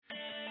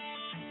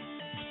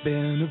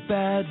Been a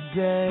bad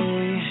day,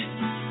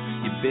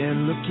 you've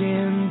been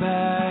looking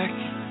back,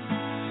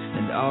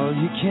 and all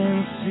you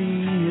can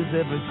see is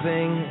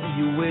everything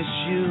you wish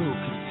you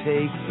could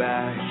take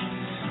back.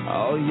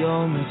 All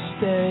your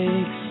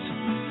mistakes,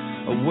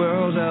 a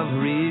world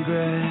of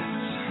regrets,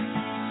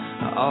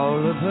 all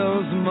of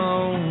those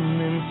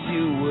moments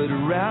you would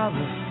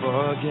rather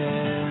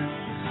forget.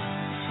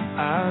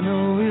 I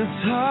know it's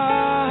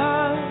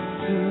hard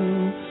to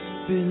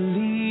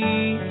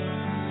believe,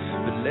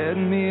 but let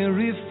me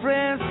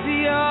refresh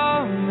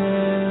your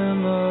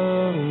memory.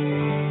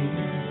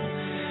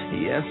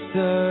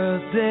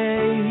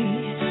 Yesterday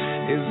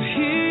is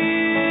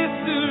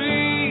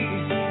history,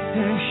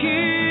 and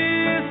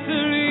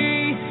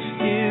history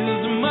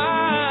is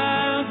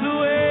miles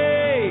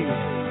away.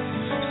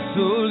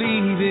 So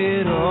leave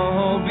it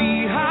all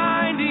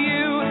behind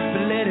you,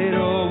 but let it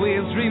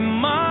always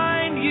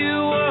remind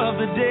you of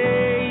the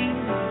day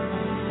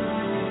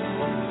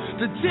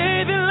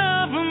that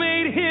love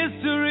made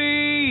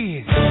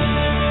history.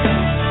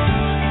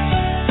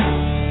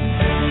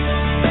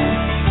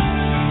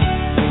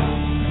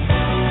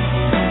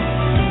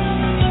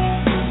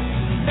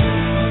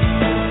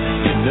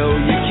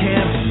 You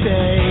can't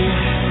stay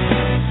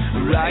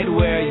right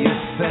where you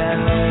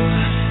fell.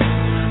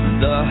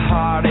 The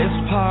hardest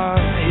part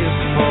is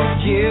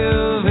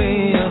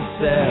forgiving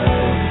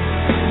yourself.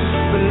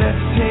 But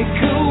let's take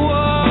a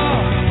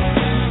walk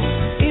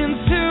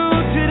into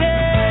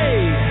today,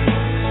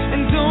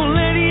 and don't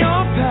let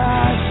your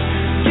past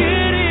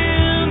get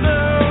in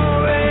the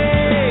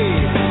way.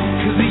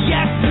 'Cause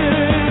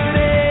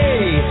yesterday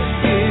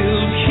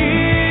is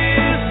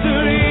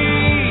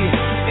history,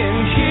 and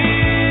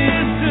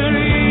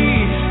history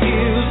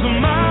is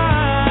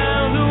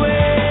miles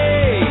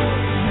away.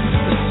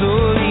 So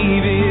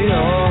leave it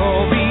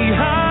all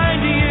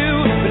behind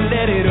you, but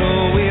let it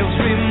always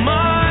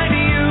remind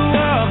you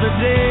of the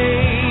day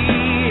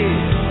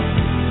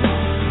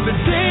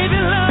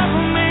that love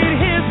made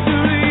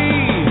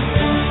history.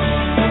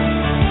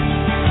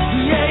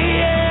 Yeah,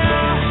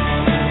 yeah.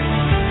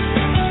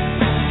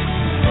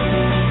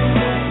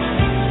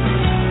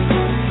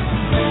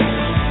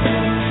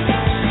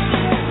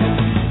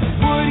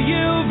 Would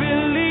you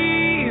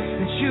believe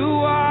that you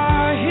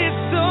are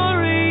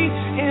history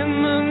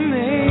in the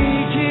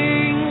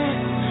making,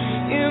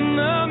 in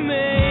the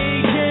making?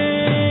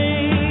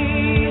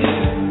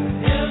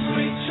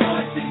 Every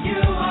choice that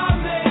you are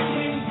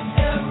making,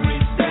 every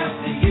step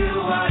that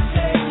you are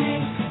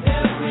taking,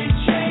 every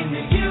chain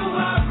that you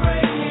are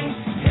breaking,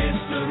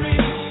 history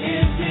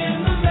is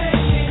in the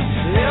making.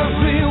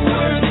 Every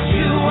word that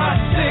you are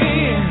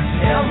saying,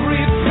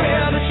 every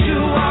prayer that you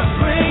are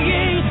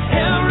praying,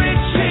 every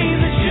chain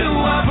that you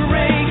are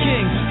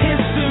breaking,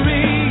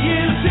 history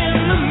is in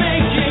the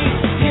making.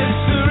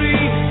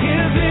 History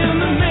is in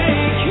the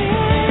making.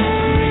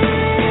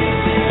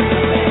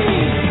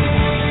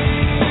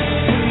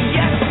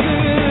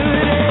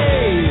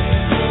 Yesterday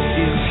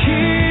is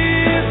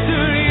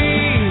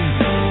history,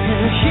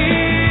 and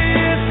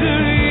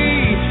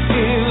history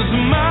is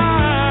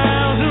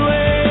miles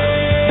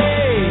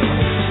away.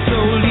 So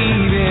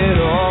leave it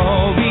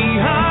all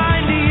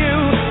behind you,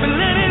 but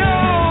let it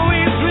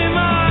always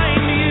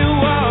remind you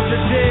of the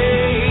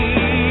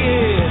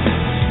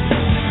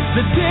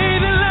day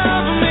that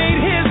love made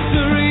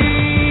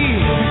history.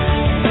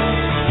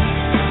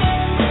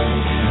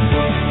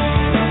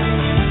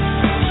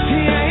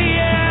 Yeah,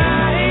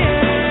 yeah,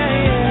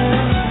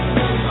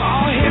 yeah.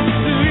 All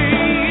history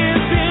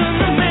is in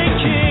the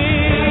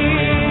making.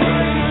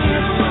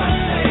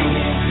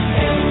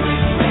 Every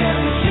prayer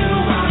that you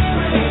are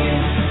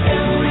praying,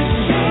 every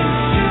chain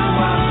that you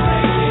are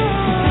breaking,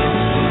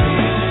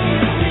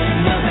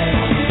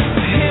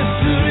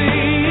 history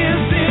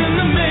is in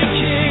the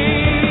making.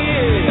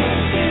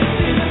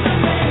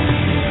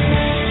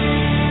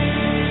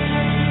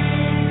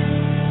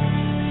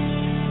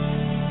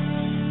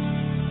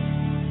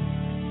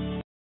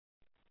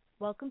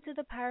 Welcome to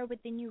the Power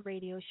Within You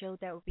radio show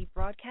that will be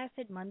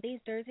broadcasted Mondays,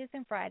 Thursdays,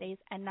 and Fridays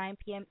at 9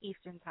 p.m.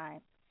 Eastern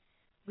Time.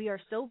 We are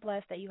so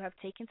blessed that you have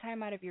taken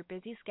time out of your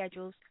busy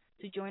schedules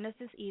to join us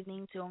this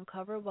evening to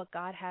uncover what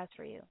God has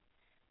for you.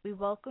 We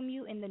welcome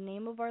you in the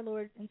name of our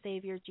Lord and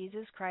Savior,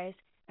 Jesus Christ,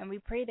 and we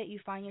pray that you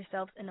find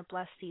yourselves in a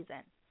blessed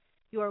season.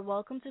 You are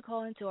welcome to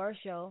call into our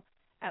show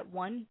at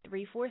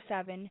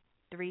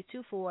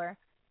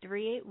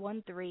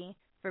 1-347-324-3813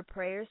 for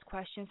prayers,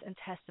 questions, and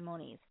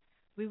testimonies.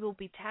 We will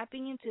be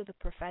tapping into the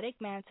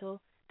prophetic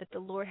mantle that the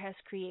Lord has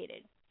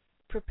created.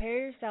 Prepare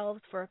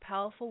yourselves for a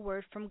powerful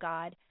word from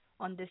God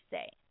on this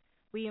day.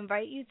 We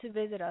invite you to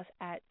visit us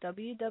at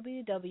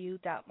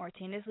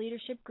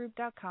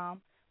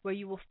www.martinezleadershipgroup.com, where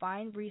you will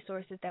find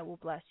resources that will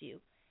bless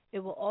you. It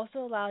will also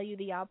allow you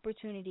the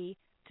opportunity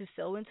to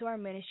sow into our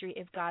ministry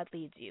if God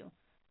leads you.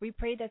 We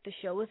pray that the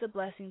show is a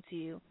blessing to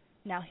you.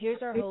 Now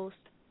here's our host,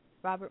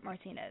 Robert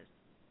Martinez.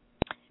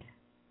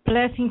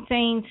 Blessing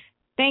saints.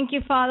 Thank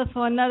you, Father,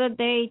 for another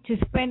day to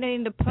spend it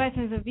in the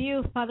presence of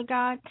you, Father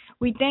God.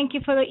 We thank you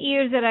for the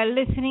ears that are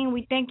listening.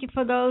 We thank you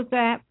for those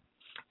that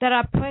that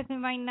are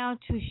present right now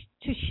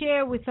to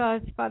share with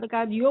us, Father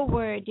God, your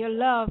word, your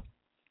love,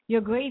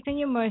 your grace, and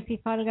your mercy,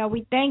 Father God.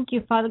 We thank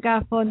you, Father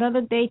God, for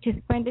another day to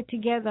spend it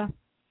together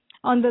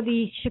under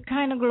the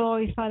Shekinah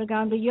glory, Father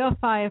God, under your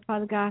fire,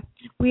 Father God.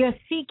 We are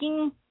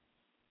seeking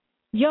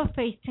your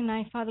face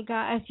tonight, Father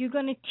God, as you're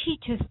going to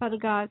teach us, Father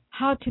God,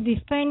 how to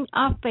defend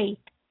our faith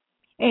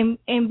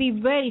and be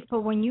ready for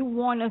when you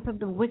warn us of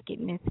the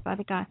wickedness,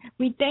 Father God.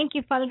 We thank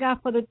you, Father God,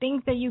 for the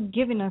things that you've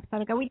given us,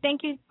 Father God. We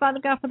thank you, Father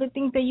God, for the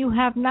things that you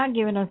have not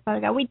given us, Father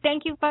God. We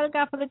thank you, Father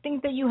God, for the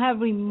things that you have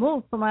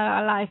removed from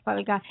our life,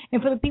 Father God,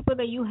 and for the people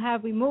that you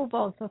have removed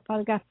also,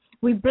 Father God.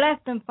 We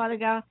bless them, Father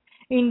God,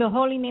 in the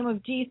holy name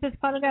of Jesus,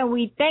 Father God.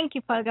 We thank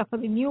you, Father God, for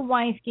the new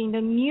wineskin, the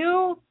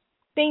new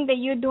thing that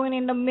you're doing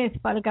in the midst,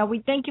 Father God. We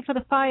thank you for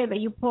the fire that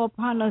you pour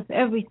upon us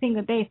every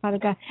single day, Father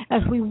God,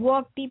 as we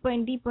walk deeper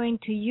and deeper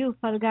into you,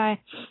 Father God,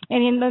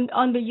 and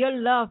under your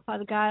love,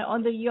 Father God,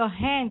 under your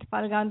hand,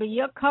 Father God, under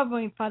your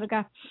covering, Father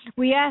God.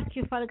 We ask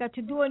you, Father God,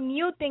 to do a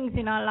new things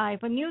in our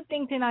life, a new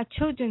things in our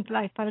children's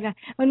life, Father God,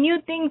 a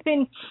new things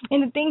in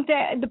the things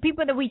that the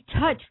people that we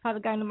touch, Father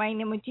God, in the mighty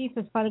name of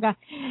Jesus, Father God.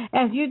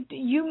 As you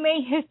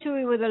made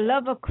history with the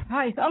love of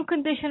Christ,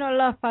 unconditional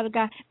love, Father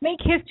God.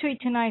 Make history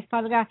tonight,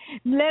 Father God.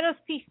 Let us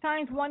see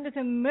signs, wonders,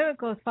 and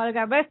miracles, Father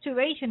God,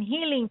 restoration,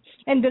 healing,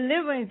 and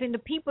deliverance in the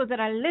people that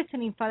are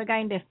listening, Father God,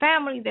 in their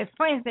family, their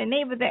friends, their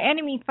neighbors, their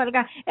enemies, Father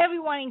God,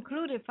 everyone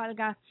included, Father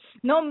God.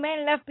 No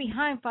man left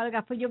behind, Father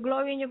God, for your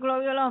glory and your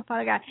glory alone,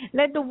 Father God.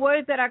 Let the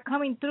words that are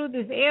coming through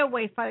this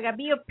airway, Father God,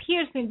 be a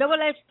piercing,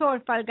 double-edged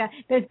sword, Father God,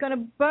 that's going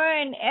to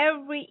burn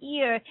every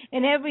ear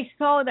and every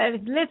soul that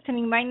is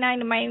listening right now in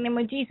the mighty name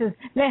of Jesus.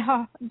 Let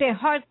their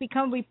hearts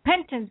become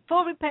repentance,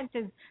 full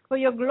repentance for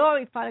your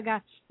glory, Father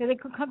God, that they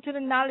could come to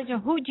the knowledge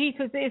of who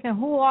Jesus is and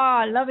who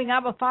our loving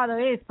Abba Father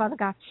is, Father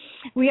God.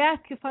 We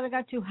ask you, Father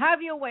God, to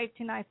have your way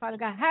tonight, Father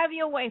God. Have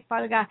your way,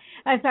 Father God.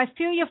 As I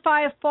feel your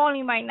fire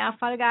falling right now,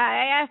 Father God,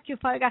 I ask you,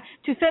 Father God,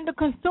 to send a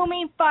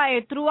consuming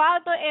fire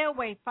throughout the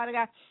airways, Father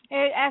God.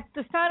 As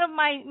the sound of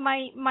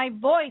my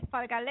voice,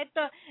 Father God, let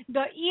the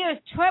ears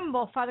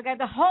tremble, Father God,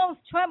 the homes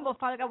tremble,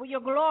 Father God, with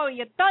your glory,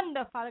 your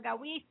thunder, Father God.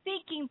 We are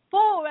seeking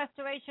full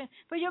restoration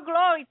for your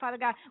glory, Father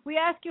God. We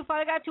ask you,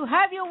 Father God, to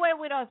have your way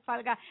with us,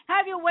 Father God.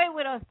 Have your way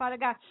with us, Father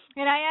God.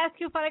 And I ask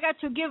you, Father God,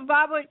 to give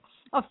Robert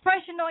a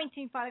fresh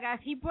anointing, Father God,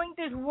 as he brings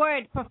this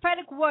word,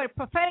 prophetic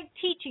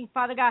teaching,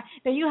 Father God,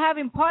 that you have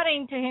imparted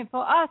into him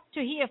for us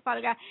to hear,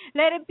 Father God.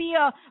 Let it be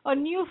a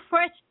new,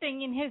 fresh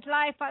thing in his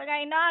life, Father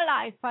God, in our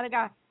lives, Father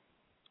God.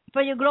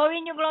 For your glory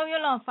and your glory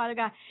alone, Father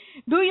God.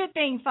 Do your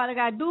thing, Father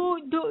God.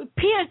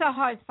 Pierce our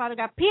hearts, Father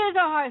God. Pierce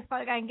our hearts,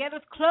 Father God, and get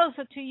us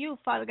closer to you,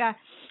 Father God,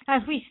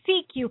 as we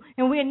seek you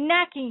and we are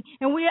knocking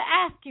and we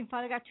are asking,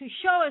 Father God, to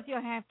show us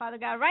your hand, Father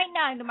God, right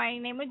now in the mighty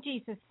name of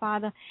Jesus,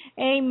 Father.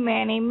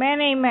 Amen,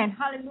 amen, amen.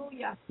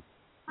 Hallelujah.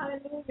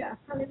 Hallelujah.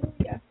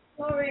 Hallelujah.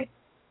 Glory.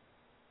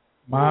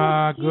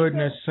 My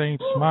goodness,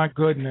 saints, my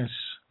goodness.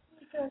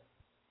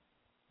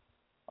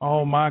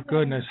 Oh, my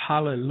goodness.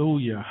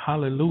 Hallelujah.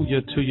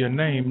 Hallelujah to your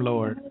name,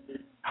 Lord.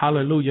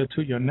 Hallelujah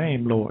to your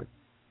name, Lord.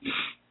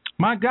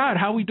 My God,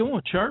 how we doing,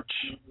 church?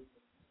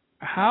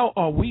 How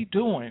are we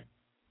doing?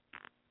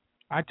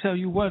 I tell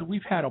you what,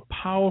 we've had a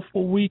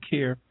powerful week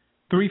here.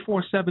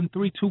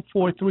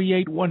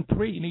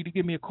 347-324-3813. You need to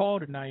give me a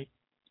call tonight.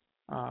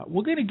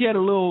 We're going to get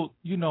a little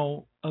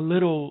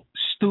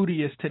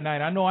studious tonight.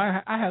 I know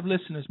I have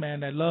listeners, man,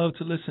 that love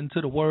to listen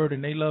to the word,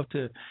 and they love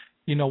to,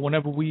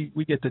 whenever we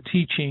get the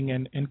teaching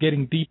and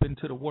getting deep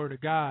into the Word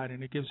of God,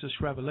 and it gives us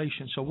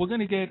revelation. So we're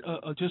going to get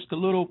just a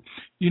little,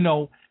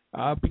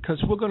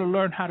 because we're going to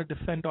learn how to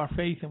defend our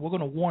faith, and we're going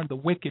to warn the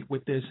wicked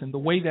with this. And the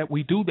way that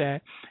we do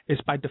that is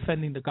by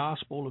defending the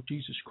gospel of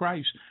Jesus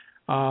Christ.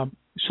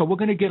 So we're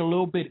going to get a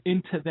little bit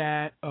into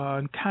that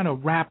and kind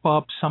of wrap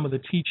up some of the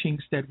teachings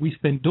that we've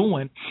been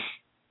doing.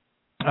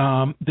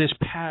 This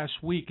past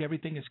week,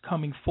 everything is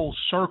coming full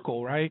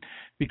circle, right?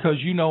 Because,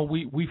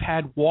 we've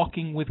had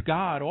walking with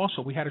God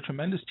also. We had a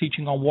tremendous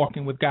teaching on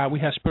walking with God. We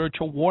had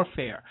spiritual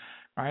warfare,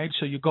 right?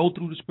 So you go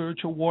through the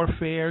spiritual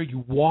warfare,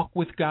 you walk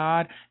with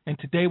God, and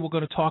today we're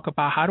going to talk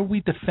about how do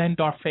we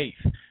defend our faith,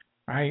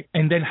 right?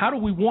 And then how do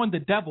we warn the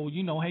devil,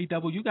 hey,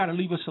 devil, you got to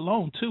leave us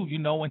alone too,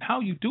 and how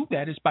you do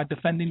that is by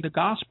defending the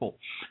gospel.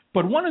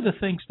 But one of the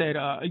things that,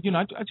 I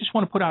just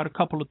want to put out a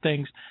couple of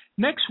things.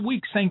 Next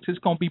week, Saints, is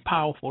going to be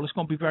powerful. It's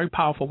going to be very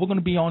powerful. We're going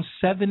to be on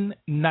 7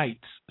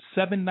 nights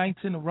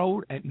in a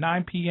row at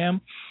 9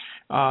 p.m.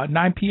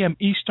 9 p.m.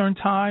 Eastern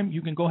time.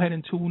 You can go ahead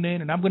and tune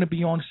in, and I'm going to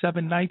be on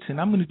 7 nights,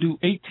 and I'm going to do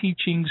 8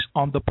 teachings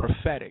on the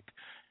prophetic.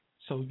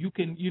 So you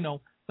can, a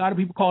lot of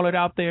people call it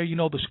out there,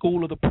 the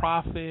school of the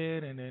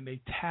prophet, and then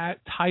they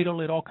title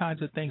it all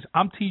kinds of things.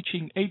 I'm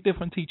teaching 8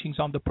 different teachings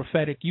on the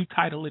prophetic. You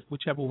title it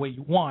whichever way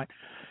you want.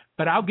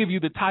 But I'll give you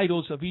the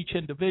titles of each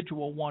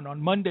individual one. On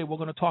Monday, we're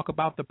going to talk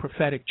about the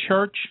prophetic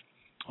church.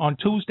 On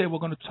Tuesday, we're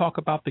going to talk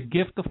about the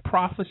gift of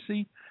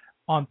prophecy.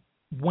 On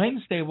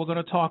Wednesday, we're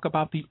going to talk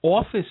about the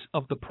office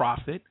of the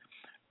prophet.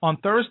 On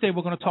Thursday,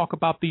 we're going to talk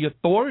about the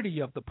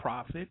authority of the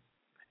prophet.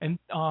 And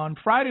on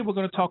Friday, we're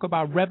going to talk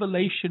about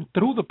revelation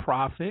through the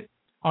prophet.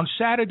 On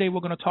Saturday,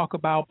 we're going to talk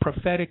about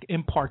prophetic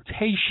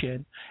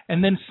impartation.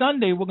 And then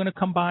Sunday, we're going to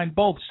combine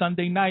both.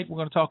 Sunday night, we're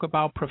going to talk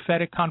about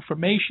prophetic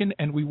confirmation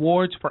and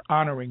rewards for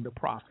honoring the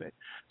prophet.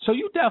 So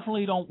you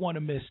definitely don't want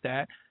to miss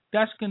that.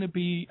 That's going to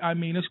be,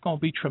 it's going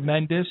to be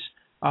tremendous.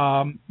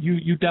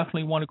 You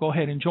definitely want to go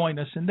ahead and join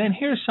us. And then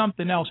here's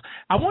something else.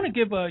 I want to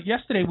give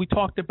yesterday we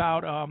talked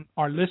about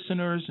our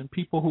listeners and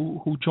people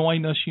who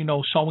join us,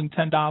 sowing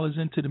 $10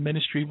 into the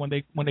ministry when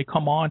they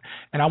come on.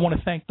 And I want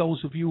to thank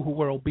those of you who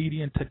were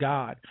obedient to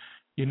God,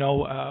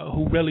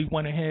 who really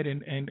went ahead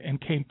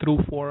and came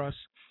through for us.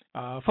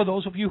 For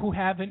those of you who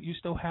haven't, you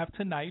still have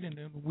tonight, and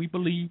we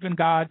believe in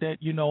God that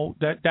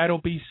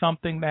that'll be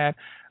something that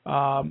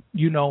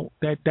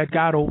that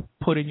God will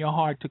put in your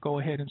heart to go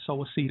ahead and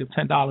sow a seed of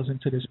 $10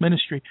 into this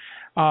ministry.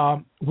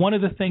 One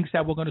of the things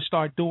that we're going to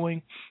start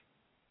doing,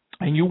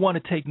 and you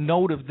want to take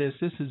note of this.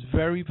 This is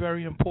very,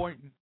 very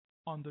important.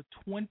 On the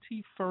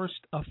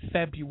 21st of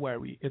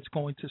February, it's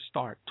going to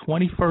start.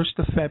 21st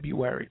of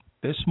February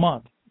this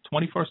month.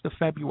 21st of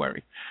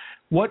February.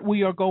 What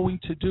we are going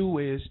to do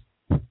is.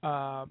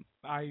 I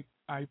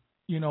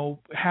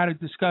had a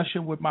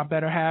discussion with my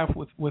better half,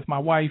 with my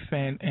wife,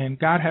 and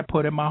God had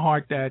put in my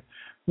heart that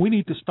we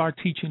need to start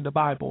teaching the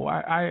Bible.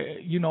 I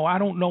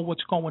don't know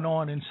what's going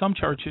on in some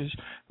churches.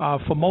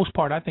 For most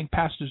part, I think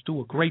pastors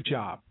do a great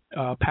job,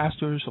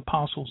 pastors,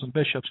 apostles, and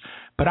bishops.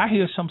 But I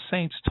hear some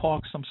saints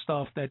talk some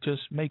stuff that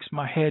just makes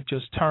my head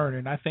just turn,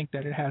 and I think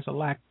that it has a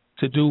lack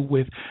to do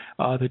with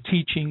the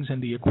teachings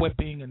and the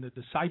equipping and the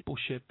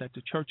discipleship that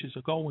the churches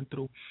are going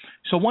through.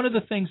 So one of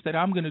the things that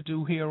I'm going to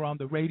do here on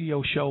the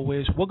radio show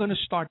is we're going to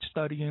start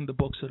studying the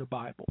books of the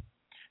Bible.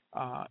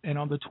 And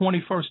on the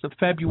 21st of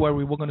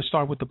February, we're going to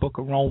start with the book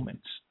of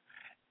Romans.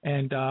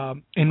 And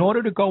in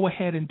order to go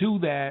ahead and do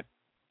that,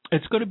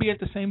 it's going to be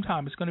at the same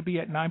time. It's going to be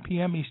at 9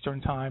 p.m.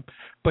 Eastern Time.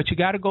 But you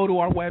got to go to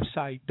our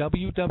website,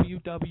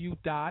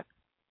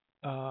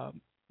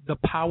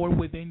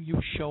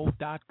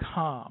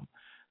 www.thepowerwithinyoushow.com.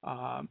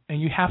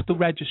 And you have to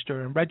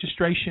register, and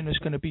registration is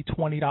going to be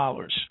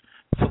 $20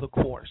 for the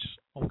course,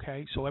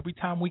 okay? So every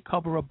time we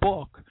cover a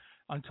book,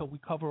 until we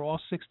cover all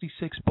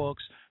 66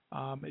 books,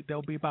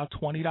 there'll be about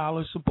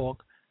 $20 a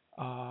book.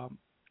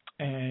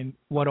 And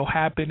what will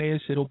happen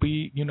is it'll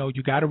be,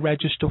 you got to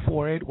register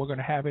for it. We're going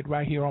to have it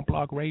right here on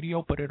Blog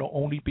Radio, but it'll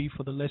only be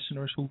for the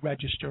listeners who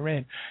register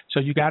in. So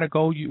you got to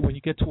go, when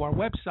you get to our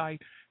website,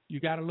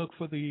 you got to look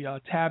for the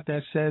tab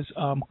that says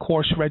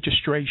course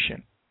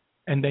registration.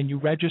 And then you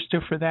register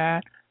for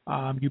that.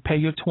 You pay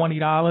your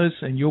 $20,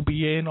 and you'll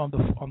be in on the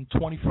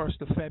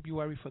 21st of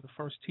February for the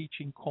first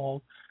teaching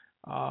called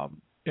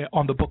on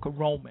the book of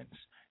Romans.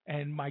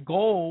 And my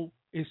goal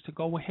is to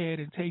go ahead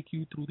and take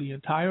you through the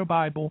entire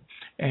Bible.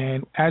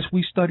 And as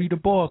we study the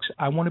books,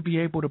 I want to be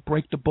able to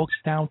break the books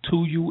down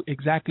to you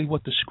exactly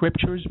what the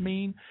scriptures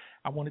mean.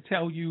 I want to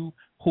tell you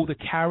who the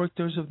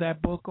characters of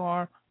that book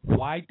are.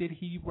 Why did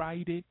he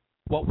write it?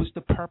 What was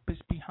the purpose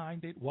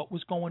behind it? What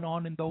was going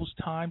on in those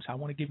times? I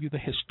want to give you the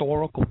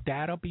historical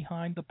data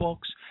behind the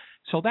books.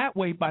 So that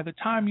way, by the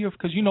time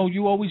because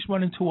you always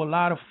run into a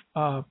lot of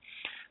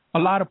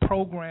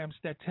programs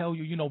that tell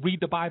you, read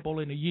the Bible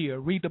in a year,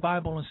 read the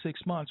Bible in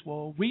 6 months.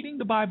 Well, reading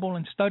the Bible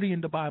and studying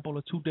the Bible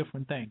are two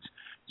different things.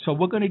 So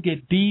we're going to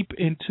get deep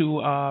into,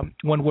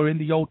 when we're in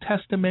the Old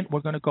Testament, we're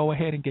going to go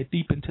ahead and get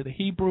deep into the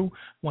Hebrew.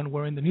 When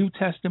we're in the New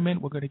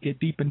Testament, we're going to get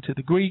deep into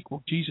the Greek.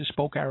 Well, Jesus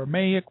spoke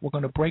Aramaic. We're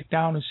going to break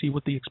down and see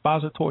what the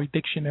expository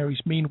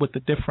dictionaries mean with the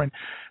different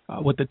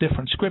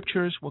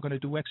scriptures. We're going to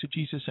do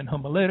exegesis and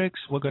homiletics.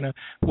 We're going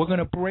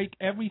to break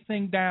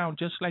everything down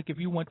just like if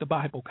you went to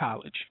Bible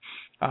college.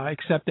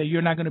 Except that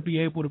you're not going to be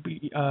able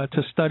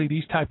to study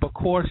these type of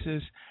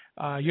courses.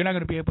 You're not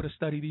going to be able to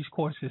study these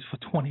courses for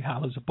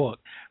 $20 a book.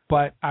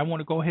 But I want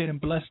to go ahead and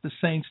bless the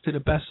saints to the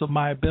best of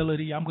my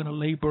ability. I'm going to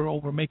labor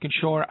over making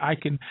sure I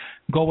can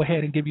go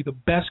ahead and give you the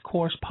best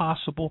course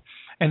possible.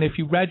 And if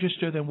you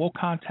register, then we'll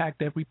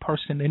contact every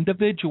person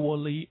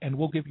individually, and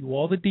we'll give you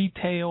all the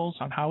details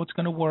on how it's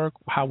going to work,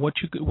 what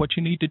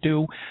you need to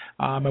do.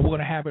 And we're going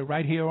to have it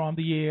right here on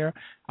the air.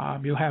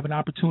 You'll have an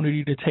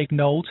opportunity to take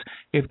notes.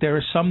 If there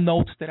are some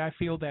notes that I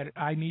feel that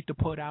I need to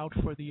put out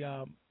for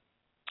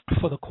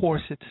the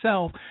course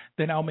itself,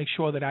 then I'll make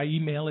sure that I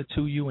email it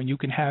to you and you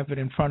can have it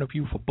in front of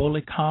you for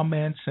bullet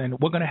comments. And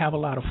we're going to have a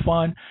lot of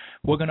fun.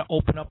 We're going to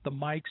open up the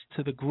mics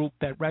to the group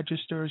that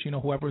registers,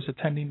 whoever is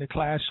attending the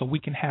class, so we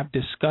can have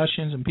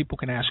discussions and people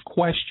can ask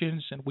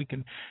questions, and we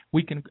can.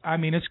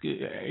 It's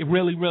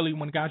really,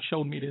 when God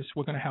showed me this,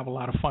 we're going to have a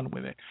lot of fun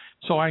with it.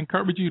 So I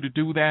encourage you to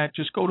do that.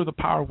 Just go to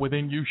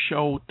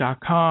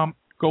thepowerwithinyoushow.com.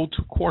 Go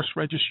to course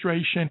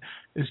registration.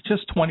 It's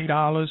just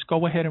 $20.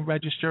 Go ahead and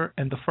register.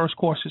 And the first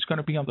course is going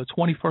to be on the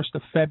 21st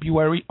of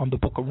February on the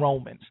book of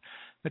Romans.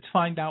 Let's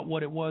find out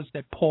what it was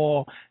that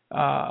Paul,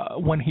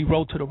 when he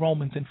wrote to the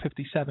Romans in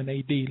 57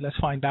 A.D., let's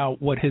find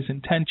out what his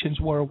intentions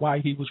were,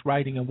 why he was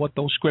writing, and what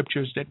those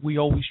scriptures that we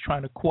always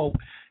trying to quote,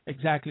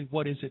 exactly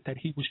what is it that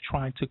he was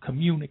trying to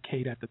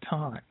communicate at the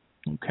time.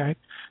 Okay?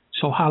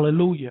 So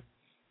hallelujah.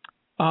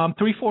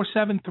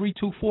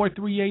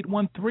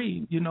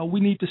 347-324-3813. We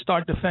need to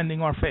start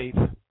defending our faith.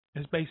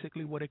 is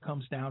basically what it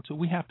comes down to.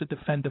 We have to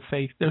defend the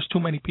faith. There's too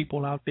many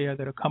people out there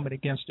that are coming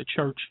against the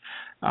church.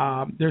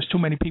 There's too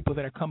many people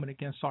that are coming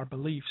against our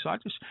beliefs. So I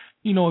just,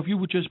 if you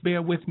would just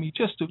bear with me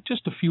just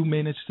a few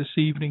minutes this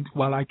evening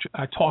while I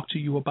talk to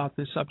you about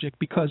this subject,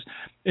 because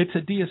it's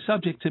a dear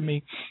subject to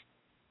me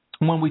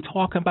when we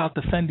talk about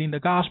defending the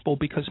gospel,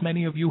 because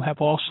many of you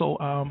have also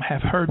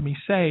have heard me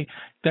say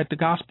that the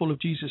gospel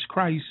of Jesus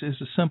Christ is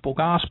a simple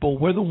gospel.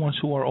 We're the ones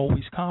who are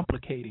always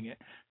complicating it,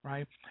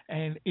 right?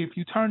 And if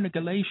you turn to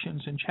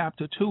Galatians in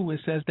chapter 2,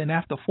 it says, "Then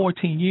after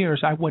 14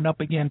 years, I went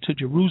up again to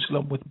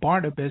Jerusalem with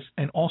Barnabas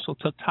and also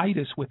took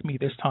Titus with me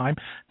this time,"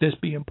 this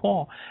being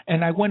Paul.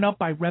 "And I went up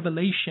by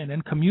revelation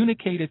and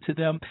communicated to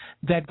them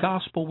that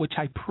gospel which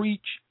I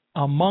preach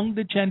among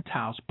the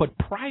Gentiles, but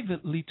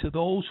privately to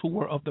those who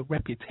were of the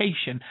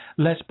reputation,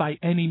 lest by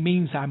any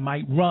means I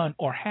might run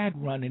or had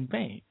run in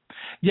vain.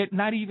 Yet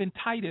not even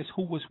Titus,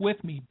 who was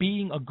with me,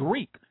 being a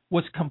Greek,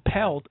 was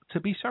compelled to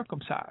be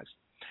circumcised.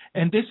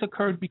 And this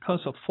occurred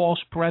because of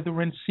false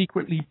brethren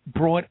secretly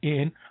brought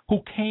in,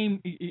 who came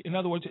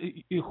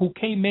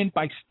in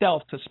by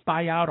stealth to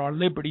spy out our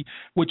liberty,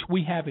 which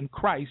we have in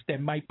Christ, that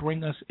might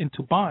bring us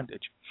into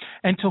bondage,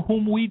 and to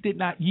whom we did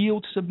not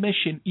yield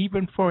submission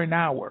even for an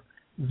hour,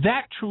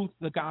 that truth,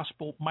 the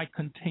gospel, might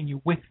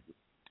continue with you.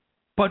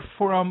 But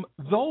from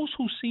those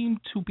who seem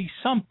to be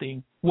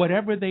something,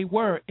 whatever they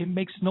were, it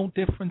makes no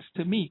difference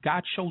to me.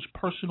 God shows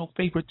personal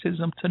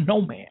favoritism to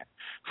no man.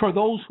 For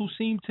those who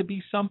seemed to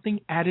be something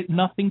added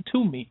nothing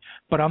to me.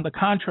 But on the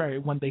contrary,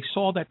 when they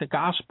saw that the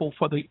gospel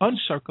for the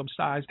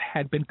uncircumcised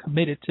had been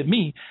committed to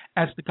me,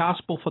 as the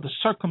gospel for the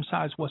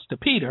circumcised was to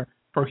Peter,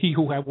 for he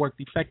who had worked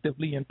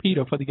effectively in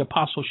Peter for the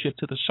apostleship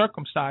to the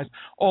circumcised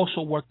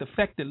also worked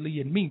effectively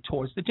in me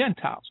towards the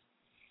Gentiles.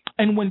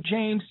 And when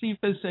James,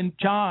 Cephas, and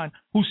John,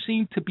 who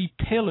seemed to be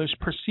pillars,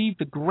 perceived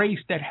the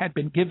grace that had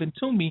been given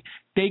to me,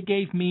 they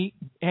gave me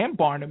and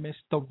Barnabas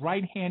the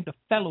right hand of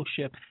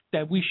fellowship,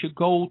 that we should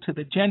go to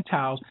the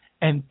Gentiles,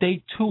 and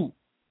they too,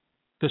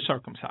 the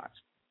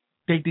circumcised.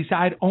 They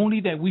desired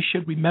only that we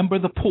should remember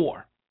the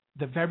poor,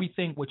 the very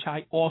thing which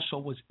I also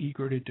was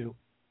eager to do."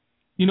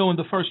 In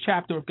the first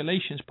chapter of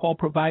Galatians, Paul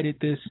provided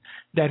this,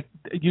 that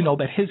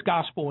his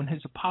gospel and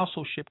his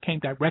apostleship came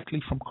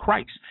directly from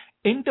Christ,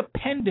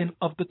 independent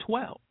of the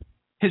 12.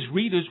 His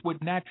readers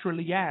would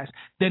naturally ask,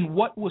 then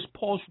what was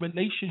Paul's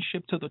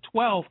relationship to the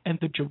 12 and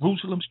the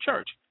Jerusalem's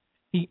church?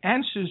 He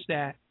answers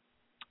that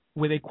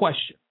with a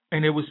question,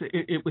 and it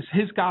was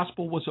his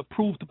gospel was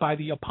approved by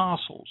the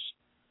apostles.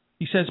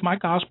 He says,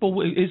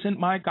 isn't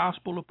my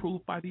gospel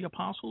approved by the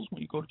apostles?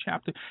 When you go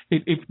to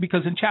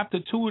because in chapter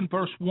 2 and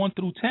verse 1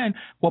 through 10,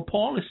 what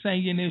Paul is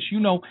saying is,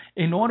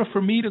 in order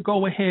for me to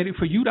go ahead,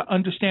 for you to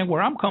understand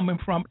where I'm coming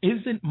from,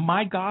 isn't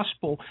my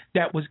gospel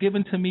that was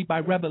given to me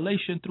by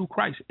revelation through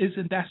Christ,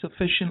 isn't that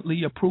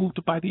sufficiently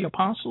approved by the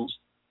apostles?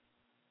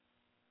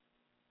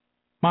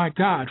 My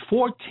God,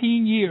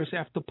 14 years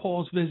after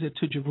Paul's visit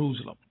to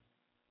Jerusalem,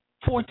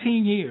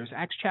 14 years,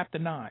 Acts chapter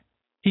 9.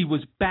 He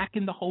was back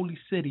in the holy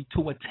city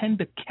to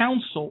attend a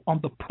council on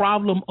the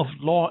problem of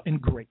law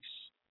and grace.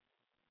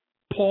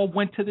 Paul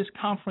went to this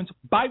conference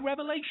by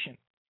revelation.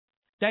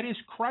 That is,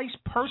 Christ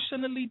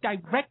personally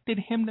directed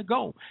him to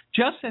go,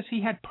 just as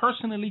he had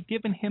personally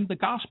given him the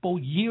gospel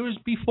years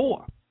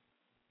before.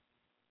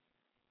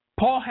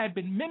 Paul had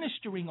been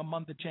ministering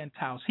among the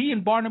Gentiles. He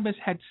and Barnabas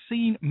had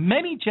seen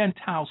many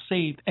Gentiles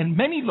saved and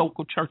many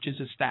local churches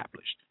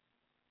established.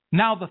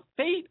 Now the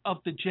fate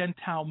of the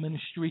Gentile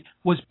ministry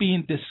was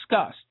being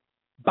discussed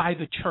by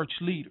the church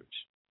leaders.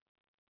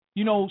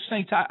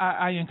 Saints,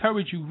 I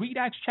encourage you, read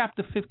Acts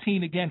chapter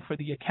 15 again for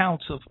the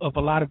accounts of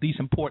a lot of these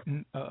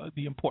important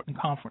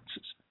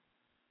conferences.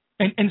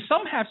 And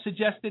some have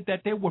suggested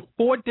that there were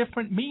 4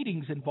 different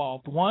meetings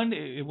involved. One,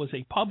 it was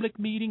a public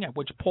meeting at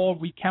which Paul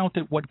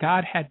recounted what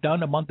God had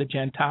done among the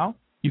Gentiles.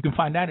 You can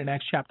find that in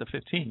Acts chapter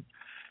 15.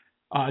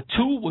 2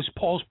 was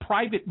Paul's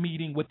private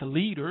meeting with the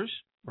leaders.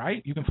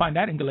 Right? You can find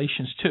that in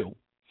Galatians 2.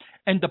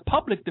 And the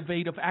public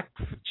debate of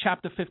Acts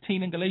chapter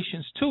 15 and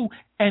Galatians 2.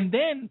 And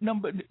then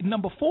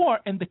number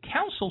 4, and the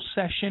council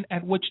session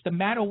at which the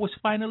matter was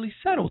finally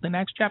settled in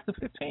Acts chapter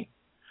 15.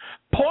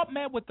 Paul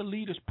met with the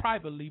leaders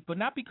privately, but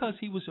not because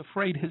he was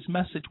afraid his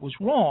message was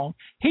wrong.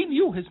 He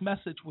knew his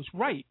message was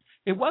right.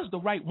 It was the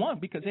right one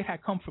because it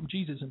had come from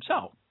Jesus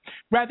himself.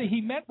 Rather,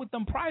 he met with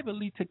them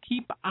privately to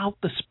keep out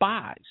the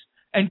spies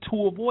and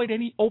to avoid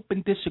any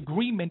open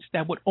disagreements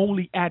that would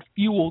only add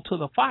fuel to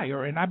the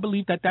fire. And I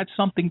believe that that's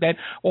something that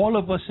all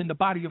of us in the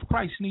body of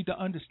Christ need to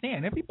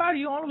understand.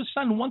 Everybody all of a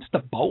sudden wants to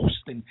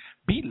boast and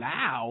be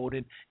loud.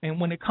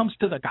 And when it comes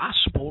to the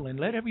gospel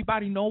and let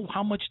everybody know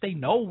how much they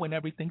know and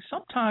everything,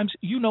 sometimes,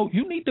 you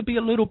need to be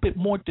a little bit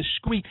more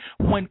discreet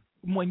when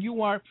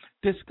you are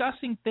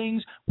discussing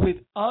things with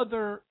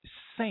other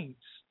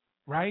saints,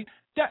 right?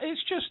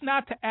 It's just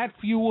not to add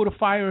fuel to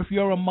fire if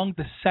you're among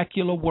the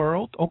secular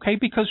world, okay?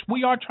 Because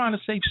we are trying to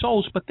save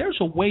souls, but there's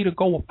a way to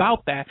go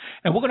about that,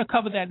 and we're going to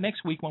cover that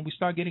next week when we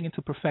start getting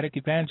into prophetic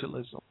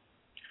evangelism.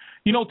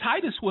 You know,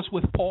 Titus was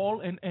with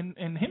Paul, and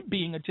him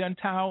being a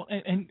Gentile,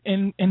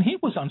 and he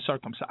was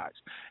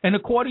uncircumcised. And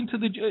according to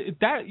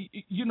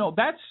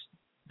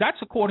that's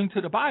according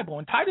to the Bible.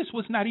 And Titus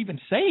was not even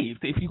saved,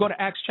 if you go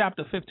to Acts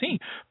chapter 15.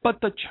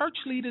 But the church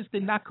leaders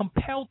did not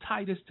compel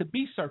Titus to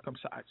be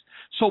circumcised.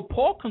 So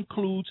Paul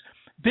concludes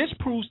this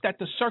proves that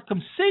the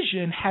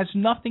circumcision has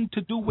nothing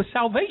to do with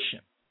salvation.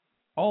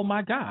 Oh,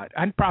 my God.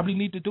 I probably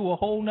need to do a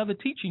whole nother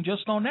teaching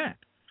just on that.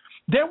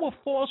 There were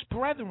false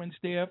brethren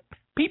there,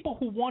 people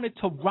who wanted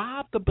to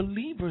rob the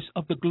believers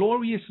of the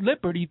glorious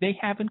liberty they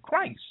have in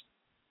Christ.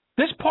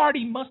 This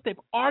party must have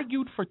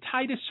argued for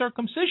Titus'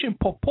 circumcision,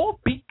 but Paul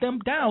beat them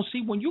down.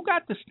 See, when you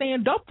got to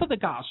stand up for the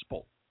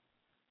gospel,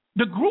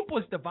 the group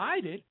was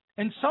divided,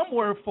 and some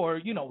were for,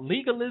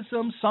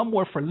 legalism, some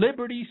were for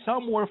liberty,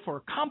 some were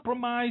for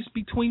compromise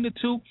between the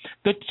two.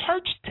 The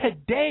church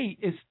today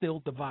is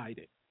still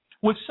divided,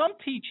 with some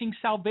teaching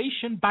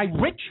salvation by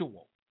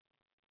ritual.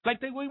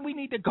 Like we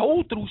need to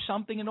go through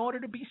something in order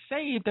to be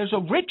saved. There's a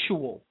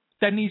ritual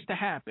that needs to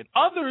happen.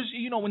 Others,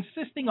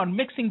 insisting on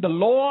mixing the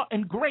law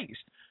and grace.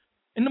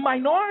 And the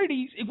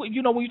minorities, when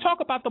you talk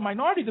about the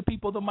minority of the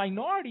people, the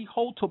minority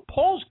hold to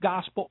Paul's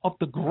gospel of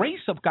the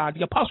grace of God.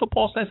 The Apostle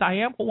Paul says, I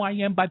am who I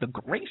am by the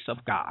grace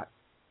of God.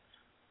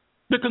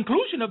 The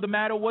conclusion of the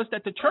matter was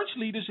that the church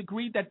leaders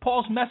agreed that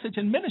Paul's message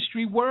and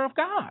ministry were of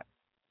God,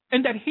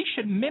 and that he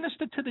should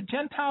minister to the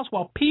Gentiles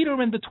while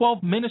Peter and the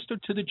 12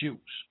 ministered to the Jews.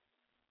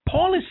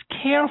 Paul is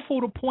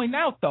careful to point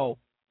out, though,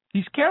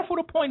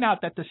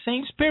 that the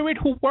same spirit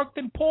who worked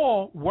in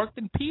Paul worked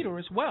in Peter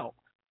as well.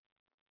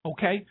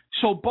 Okay,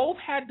 so both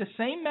had the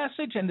same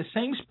message and the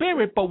same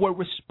spirit, but were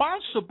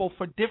responsible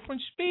for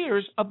different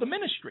spheres of the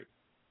ministry.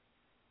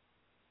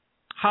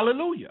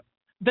 Hallelujah.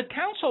 The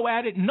council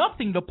added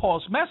nothing to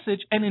Paul's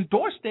message and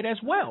endorsed it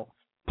as well.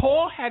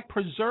 Paul had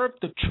preserved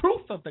the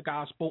truth of the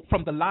gospel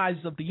from the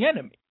lies of the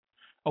enemy.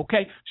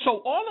 Okay,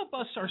 so all of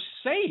us are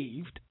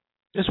saved.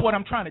 Is what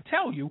I'm trying to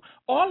tell you.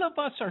 All of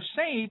us are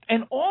saved,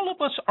 and all of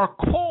us are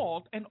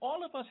called, and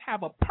all of us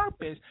have a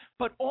purpose,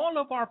 but all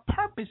of our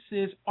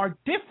purposes are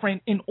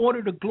different in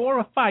order to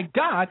glorify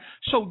God.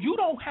 So you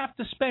don't have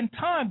to spend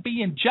time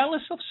being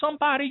jealous of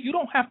somebody. You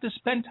don't have to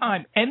spend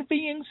time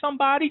envying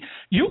somebody.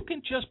 You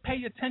can just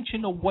pay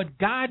attention to what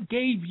God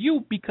gave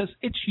you because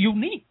it's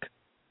unique.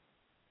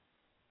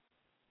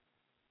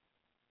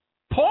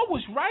 Paul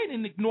was right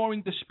in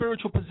ignoring the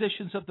spiritual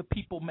positions of the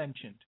people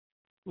mentioned.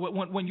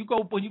 When you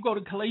go to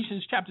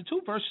Galatians chapter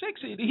 2 verse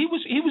 6, he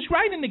was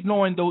right in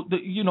ignoring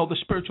the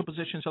spiritual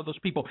positions of those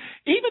people.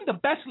 Even the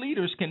best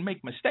leaders can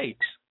make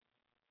mistakes.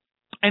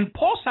 And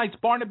Paul cites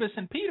Barnabas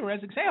and Peter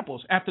as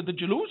examples. After the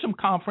Jerusalem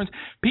conference,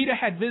 Peter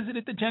had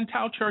visited the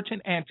Gentile church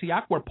in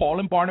Antioch, where Paul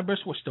and Barnabas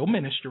were still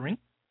ministering.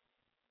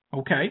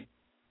 Okay.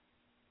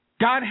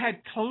 God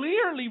had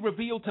clearly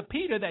revealed to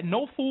Peter that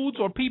no foods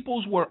or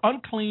peoples were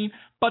unclean,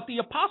 but the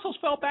apostles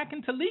fell back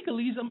into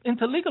legalism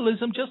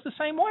just the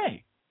same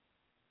way.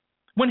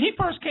 When he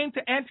first came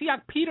to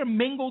Antioch, Peter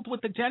mingled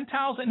with the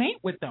Gentiles and ate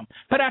with them.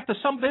 But after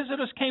some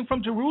visitors came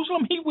from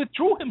Jerusalem, he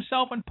withdrew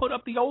himself and put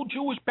up the old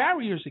Jewish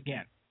barriers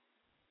again.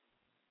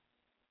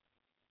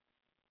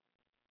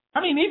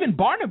 I mean, even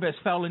Barnabas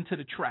fell into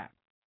the trap.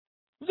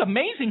 It was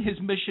amazing,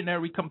 his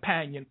missionary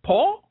companion,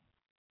 Paul.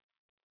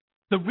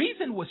 The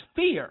reason was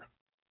fear,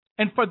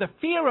 and for the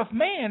fear of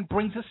man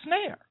brings a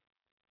snare.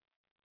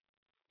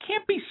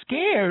 Can't be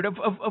scared of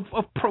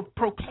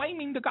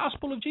proclaiming the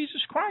gospel of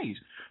Jesus Christ.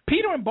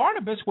 Peter and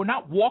Barnabas were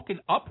not walking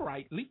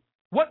uprightly.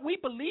 What we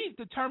believe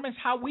determines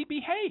how we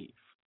behave.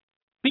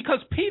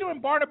 Because Peter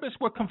and Barnabas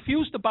were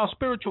confused about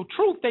spiritual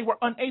truth, they were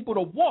unable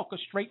to walk a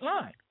straight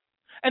line.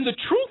 And the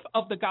truth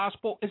of the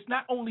gospel is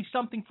not only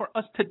something for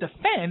us to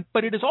defend,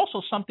 but it is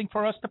also something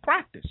for us to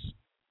practice.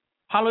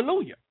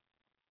 Hallelujah.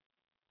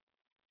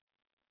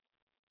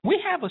 We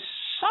have a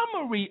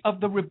summary of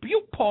the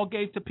rebuke Paul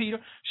gave to Peter.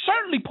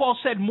 Certainly Paul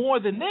said more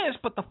than this,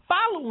 but the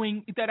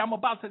following that I'm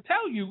about to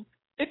tell you,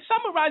 it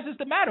summarizes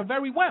the matter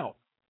very well.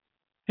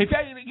 If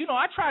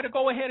I try to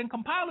go ahead and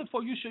compile it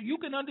for you so you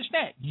can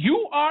understand.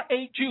 You are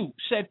a Jew,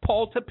 said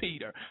Paul to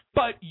Peter,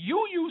 but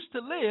you used to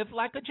live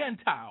like a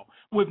Gentile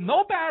with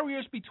no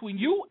barriers between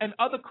you and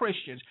other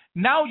Christians.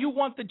 Now you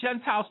want the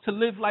Gentiles to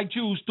live like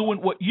Jews,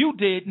 doing what you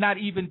did not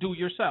even do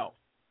yourself.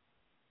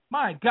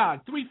 My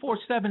God,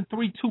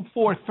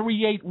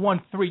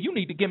 347-324-3813. You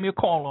need to give me a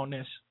call on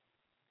this.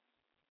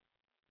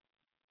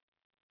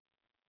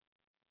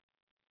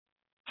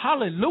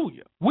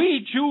 Hallelujah.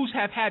 We Jews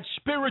have had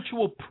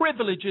spiritual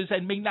privileges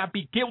and may not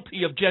be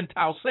guilty of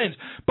Gentile sins,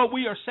 but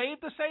we are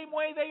saved the same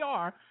way they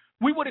are.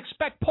 We would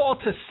expect Paul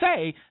to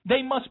say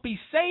they must be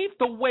saved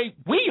the way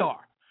we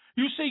are.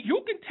 You see,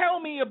 you can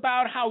tell me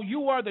about how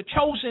you are the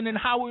chosen and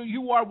how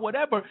you are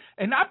whatever,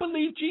 and I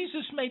believe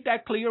Jesus made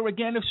that clear.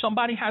 Again, if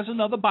somebody has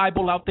another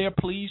Bible out there,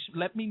 please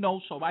let me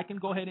know so I can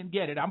go ahead and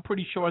get it. I'm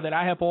pretty sure that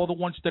I have all the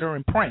ones that are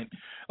in print,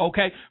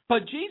 okay?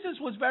 But Jesus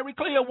was very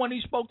clear when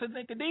he spoke to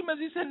Nicodemus.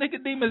 He said,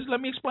 Nicodemus,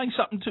 let me explain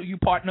something to you,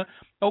 partner,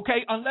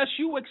 okay? Unless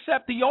you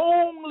accept the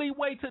only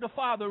way to the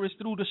Father is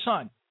through the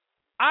Son.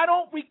 I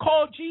don't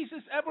recall Jesus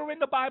ever in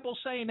the Bible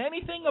saying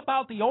anything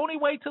about the only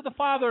way to the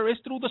Father is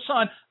through the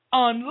Son,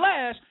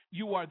 unless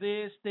you are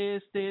this,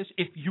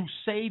 if you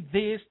say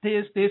this,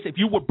 if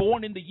you were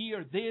born in the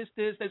year this.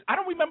 I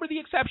don't remember the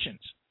exceptions.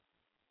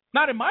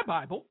 Not in my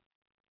Bible.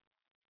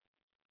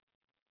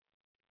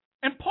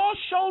 And Paul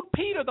showed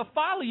Peter the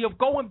folly of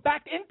going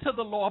back into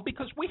the law,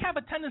 because we have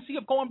a tendency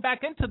of going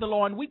back into the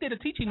law, and we did a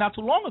teaching not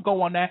too long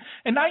ago on that,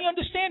 and I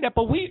understand that,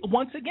 but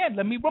once again,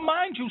 let me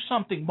remind you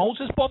something.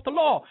 Moses brought the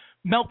law.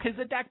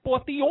 Melchizedek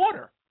brought the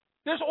order.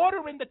 There's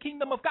order in the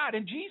kingdom of God,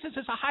 and Jesus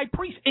is a high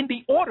priest in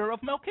the order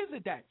of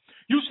Melchizedek.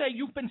 You say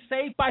you've been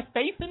saved by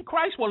faith in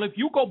Christ. Well, if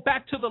you go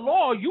back to the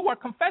law, you are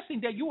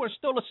confessing that you are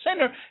still a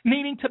sinner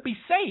needing to be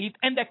saved,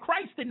 and that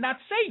Christ did not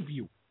save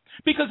you.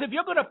 Because if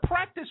you're going to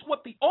practice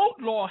what the old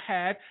law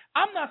had,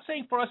 I'm not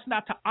saying for us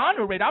not to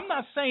honor it. I'm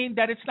not saying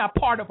that it's not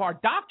part of our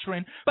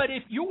doctrine. But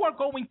if you are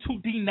going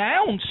to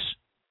denounce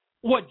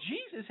what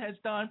Jesus has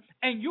done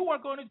and you are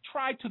going to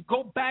try to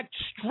go back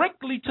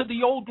strictly to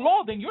the old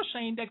law, then you're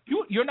saying that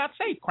you're not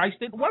saved. Christ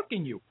didn't work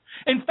in you.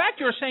 In fact,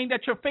 you're saying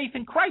that your faith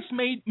in Christ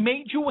made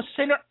you a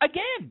sinner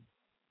again.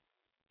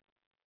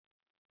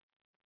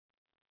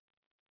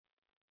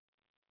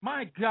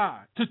 My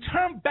God, to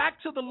turn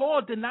back to the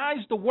law denies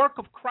the work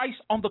of Christ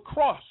on the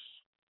cross.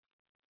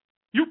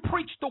 You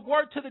preached the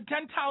word to the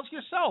Gentiles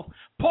yourself.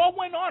 Paul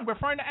went on,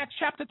 referring to Acts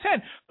chapter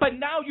 10, but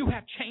now you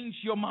have changed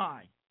your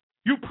mind.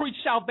 You preach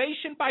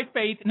salvation by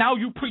faith, now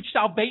you preach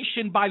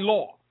salvation by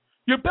law.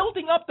 You're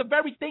building up the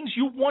very things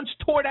you once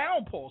tore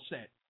down, Paul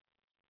said,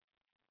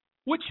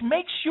 which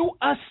makes you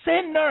a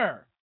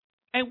sinner.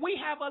 And we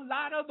have a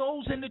lot of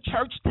those in the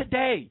church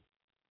today.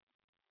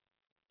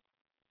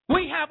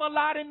 We have a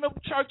lot in the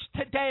church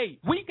today.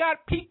 We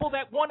got people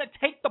that want to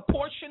take the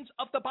portions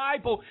of the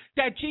Bible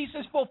that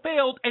Jesus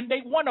fulfilled and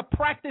they want to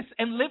practice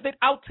and live it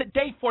out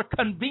today for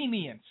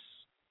convenience.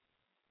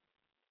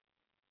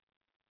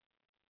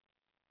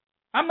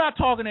 I'm not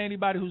talking to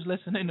anybody who's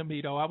listening to me,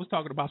 though. I was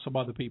talking about some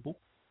other people.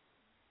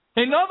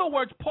 In other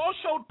words, Paul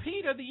showed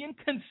Peter the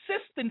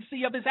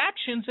inconsistency of his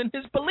actions and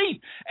his belief.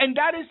 And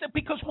that is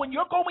because when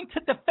you're going to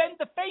defend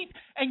the faith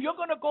and you're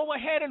going to go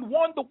ahead and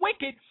warn the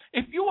wicked,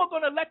 if you are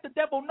going to let the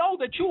devil know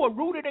that you are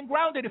rooted and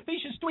grounded,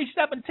 Ephesians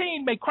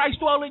 3:17, may Christ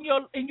dwell in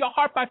your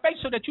heart by faith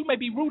so that you may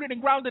be rooted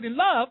and grounded in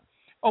love.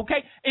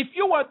 Okay? If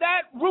you are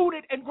that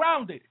rooted and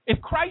grounded,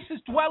 if Christ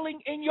is dwelling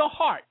in your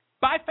heart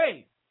by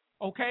faith,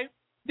 okay,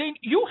 then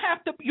you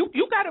have to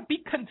you got to be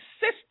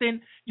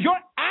consistent. Your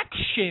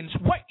actions,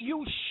 what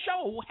you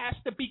show, has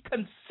to be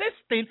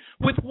consistent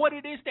with what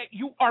it is that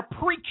you are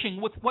preaching,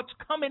 with what's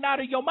coming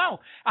out of your mouth.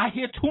 I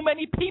hear too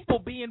many people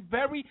being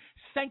very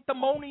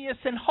sanctimonious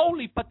and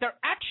holy, but their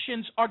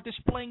actions are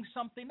displaying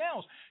something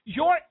else.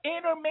 Your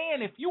inner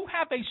man, if you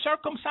have a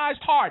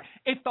circumcised heart,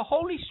 if the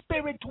Holy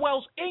Spirit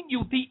dwells in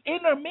you, the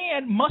inner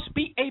man must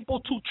be able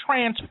to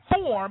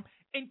transform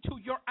into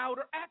your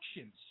outer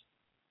actions.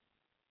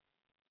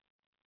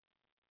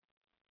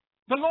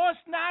 The law is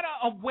not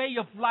a way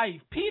of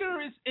life. Peter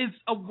is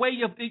a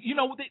way of,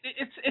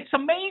 it's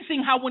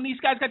amazing how when these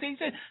guys got there, he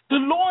said, the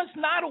law is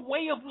not a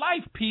way of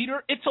life,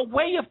 Peter. It's a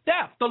way of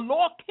death. The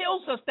law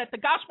kills us that the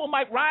gospel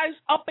might rise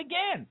up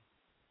again.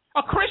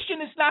 A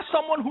Christian is not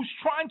someone who's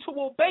trying to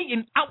obey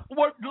an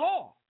outward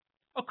law.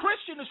 A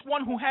Christian is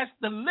one who has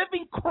the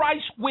living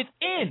Christ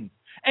within.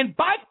 And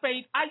by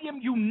faith, I am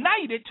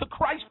united to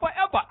Christ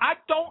forever. I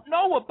don't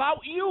know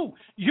about you.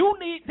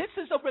 This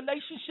is a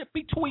relationship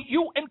between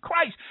you and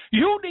Christ.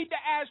 You need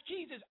to ask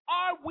Jesus,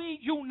 are we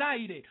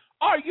united?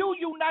 Are you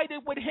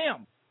united with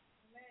him?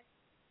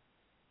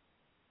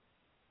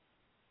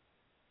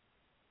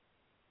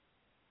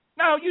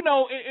 Now,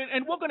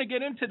 and we're going to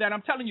get into that.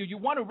 I'm telling you, you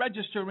want to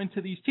register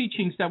into these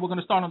teachings that we're going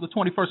to start on the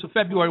 21st of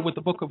February with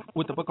the book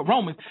of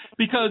Romans,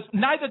 because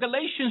neither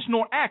Galatians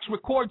nor Acts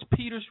records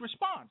Peter's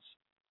response.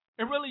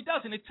 It really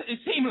doesn't. It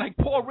seemed like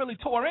Paul really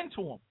tore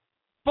into him.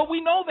 But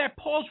we know that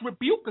Paul's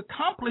rebuke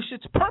accomplished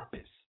its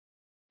purpose.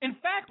 In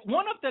fact,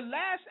 one of the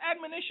last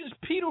admonitions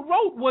Peter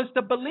wrote was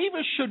the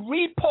believers should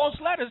read Paul's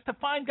letters to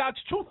find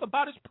God's truth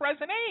about his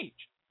present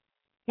age.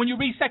 When you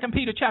read 2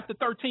 Peter chapter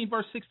 13,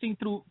 verse 16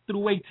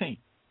 through 18.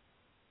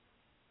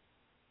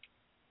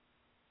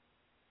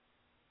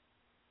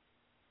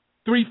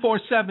 Three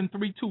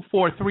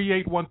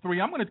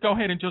 324-381-3813. I'm going to go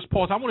ahead and just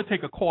pause. I want to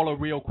take a caller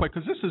real quick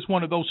because this is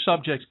one of those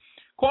subjects.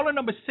 Caller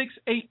number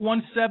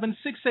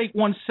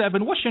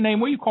 6817. What's your name?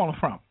 Where are you calling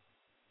from?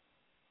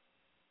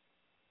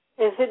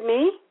 Is it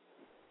me?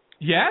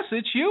 Yes,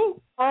 it's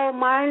you. Oh,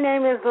 my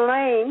name is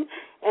Lane,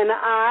 and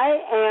I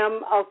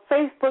am a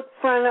Facebook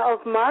friend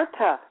of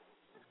Marta.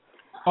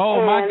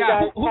 Oh, my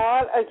God. And I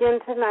called again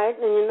tonight,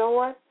 and you know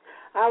what?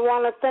 I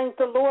want to thank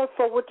the Lord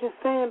for what you're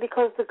saying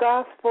because the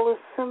gospel is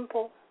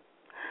simple.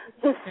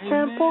 It's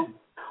simple.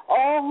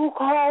 All who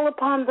call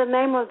upon the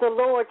name of the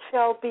Lord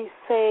shall be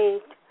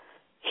saved.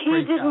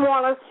 He didn't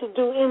want us to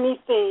do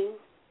anything.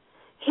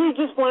 He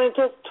just wanted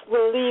us to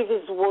believe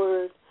his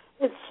word.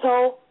 It's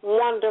so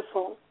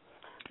wonderful.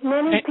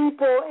 Many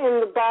people in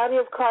the body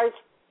of Christ,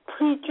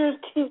 preachers,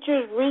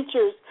 teachers,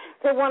 reachers,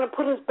 They want to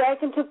put us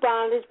back into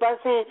bondage by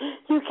saying,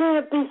 you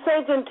can't be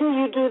saved until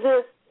you do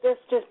this. That's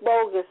just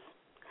bogus.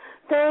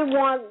 They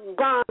want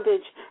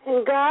bondage,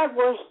 and God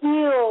will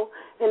heal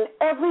and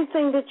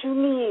everything that you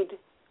need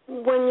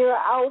when you're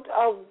out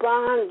of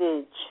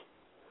bondage.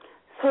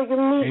 So you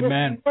need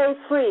to stay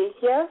free.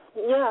 Yes?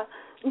 Yeah.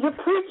 You're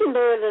preaching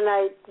there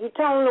tonight. You're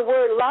telling the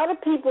word. A lot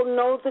of people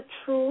know the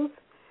truth.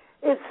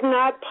 It's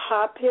not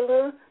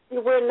popular.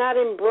 We're not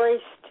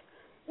embraced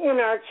in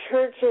our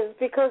churches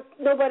because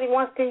nobody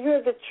wants to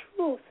hear the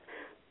truth,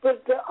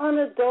 but the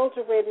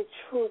unadulterated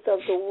truth of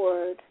the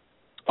word.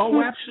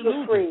 Oh,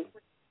 absolutely. Free.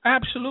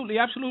 Absolutely,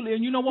 absolutely.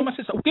 And you know what, my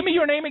sister? Give me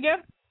your name again.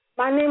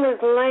 My name is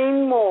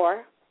Lane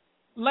Moore.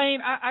 Lane,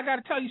 I got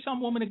to tell you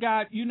something, woman of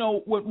God. You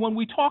know, when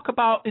we talk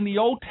about in the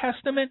Old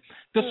Testament,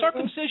 the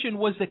circumcision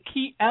was the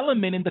key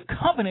element in the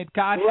covenant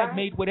God had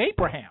made with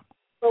Abraham.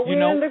 But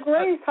we're in the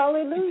grace.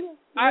 Hallelujah.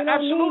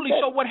 Absolutely.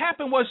 So what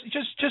happened was,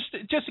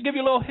 just to give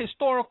you a little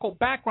historical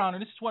background,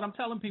 and this is what I'm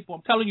telling people.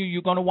 I'm telling you,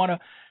 you're going to want to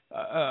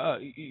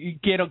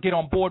get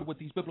on board with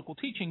these biblical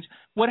teachings.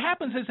 What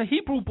happens is a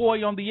Hebrew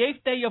boy on the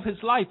 8th day of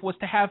his life was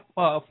to have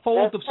a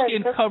fold of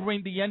skin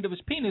covering the end of his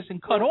penis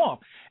and cut off.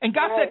 And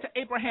God said to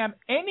Abraham,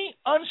 any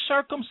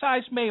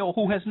uncircumcised male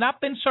who has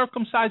not been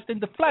circumcised in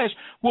the flesh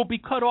will be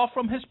cut off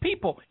from his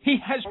people. He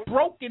has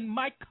broken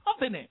my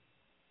covenant.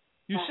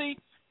 You see?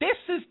 This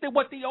is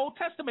what the Old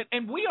Testament,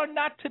 and we are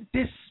not to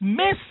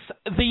dismiss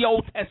the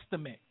Old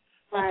Testament,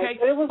 okay?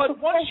 But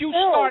once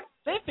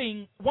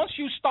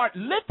you start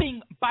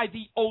living by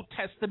the Old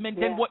Testament,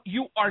 then what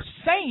you are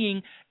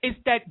saying is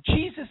that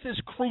Jesus'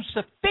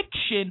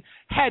 crucifixion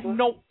had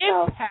no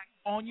impact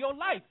on your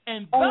life,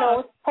 and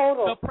thus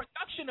the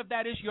production of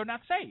that is you're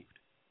not saved.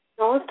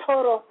 No, it's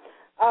total.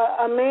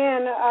 A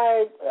man,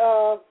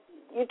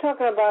 you're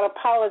talking about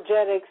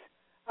apologetics.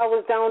 I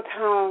was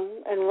downtown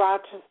in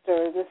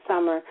Rochester this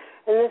summer,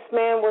 and this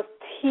man was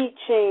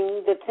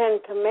teaching the Ten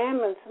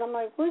Commandments, and I'm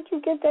like, where'd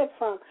you get that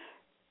from?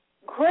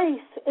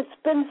 Grace, it's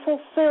been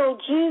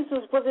fulfilled.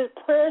 Jesus, with his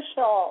prayer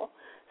shawl,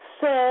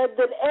 said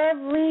that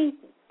every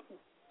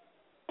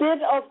bit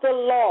of the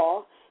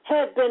law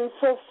had been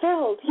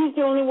fulfilled. He's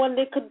the only one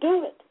that could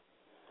do it.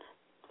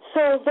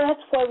 So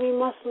that's why we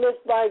must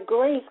live by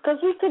grace, because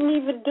we couldn't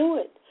even do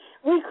it.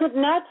 We could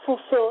not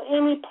fulfill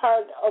any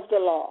part of the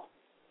law.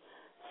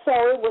 So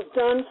it was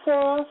done for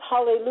us.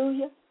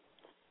 Hallelujah.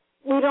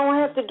 We don't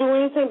have to do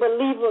anything but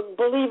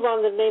believe on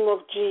the name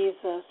of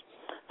Jesus.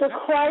 The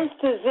Christ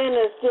is in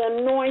us. The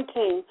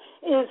anointing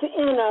is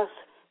in us.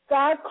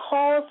 God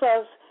calls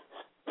us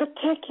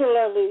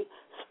particularly,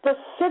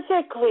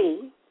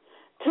 specifically,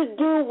 to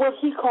do what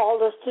he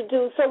called us to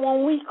do. So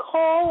when we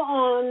call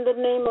on the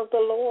name of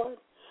the Lord,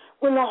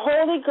 when the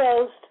Holy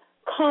Ghost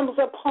comes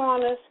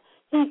upon us,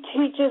 he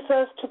teaches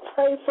us to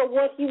pray for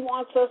what he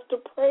wants us to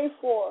pray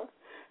for,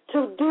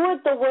 to do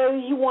it the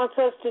way he wants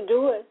us to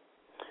do it.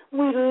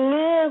 We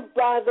live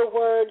by the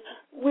word.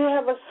 We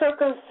have a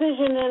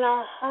circumcision in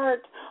our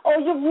heart. Oh,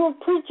 you were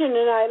preaching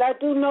tonight. I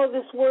do know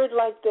this word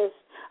like this.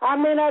 I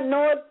may not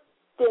know it,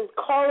 then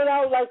call it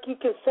out like you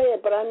can say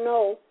it, but I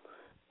know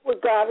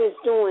what God is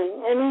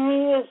doing. And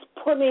he is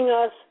putting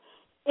us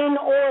in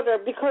order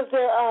because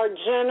there are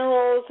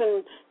generals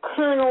and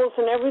colonels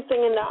and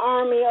everything in the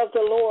army of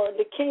the Lord,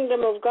 the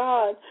kingdom of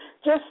God,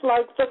 just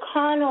like the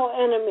carnal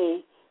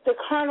enemy. The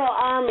carnal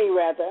army,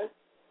 rather.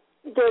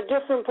 There are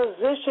different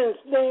positions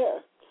there.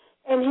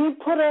 And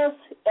he put us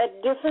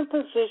at different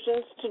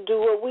positions to do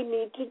what we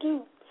need to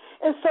do.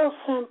 It's so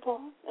simple.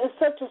 It's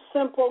such a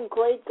simple,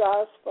 great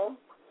gospel.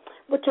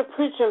 But you're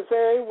preaching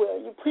very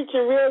well. You're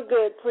preaching real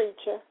good,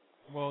 preacher.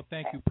 Well,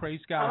 thank you. Praise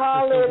God.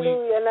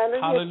 Hallelujah.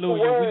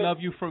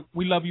 Hallelujah.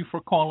 We love you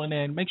for calling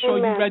in. Make sure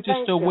you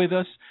register with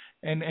us.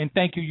 And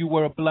thank you. You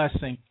were a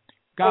blessing.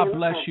 God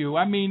bless you.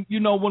 I mean, you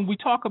know, when we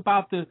talk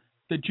about the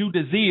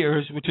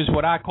Judaizers, which is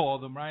what I call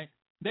them, right?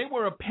 They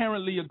were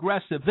apparently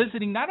aggressive,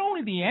 visiting not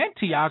only the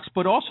Antiochs,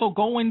 but also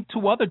going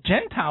to other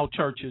Gentile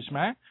churches,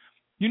 man.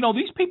 You know,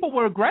 these people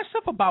were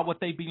aggressive about what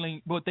they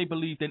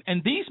believed in.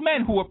 And these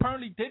men who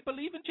apparently did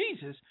believe in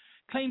Jesus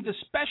claimed a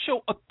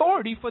special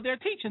authority for their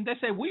teaching. They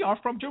say, we are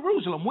from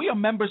Jerusalem. We are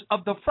members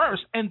of the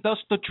first and thus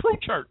the true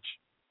church.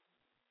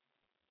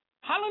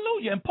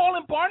 Hallelujah. And Paul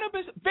and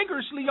Barnabas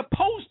vigorously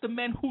opposed the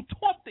men who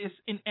taught this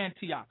in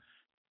Antioch.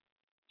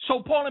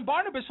 So Paul and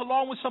Barnabas,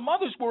 along with some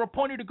others, were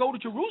appointed to go to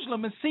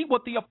Jerusalem and see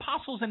what the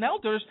apostles and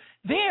elders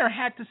there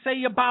had to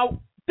say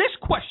about this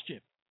question.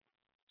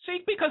 See,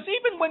 because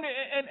even when,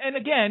 and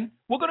again,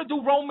 we're going to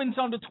do Romans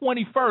on the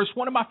 21st.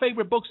 One of my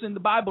favorite books in the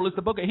Bible is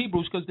the book of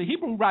Hebrews, because the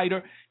Hebrew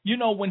writer, you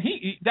know,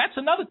 that's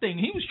another thing.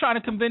 He was trying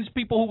to convince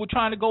people who were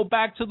trying to go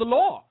back to the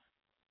law.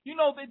 You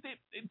know,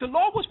 the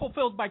law was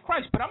fulfilled by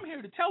Christ, but I'm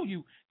here to tell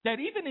you that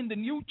even in the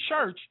new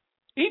church,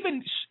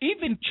 even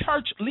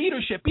church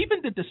leadership,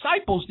 even the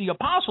disciples, the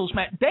apostles,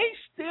 man, they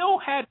still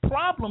had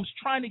problems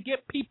trying to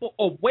get people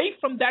away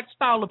from that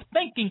style of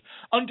thinking,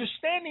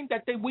 understanding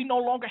that we no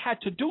longer had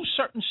to do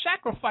certain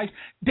sacrifice,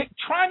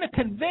 trying to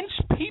convince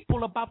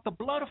people about the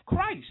blood of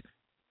Christ.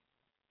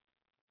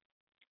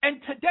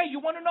 And today, you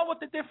want to know what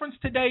the difference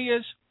today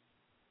is?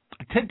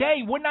 Today,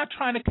 we're not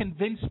trying to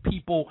convince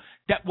people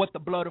that what the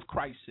blood of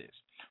Christ is.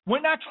 We're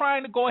not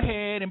trying to go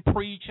ahead and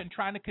preach and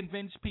trying to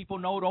convince people,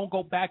 no, don't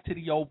go back to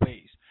the old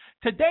ways.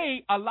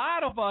 Today, a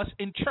lot of us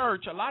in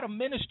church, a lot of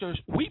ministers,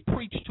 we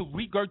preach to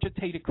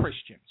regurgitated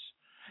Christians.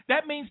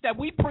 That means that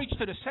we preach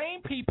to the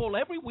same people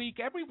every week.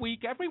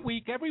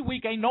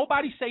 Ain't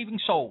nobody saving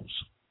souls.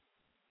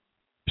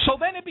 So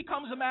then it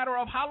becomes a matter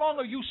of how long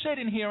are you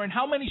sitting here and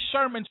how many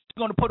sermons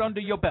you're going to put under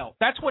your belt.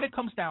 That's what it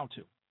comes down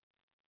to.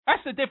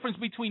 That's the difference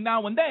between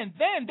now and then.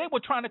 Then they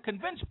were trying to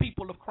convince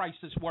people of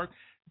Christ's work.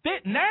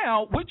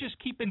 Now we just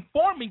keep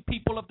informing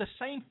people of the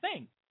same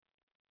thing.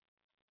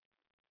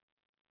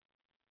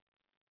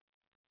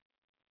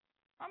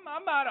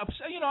 I'm not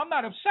upset. I'm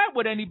not upset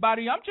with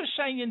anybody. I'm just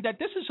saying that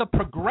this is a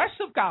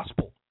progressive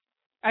gospel.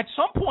 At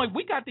some point,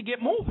 we got to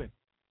get moving.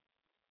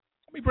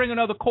 Let me bring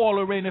another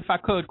caller in if I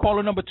could.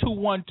 Caller number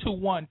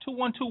 2121.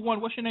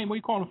 2121, what's your name? Where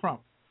you calling from?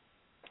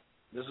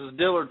 This is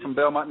Dillard from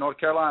Belmont, North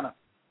Carolina.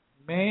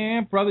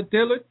 Man, Brother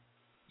Dillard,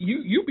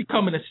 you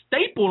becoming a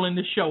staple in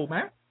the show,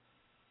 man.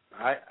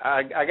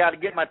 I got to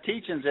get my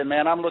teachings in,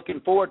 man. I'm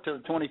looking forward to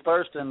the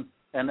 21st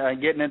and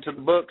getting into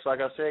the books, like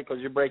I said, because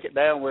you break it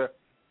down where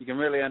you can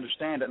really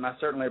understand it, and I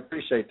certainly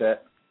appreciate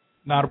that.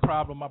 Not a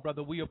problem, my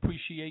brother. We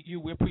appreciate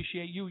you. We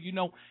appreciate you.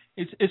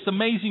 It's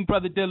amazing,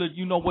 Brother Dillard,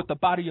 what the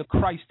body of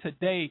Christ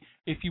today,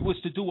 if you was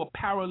to do a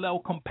parallel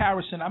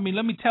comparison, I mean,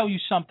 let me tell you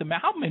something, man.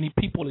 How many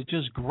people are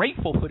just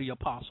grateful for the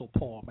Apostle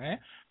Paul, man?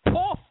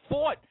 Paul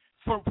fought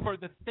for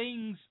the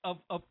things of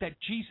that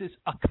Jesus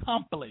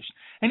accomplished.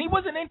 And he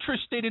wasn't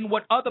interested in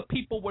what other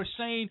people were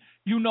saying,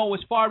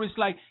 as far as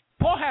like,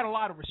 Paul had a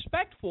lot of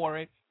respect for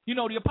it.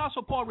 The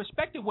Apostle Paul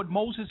respected what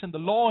Moses and the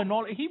law and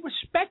all. He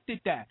respected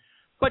that.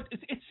 But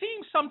it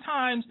seems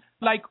sometimes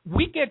like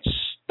we get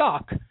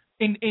stuck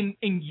in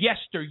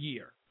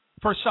yesteryear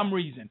for some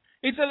reason.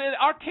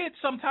 Our kids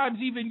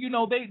sometimes even,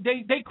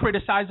 they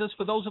criticize us,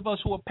 for those of us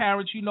who are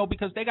parents,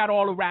 because they got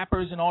all the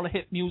rappers and all the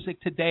hit music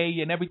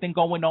today and everything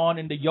going on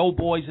and the Yo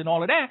Boys and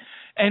all of that.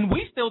 And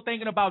we still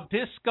thinking about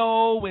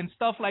disco and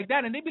stuff like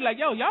that. And they be like,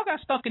 yo, y'all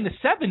got stuck in the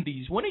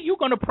 70s. When are you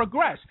going to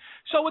progress?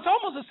 So it's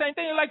almost the same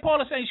thing like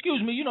Paul is saying,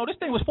 excuse me, this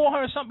thing was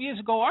 400-something years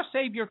ago. Our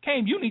Savior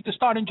came. You need to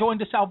start enjoying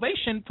the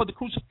salvation for the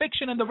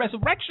crucifixion and the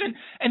resurrection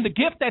and the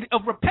gift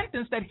of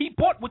repentance that he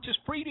brought, which is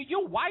free to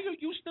you. Why are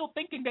you still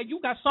thinking that you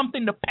got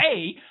something to pay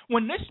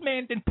when this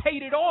man then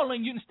paid it all,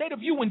 and instead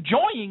of you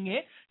enjoying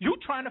it, you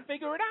trying to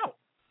figure it out?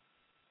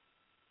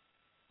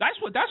 That's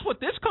what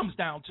this comes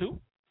down to.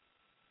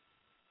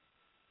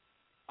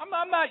 I'm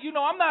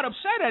not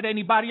upset at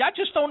anybody. I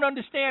just don't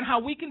understand how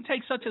we can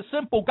take such a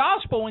simple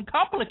gospel and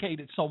complicate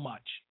it so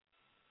much.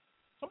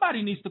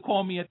 Somebody needs to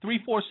call me at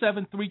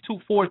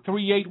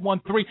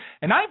 347-324-3813,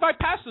 and I invite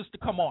pastors to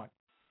come on.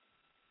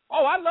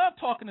 Oh, I love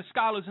talking to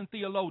scholars and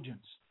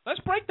theologians.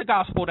 Let's break the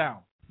gospel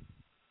down.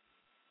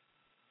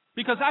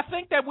 Because I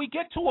think that we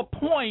get to a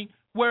point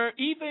where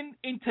even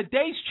in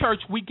today's church,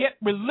 we get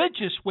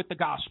religious with the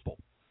gospel.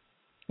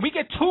 We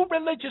get too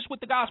religious with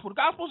the gospel. The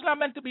gospel is not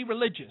meant to be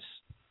religious.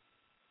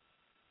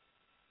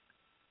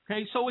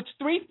 Okay, so it's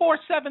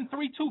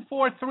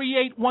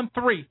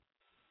 347-324-3813.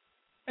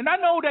 And I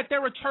know that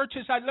there are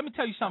churches. Let me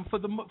tell you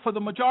something. For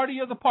the majority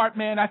of the part,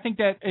 man, I think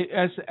that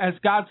as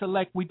God's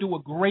elect, we do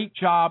a great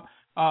job.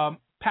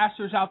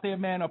 Pastors out there,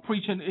 man, are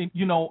preaching,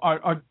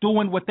 are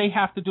doing what they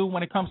have to do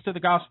when it comes to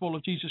the gospel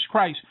of Jesus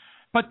Christ.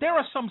 But there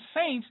are some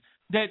saints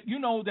that,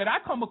 that I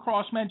come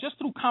across, man, just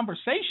through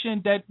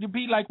conversation that you'd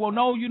be like, well,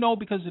 no,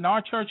 because in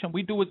our church and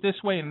we do it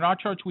this way and in our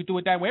church we do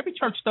it that way. Every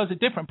church does it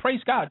different.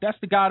 Praise God. That's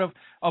the God of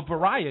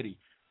variety.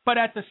 But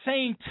at the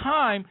same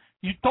time,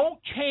 you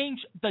don't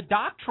change the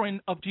doctrine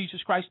of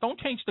Jesus Christ. Don't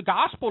change the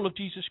gospel of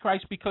Jesus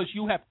Christ because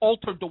you have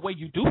altered the way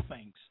you do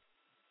things.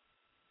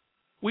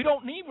 We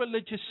don't need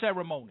religious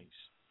ceremonies.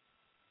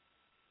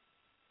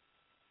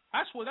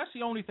 That's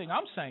the only thing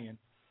I'm saying.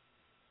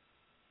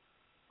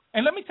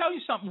 And let me tell you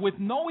something. With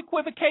no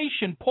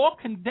equivocation, Paul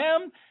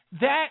condemned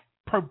that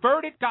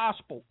perverted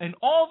gospel and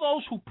all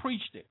those who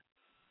preached it.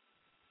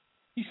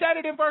 He said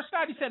it in verse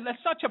 9. He said, let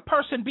such a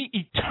person be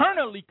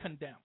eternally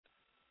condemned.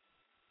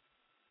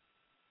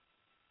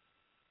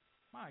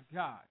 My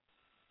God.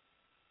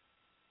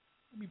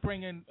 Let me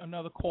bring in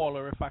another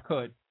caller if I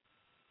could.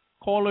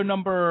 Caller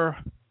number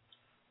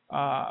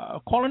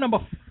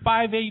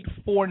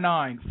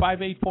 5849.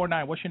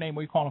 5849. What's your name?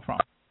 Where are you calling from?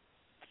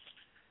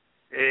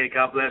 Hey,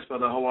 God bless,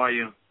 brother. How are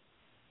you?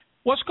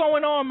 What's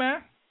going on,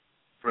 man?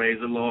 Praise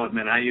the Lord,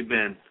 man. How you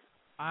been?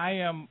 I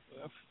am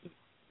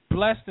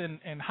blessed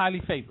and highly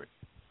favored.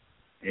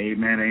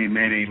 Amen,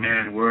 amen,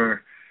 amen.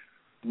 We're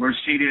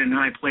seated in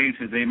high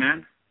places,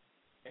 amen?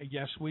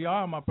 Yes, we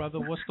are, my brother.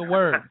 What's the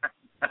word?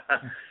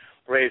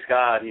 Praise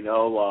God.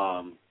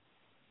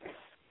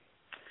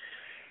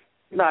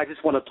 I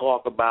just want to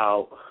talk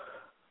about,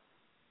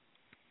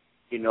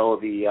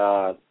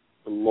 the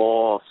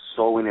law of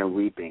sowing and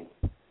reaping.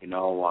 The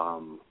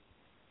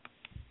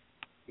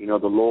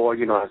Lord,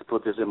 has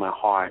put this in my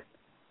heart,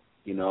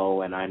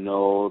 and I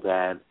know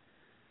that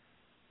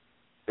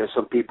there's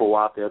some people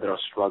out there that are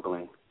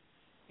struggling,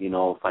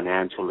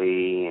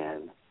 financially,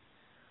 and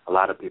a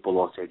lot of people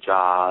lost their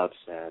jobs,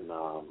 and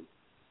a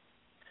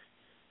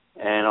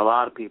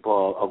lot of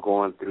people are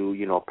going through,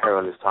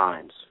 perilous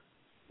times,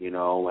 and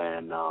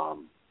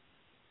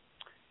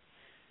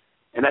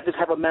I just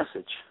have a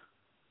message.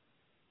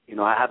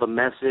 I have a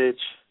message,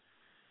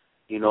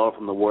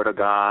 from the Word of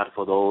God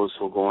for those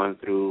who are going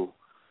through,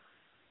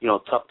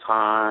 tough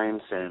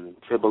times and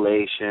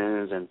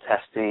tribulations and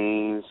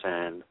testings,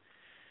 and,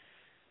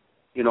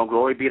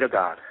 glory be to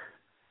God.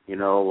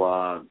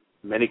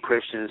 Many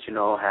Christians,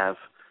 have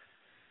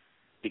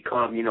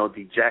become,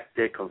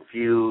 dejected,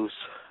 confused,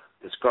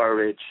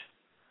 discouraged,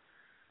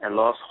 and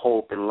lost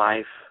hope in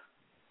life,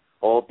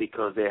 all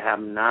because they have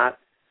not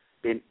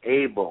been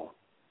able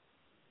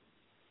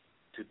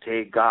to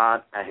take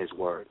God at His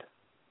word.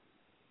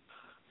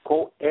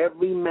 Quote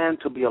every man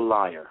to be a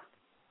liar,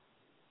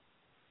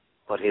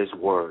 but His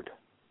word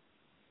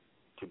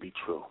to be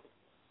true.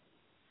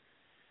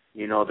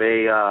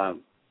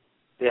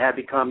 They have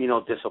become,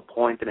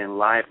 disappointed in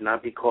life,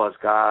 not because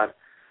God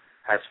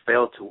has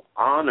failed to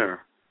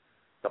honor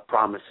the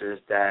promises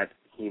that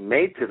He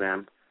made to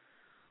them,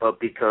 but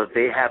because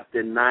they have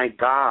denied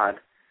God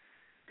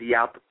the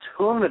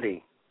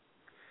opportunity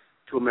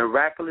to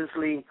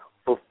miraculously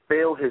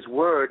fulfill His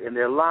word in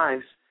their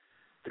lives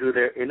through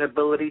their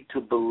inability to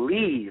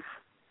believe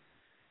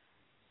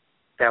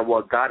that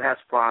what God has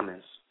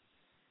promised,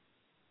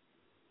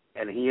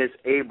 and He is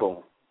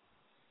able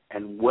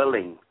and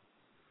willing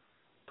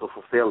to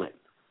fulfill it.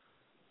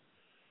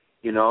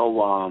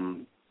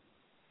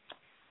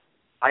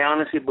 I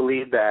honestly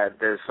believe that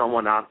there's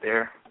someone out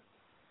there,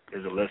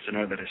 there's a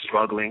listener that is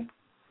struggling,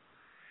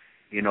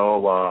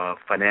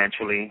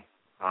 financially.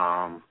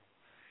 I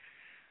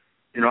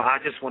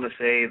just want to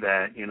say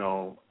that,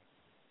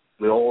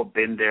 we've all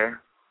been there.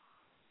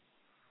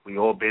 We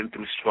all been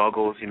through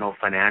struggles,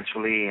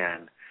 financially,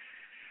 and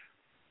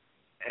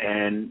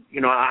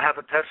I have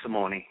a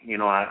testimony.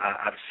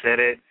 I've said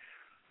it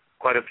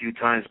quite a few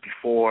times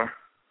before.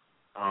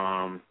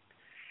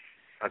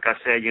 Like I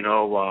said,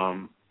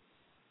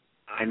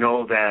 I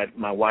know that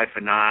my wife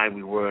and I,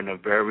 we were in a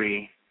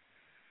very,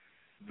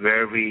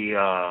 very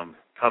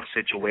tough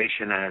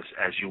situation,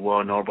 as you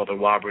well know, Brother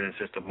Robert and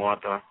Sister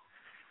Martha.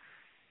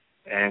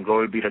 And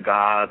glory be to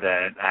God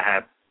that I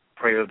have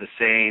prayer of the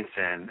saints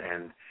and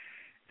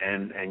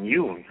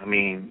you. I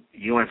mean,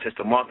 you and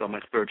Sister Martha are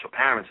my spiritual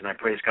parents, and I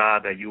praise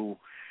God that you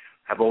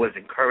have always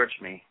encouraged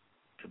me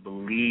to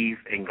believe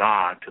in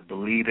God, to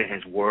believe in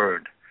His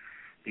word,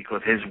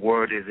 because His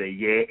word is a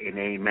yea and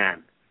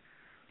amen.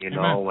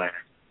 Amen.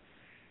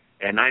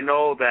 And I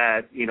know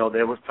that,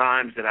 there was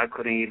times that I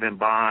couldn't even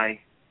buy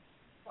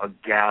a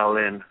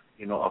gallon,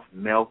 of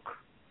milk.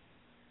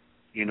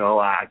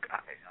 I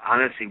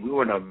honestly, we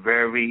were in a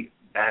very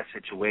bad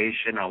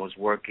situation. I was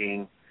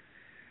working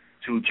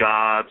 2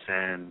 jobs,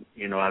 and,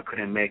 I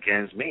couldn't make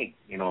ends meet.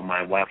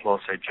 My wife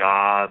lost her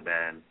job,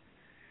 and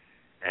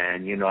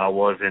I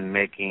wasn't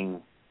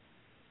making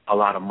a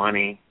lot of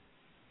money,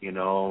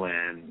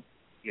 and,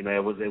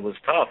 it was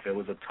tough. It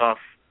was a tough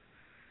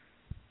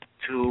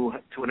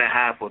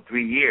 2.5 or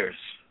 3 years,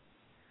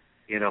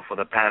 for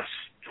the past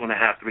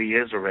 2.5, 3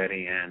 years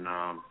already. And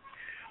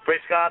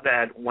praise God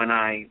that when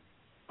I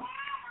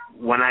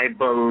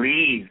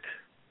believed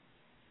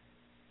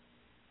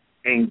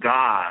in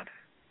God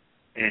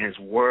and His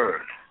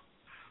word,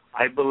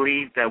 I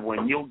believe that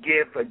when you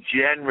give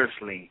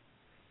generously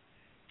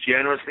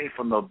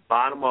from the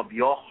bottom of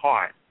your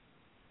heart,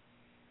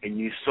 and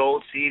you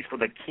sow seeds for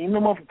the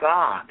kingdom of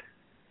God,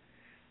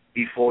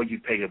 before you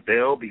pay a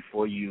bill,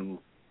 before you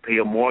pay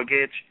a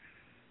mortgage,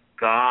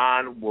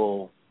 God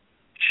will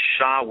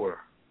shower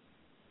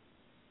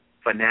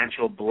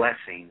financial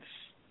blessings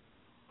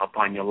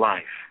upon your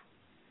life.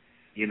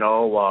 I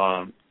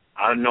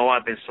know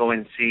I've been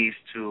sowing seeds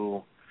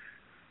to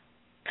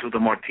the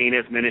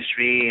Martinez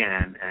ministry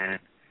and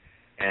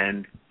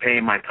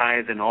paying my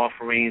tithes and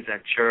offerings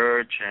at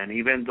church, and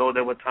even though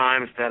there were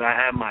times that I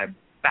had my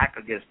back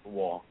against the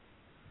wall,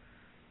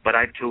 but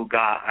I took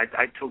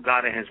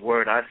God in His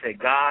word. I said,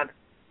 God,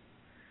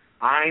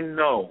 I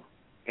know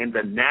in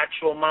the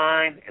natural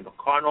mind, in the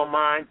carnal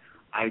mind,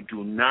 I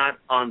do not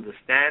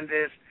understand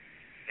this.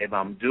 If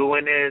I'm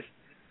doing this,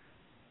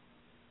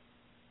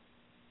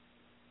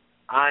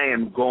 I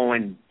am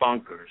going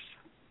bonkers.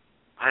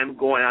 I'm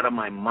going out of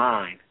my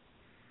mind.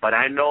 But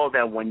I know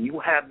that when you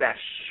have that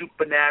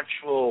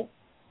supernatural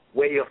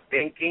way of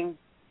thinking,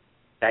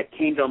 that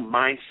kingdom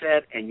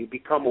mindset, and you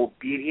become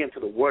obedient to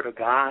the word of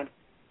God,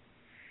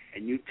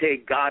 and you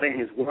take God in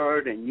His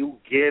word and you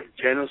give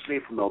generously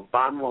from the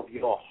bottom of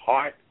your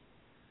heart,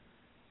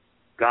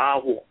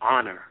 God will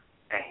honor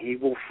and He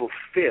will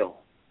fulfill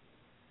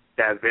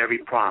that very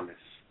promise.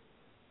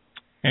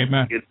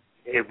 Amen.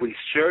 If we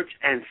search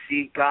and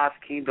seek God's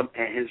kingdom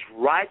and His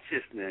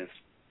righteousness,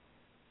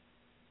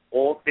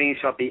 all things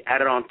shall be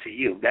added unto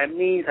you. That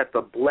means that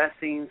the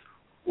blessings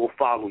will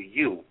follow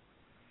you,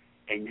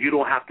 and you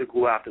don't have to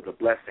go after the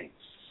blessings.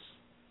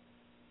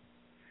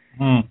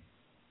 And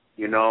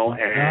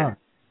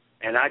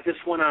I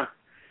just want to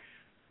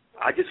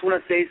I just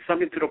want to say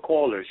something to the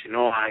callers. You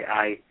know,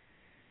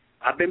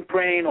 I've been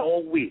praying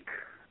all week,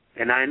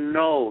 and I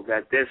know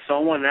that there's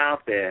someone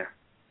out there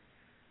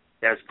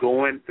that's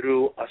going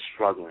through a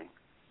struggling.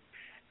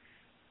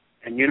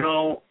 And, you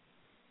know,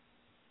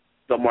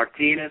 the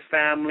Martinez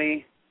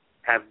family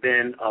have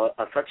been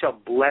such a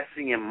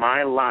blessing in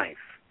my life.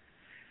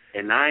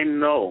 And I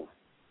know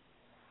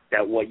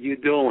that what you're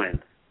doing,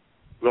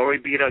 glory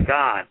be to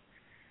God,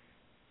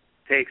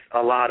 takes a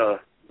lot of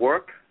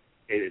work.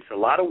 It's a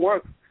lot of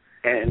work.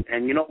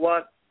 And you know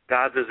what?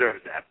 God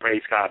deserves that.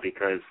 Praise God,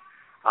 because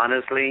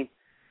honestly,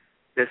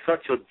 there's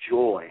such a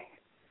joy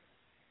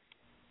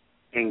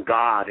in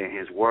God and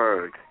His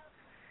Word.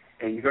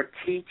 And you're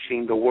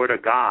teaching the Word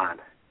of God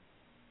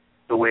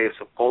the way it's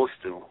supposed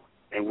to.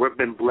 And we've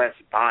been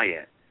blessed by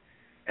it.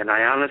 And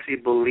I honestly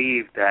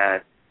believe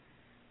that,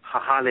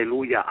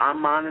 hallelujah, I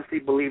honestly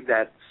believe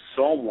that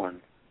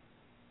someone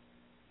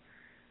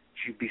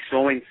should be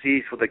sowing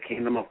seeds for the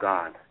kingdom of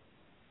God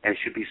and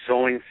should be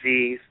sowing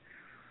seeds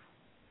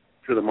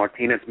to the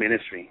Martinez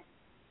ministry.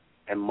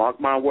 And mark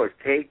my words,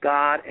 take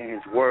God and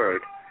His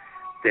Word,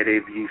 that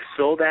if you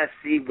sow that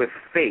seed with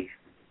faith,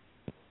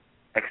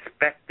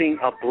 expecting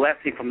a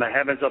blessing from the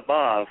heavens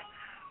above,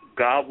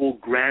 God will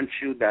grant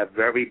you that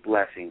very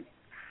blessing.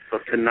 So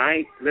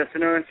tonight,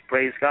 listeners,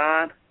 praise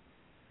God,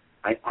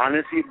 I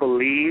honestly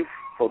believe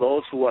for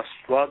those who are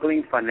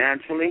struggling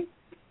financially,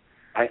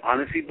 I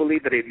honestly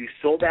believe that if you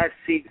sow that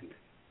seed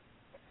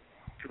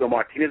to the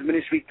Martinez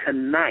ministry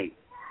tonight,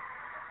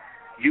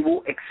 you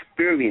will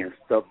experience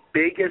the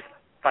biggest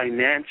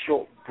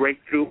financial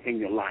breakthrough in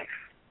your life.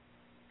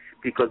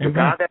 Because the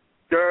God that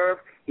you serve,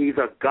 He's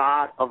a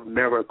God of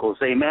miracles.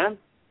 Amen?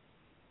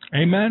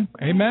 Amen.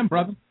 Amen,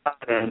 brother.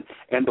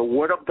 And the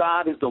Word of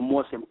God is the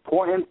most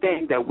important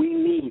thing that we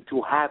need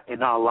to have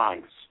in our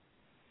lives.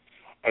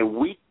 And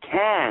we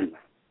can,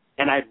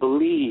 and I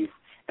believe,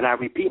 and I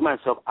repeat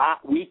myself,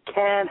 we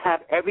can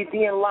have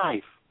everything in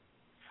life.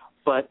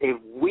 But if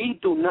we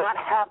do not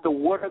have the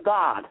Word of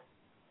God,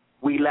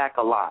 we lack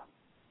a lot.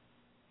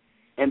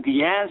 And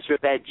the answer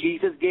that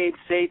Jesus gave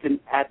Satan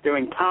at their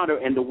encounter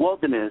in the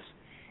wilderness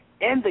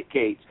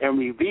indicates and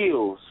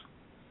reveals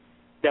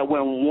that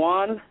when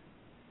one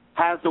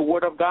has the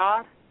Word of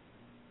God,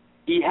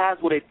 he has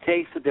what it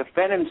takes to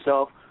defend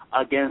himself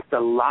against the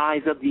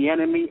lies of the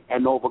enemy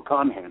and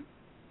overcome him.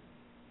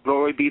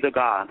 Glory be to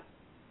God.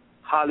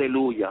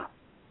 Hallelujah.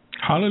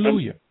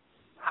 Hallelujah. And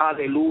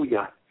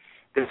hallelujah.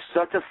 There's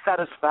such a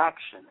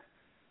satisfaction.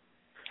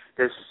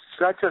 There's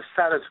such a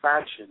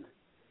satisfaction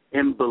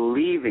in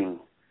believing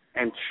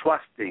and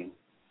trusting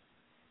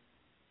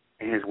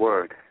in His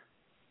Word.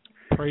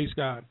 Praise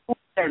God. You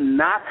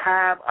cannot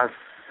have a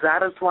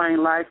satisfying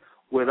life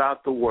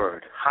without the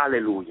Word.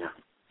 Hallelujah.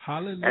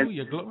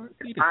 Hallelujah. Glory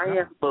be to God. I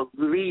am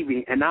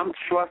believing and I'm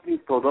trusting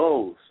for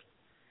those.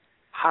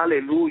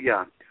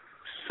 Hallelujah.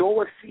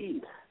 Sow a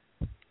seed.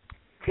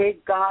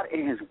 Take God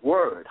in His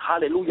Word.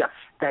 Hallelujah.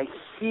 That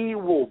He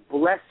will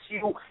bless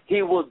you.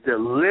 He will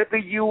deliver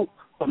you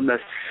from the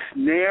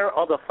snare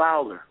of the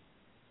fowler.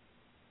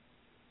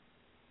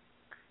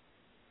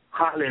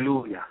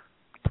 Hallelujah.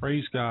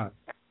 Praise God.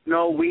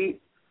 No,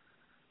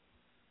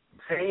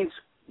 saints,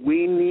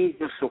 we need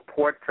your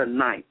support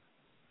tonight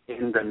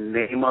in the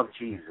name of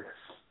Jesus.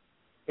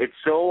 It's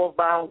so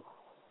about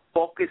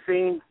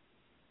focusing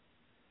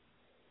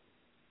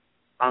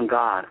on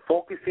God,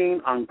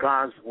 focusing on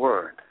God's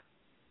Word.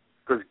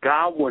 Because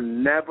God will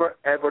never,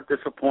 ever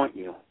disappoint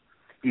you.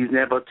 He's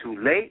never too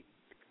late.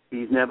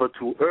 He's never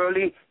too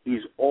early.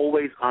 He's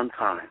always on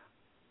time.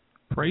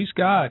 Praise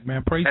God,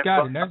 man. Praise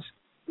God. And that's...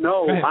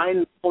 No, I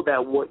know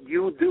that what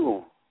you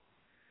do,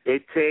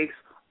 it takes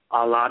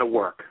a lot of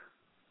work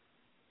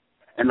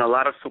and a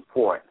lot of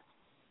support.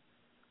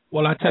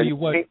 Well, I tell you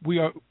what, we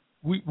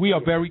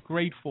are very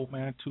grateful,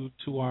 man,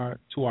 to our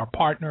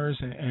partners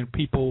and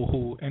people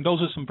who, and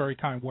those are some very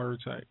kind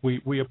words.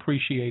 We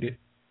appreciate it,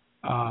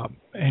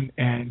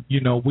 and you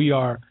know we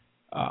are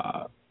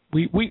I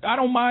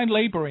don't mind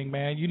laboring,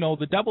 man. You know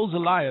the devil's a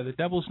liar. The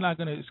devil's not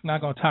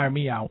gonna tire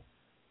me out.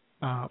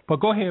 But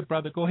go ahead,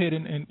 brother. Go ahead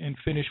and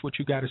finish what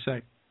you got to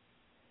say.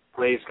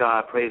 Praise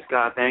God. Praise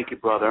God. Thank you,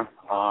 brother.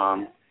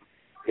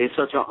 It's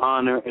such an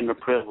honor and a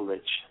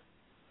privilege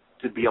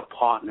to be a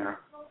partner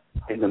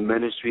in the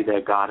ministry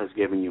that God has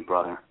given you,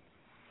 brother.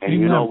 And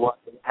you know what?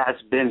 It has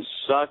been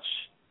such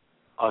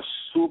a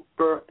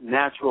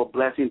supernatural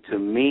blessing to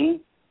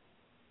me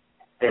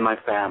and my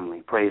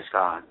family. Praise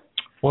God.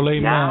 Well,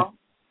 amen.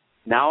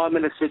 Now I'm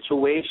in a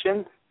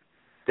situation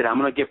that I'm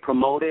going to get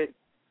promoted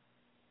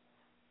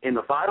in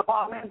the fire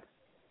department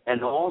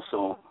and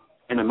also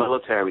in the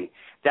military.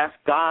 That's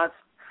God's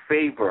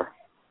favor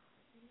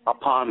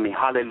upon me.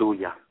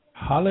 Hallelujah.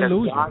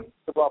 Hallelujah. That's God's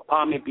favor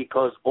upon me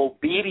because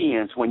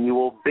obedience, when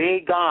you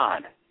obey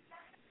God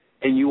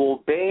and you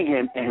obey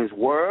Him and His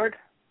Word,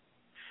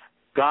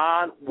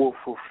 God will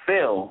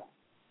fulfill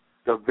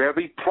the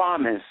very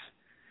promise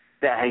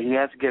that He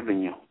has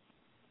given you.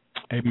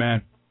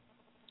 Amen.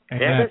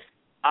 Amen.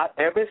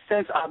 Ever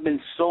since I've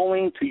been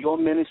sowing to your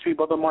ministry,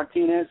 Brother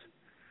Martinez,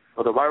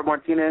 Brother Robert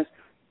Martinez,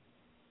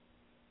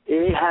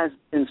 It has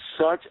been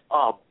such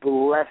a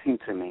blessing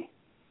to me.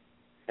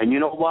 And you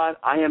know what?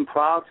 I am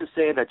proud to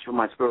say that you're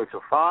my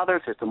spiritual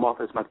father. Sister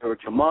Martha is my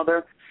spiritual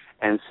mother.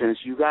 And since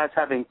you guys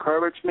have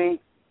encouraged me,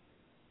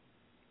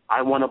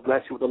 I want to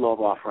bless you with a love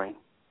offering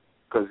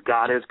because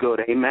God is good.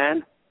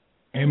 Amen.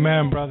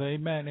 Amen, brother.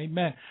 Amen.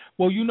 Amen.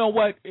 Well, you know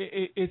what?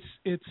 It's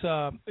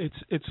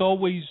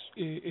always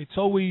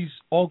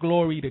all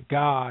glory to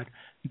God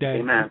that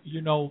Amen.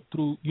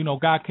 through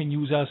God can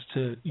use us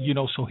to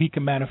so He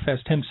can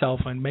manifest Himself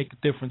and make a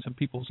difference in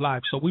people's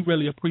lives. So we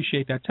really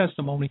appreciate that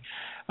testimony.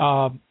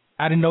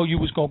 I didn't know you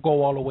was gonna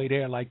go all the way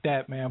there like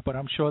that, man. But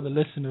I'm sure the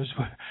listeners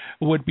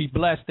would be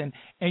blessed. And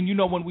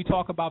when we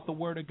talk about the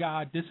Word of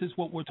God, this is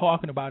what we're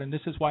talking about, and this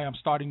is why I'm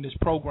starting this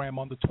program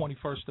on the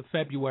 21st of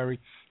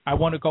February. I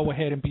want to go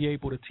ahead and be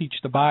able to teach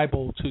the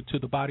Bible to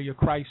the body of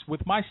Christ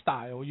with my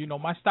style.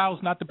 My style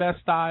is not the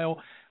best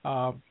style.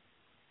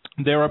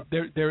 There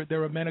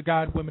are men of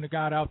God, women of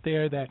God out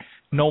there that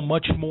know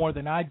much more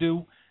than I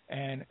do.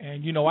 And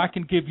I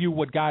can give you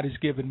what God has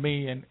given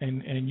me, and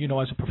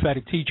as a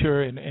prophetic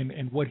teacher,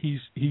 and what He's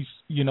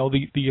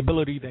the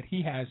ability that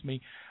He has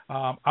me,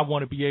 I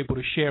want to be able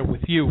to share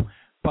with you.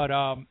 But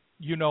on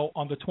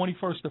the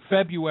 21st of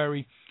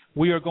February,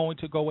 we are going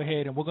to go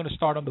ahead and we're going to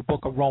start on the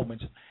book of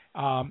Romans.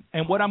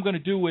 And what I'm going to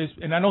do is,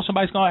 and I know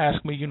somebody's going to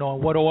ask me, in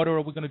what order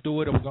are we going to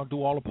do it? Are we going to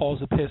do all of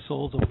Paul's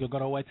epistles? Are we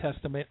going to go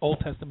Old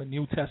Testament,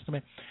 New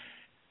Testament?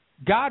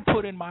 God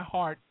put in my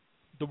heart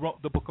the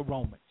book of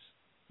Romans.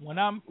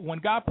 When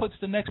God puts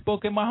the next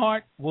book in my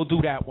heart, we'll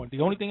do that one.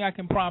 The only thing I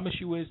can promise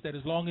you is that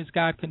as long as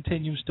God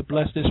continues to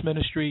bless this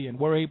ministry and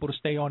we're able to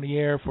stay on the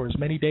air for as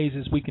many days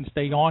as we can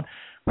stay on,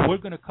 we're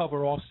going to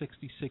cover all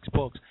 66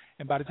 books.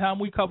 And by the time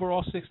we cover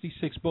all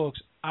 66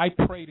 books, I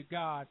pray to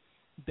God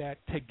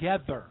that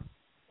together,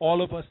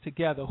 all of us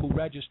together who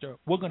register,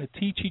 we're going to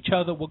teach each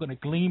other, we're going to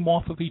glean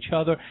off of each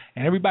other,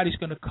 and everybody's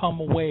going to come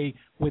away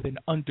with an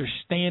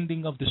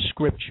understanding of the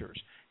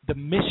Scriptures, the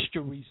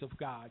mysteries of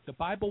God. The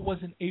Bible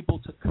wasn't able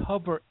to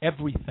cover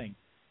everything,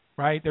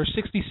 right? There's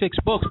 66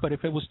 books, but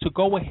if it was to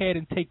go ahead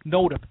and take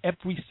note of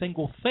every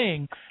single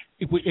thing,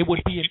 it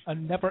would be a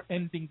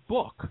never-ending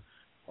book.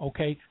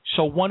 Okay,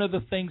 so one of the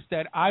things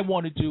that I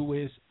want to do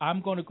is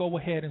I'm going to go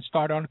ahead and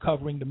start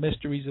uncovering the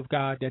mysteries of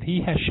God that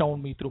He has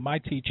shown me through my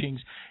teachings,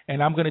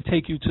 and I'm going to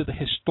take you to the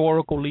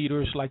historical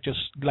leaders like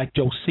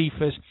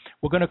Josephus.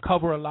 We're going to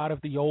cover a lot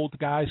of the old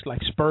guys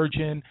like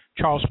Spurgeon,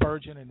 Charles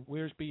Spurgeon, and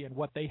Wiersbe, and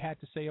what they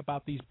had to say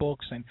about these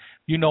books, and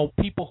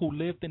people who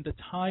lived in the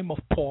time of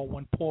Paul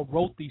when Paul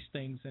wrote these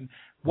things, and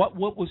what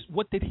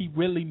did he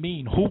really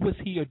mean? Who was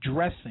he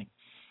addressing?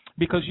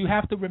 Because you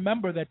have to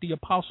remember that the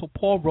Apostle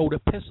Paul wrote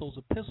epistles.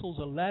 Epistles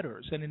are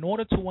letters. And in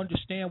order to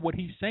understand what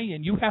he's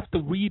saying, you have to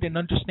read and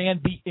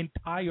understand the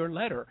entire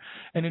letter.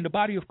 And in the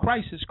body of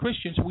Christ, as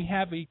Christians, we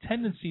have a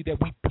tendency that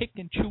we pick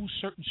and choose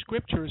certain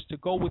scriptures to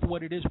go with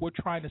what it is we're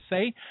trying to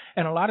say.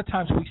 And a lot of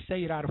times we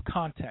say it out of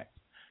context.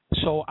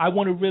 So I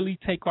want to really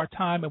take our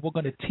time, and we're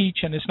going to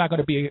teach, and it's not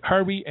going to be a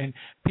hurry, and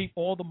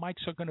all the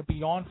mics are going to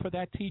be on for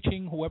that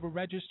teaching, whoever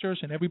registers,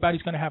 and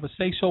everybody's going to have a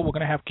say-so. We're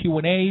going to have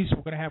Q&As.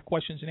 We're going to have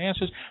questions and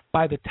answers.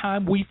 By the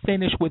time we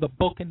finish with a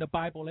book in the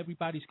Bible,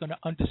 everybody's going to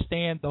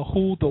understand the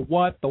who, the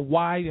what, the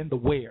why, and the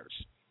wheres.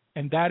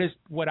 And that's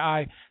what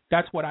I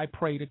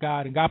pray to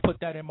God, and God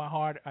put that in my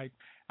heart. I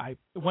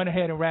went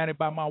ahead and ran it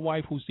by my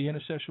wife, who's the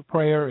intercessor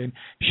prayer, and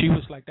she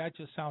was like, that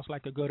just sounds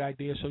like a good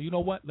idea. So you know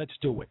what? Let's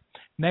do it.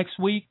 Next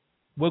week,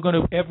 we're going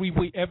to, every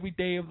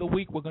day of the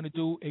week, we're going to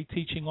do a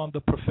teaching on the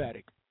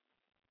prophetic.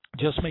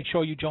 Just make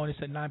sure you join us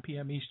at 9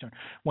 p.m. Eastern.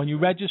 When you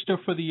register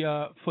for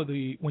the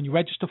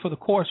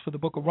course for the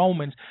Book of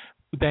Romans,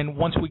 then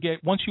once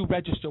you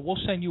register, we'll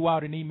send you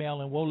out an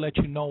email and we'll let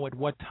you know at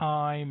what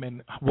time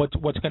and what's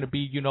going to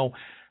be,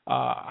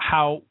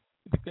 how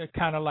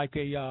kind of like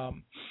a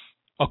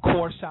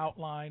course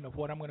outline of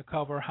what I'm going to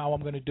cover, how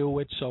I'm going to do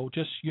it. So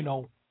just,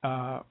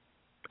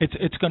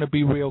 it's going to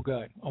be real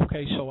good.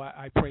 Okay, so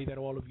I pray that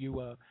all of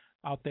you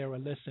out there are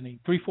listening.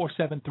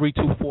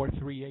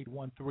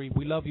 347-324-3813.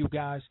 We love you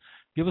guys.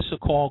 Give us a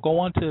call. Go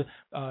on to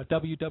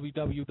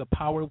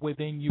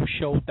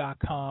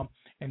www.thepowerwithinyoushow.com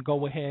and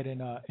go ahead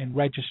and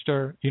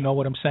register. You know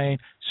what I'm saying?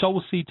 Sow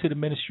a seed to the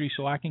ministry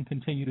so I can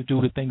continue to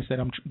do the things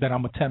that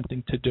I'm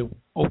attempting to do.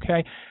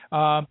 Okay.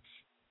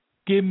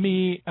 Give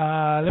me,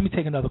 let me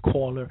take another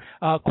caller.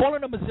 Caller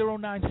number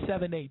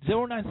 0978.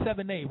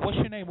 0978. What's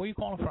your name? Where are you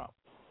calling from?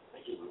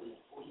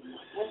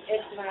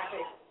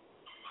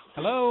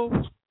 Hello?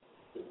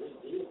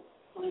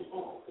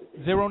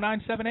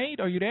 0978.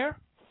 Are you there?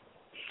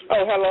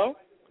 Oh, hello.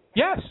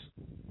 Yes.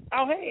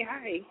 Oh, hey,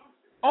 hi.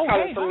 Oh,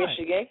 calling from hi.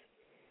 Michigan.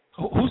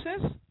 Who's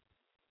this?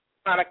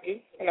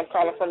 Monica, and I'm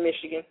calling from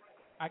Michigan.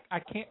 I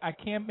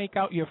can't make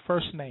out your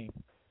first name.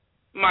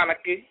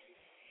 Monica.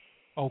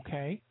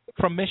 Okay.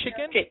 From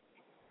Michigan? Okay.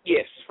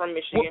 Yes, from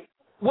Michigan.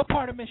 What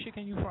part of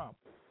Michigan you from?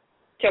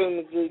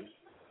 Kalamazoo.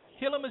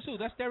 Kalamazoo.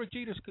 That's Derek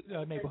Jeter's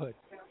neighborhood.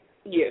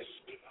 Yes.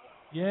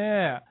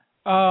 Yeah.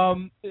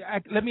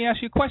 Let me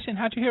ask you a question.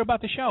 How'd you hear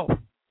about the show?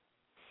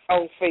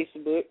 On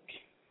Facebook.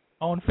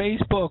 On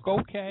Facebook.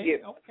 Okay.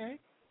 Yes. Okay.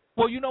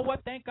 Well, you know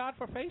what? Thank God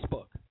for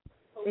Facebook.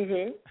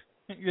 Mhm.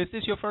 Is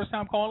this your first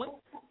time calling?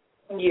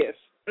 Yes.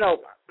 No,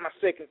 my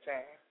second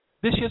time.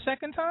 This your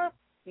second time?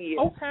 Yes.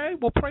 Okay.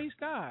 Well, praise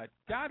God.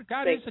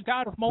 God is a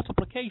God of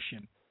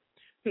multiplication.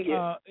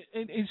 Yes.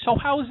 And so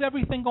how is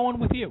everything going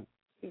with you?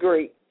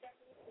 Great.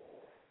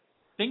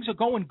 Things are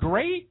going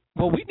great?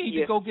 Well, we need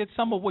to go get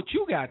some of what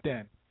you got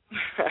then.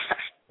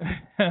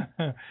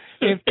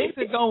 If things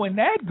are going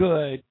that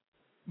good,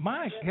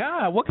 my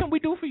God, what can we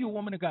do for you,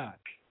 woman of God?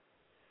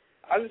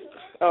 I just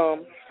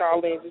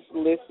call in, just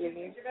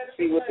listen,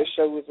 see what the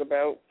show is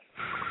about.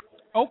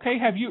 Okay,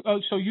 have you?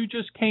 So you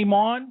just came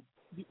on?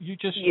 You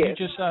just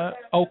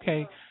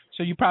okay.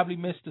 So you probably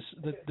missed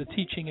the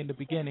teaching in the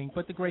beginning,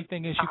 but the great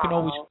thing is you can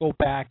always go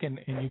back and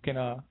you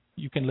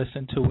can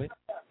listen to it.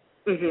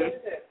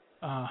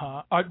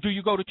 Mhm. Do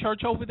you go to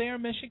church over there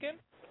in Michigan?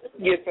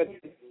 Yes, I do.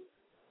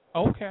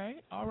 Okay,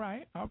 all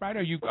right.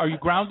 Are you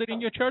grounded in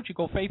your church? You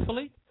go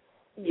faithfully?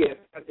 Yes,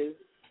 I do.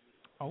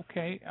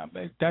 Okay,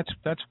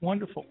 that's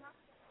wonderful.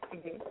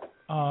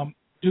 Mm-hmm.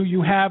 Do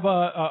you have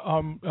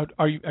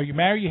are you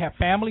married? You have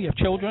family? You have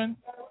children?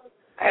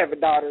 I have a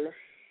daughter.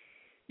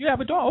 You have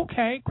a daughter.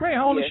 Okay, great.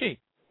 How old is she?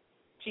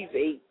 She's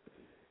 8.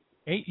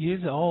 8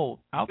 years old.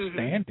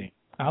 Outstanding.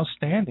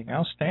 Mm-hmm.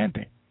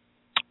 Outstanding.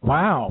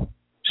 Wow.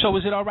 So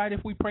is it all right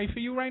if we pray for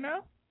you right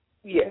now?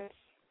 Yes.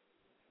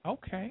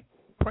 Okay.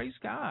 Praise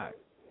God.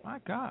 My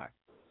God.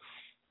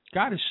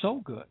 God is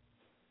so good.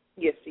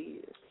 Yes, He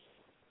is.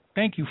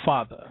 Thank you,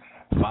 Father.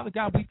 Father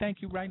God, we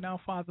thank you right now,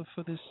 Father,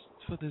 for this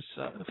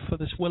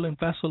willing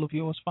vessel of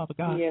yours, Father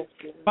God. Yes,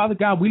 Lord. Father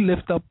God, we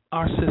lift up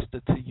our sister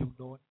to you,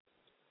 Lord.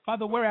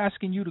 Father, we're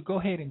asking you to go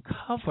ahead and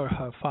cover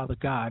her, Father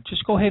God.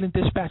 Just go ahead and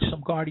dispatch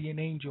some guardian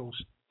angels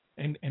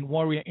and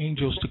warrior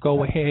angels to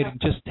go ahead and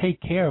just take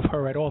care of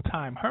her at all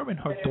time, her and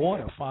her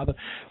daughter, Father.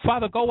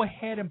 Father, go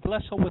ahead and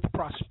bless her with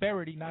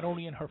prosperity, not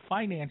only in her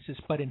finances,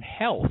 but in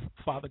health,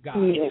 Father God.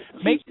 Yes.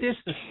 Make this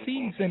a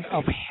season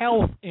of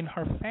health in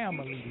her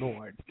family,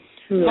 Lord.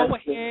 Yes. Go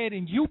ahead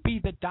and you be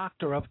the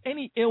doctor of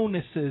any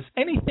illnesses,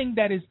 anything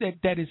that is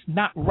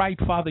not right,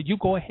 Father. You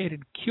go ahead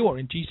and cure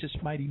in Jesus'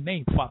 mighty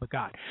name, Father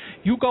God.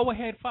 You go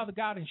ahead, Father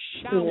God, and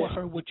shower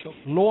her with your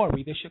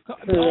glory. Oh,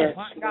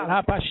 my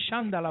God.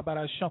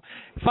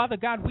 Father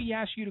God, we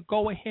ask you to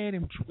go ahead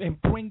and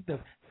bring the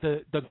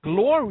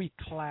glory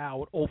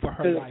cloud over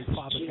her life,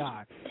 Father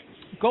God.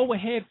 Go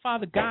ahead,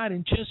 Father God,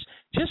 and just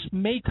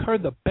make her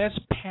the best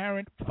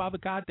parent, Father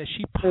God, that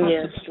she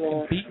possibly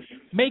can be.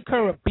 Make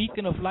her a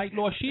beacon of light,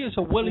 Lord. She is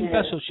a willing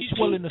vessel. She's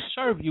willing to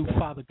serve you,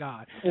 Father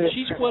God.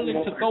 She's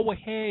willing to go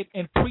ahead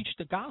and preach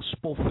the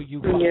gospel for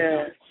you, Father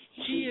God.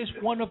 She is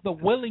one of the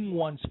willing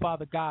ones,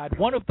 Father God.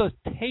 One of the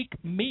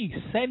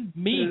send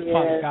me,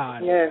 Father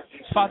God.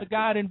 Father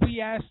God, and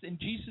we ask in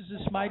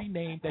Jesus' mighty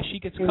name that she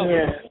gets covered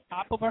from the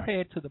top of her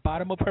head to the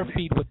bottom of her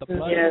feet with the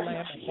blood of the Lamb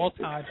at all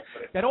times.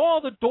 That all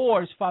the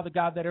doors, Father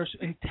God, that are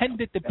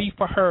intended to be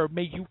for her,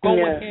 may you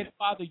go ahead,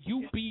 Father,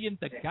 you being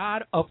the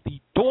God of the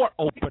door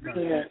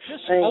opener.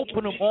 Just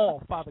open them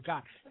all, Father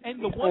God. And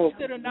the ones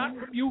that are not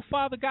from you,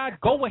 Father God,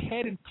 go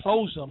ahead and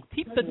close them.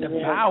 Keep the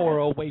devourer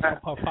away from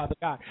her, Father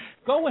God.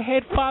 Go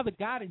ahead, Father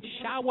God, and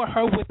shower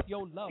her with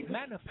your love.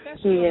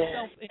 Manifest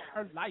yourself in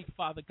her life,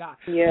 Father God.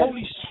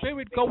 Holy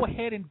Spirit, go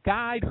ahead and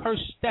guide her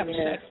steps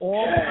at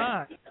all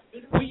times.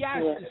 We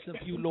ask this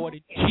of you, Lord,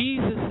 in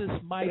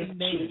Jesus' mighty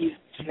name.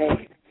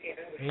 Amen.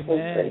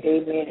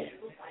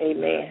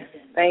 Amen.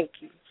 Thank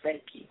you.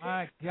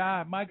 My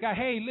God.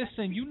 Hey,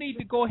 listen, you need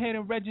to go ahead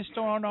and register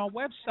on our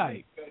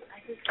website.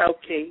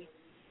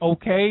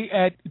 Okay,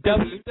 at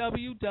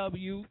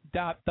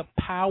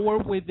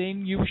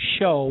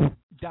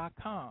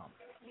www.thepowerwithinyoushow.com.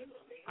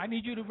 I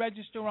need you to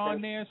register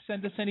on there.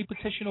 Send us any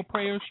petitional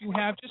prayers you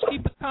have. Just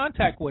keep in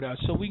contact with us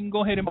so we can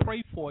go ahead and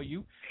pray for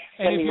you.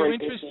 And if you're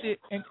interested,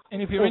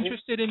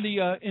 interested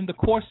in the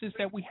courses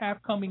that we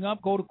have coming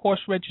up, go to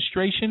course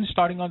registration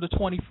starting on the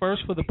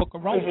 21st for the Book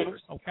of Romans.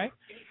 Okay,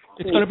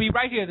 it's going to be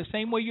right here. The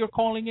same way you're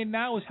calling in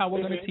now is how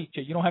we're going to teach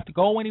it. You don't have to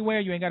go anywhere.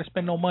 You ain't got to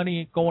spend no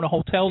money going to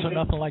hotels or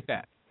nothing like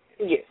that.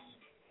 Yes.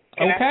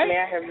 Okay. May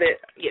I have that?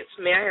 Yes.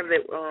 May I have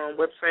that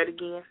website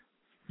again?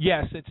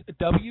 Yes, it's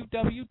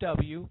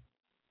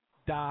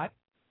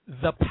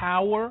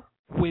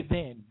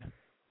www.thepowerwithin.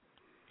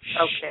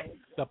 Okay.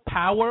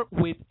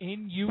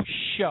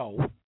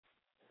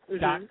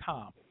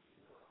 thepowerwithinyouShow.com.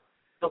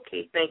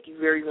 Okay, thank you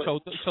very much. So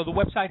the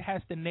website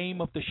has the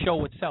name of the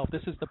show itself.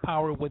 This is the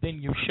Power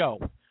Within You Show.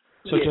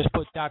 So just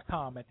put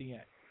 .com at the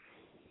end.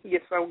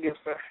 Yes, I will,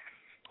 sir.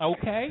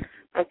 Okay.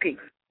 Okay.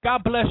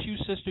 God bless you,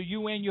 sister,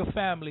 you and your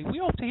family. We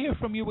hope to hear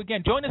from you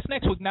again. Join us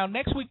next week. Now,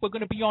 next week we're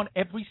going to be on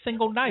every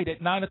single night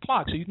at 9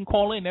 o'clock, so you can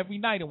call in every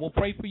night, and we'll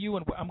pray for you,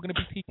 and I'm going to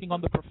be teaching on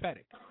the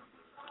prophetic.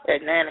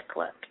 At 9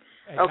 o'clock.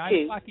 At 9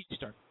 o'clock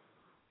Eastern.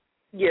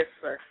 Yes,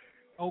 sir.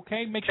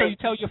 Okay, make sure you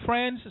tell your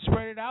friends to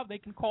spread it out. They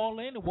can call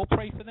in, and we'll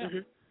pray for them.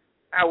 Mm-hmm.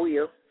 I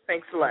will.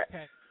 Thanks a lot.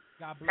 Okay.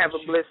 God bless Have a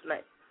blessed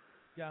night.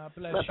 God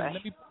bless Bye-bye.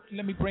 you.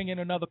 Let me bring in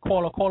another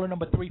caller. Caller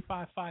number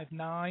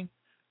 3559.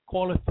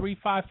 Caller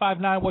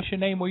 3559. What's your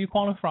name? Where are you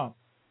calling from?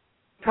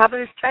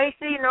 Prophetess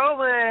Tracy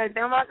Norwood,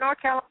 Belmont, North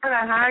Carolina.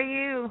 How are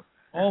you?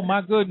 Oh,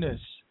 my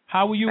goodness.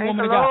 How are you, Praise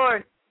woman the of God?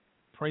 Lord.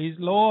 Praise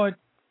the Lord.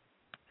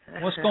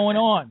 What's going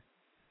on?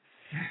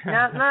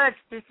 Not much.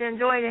 Just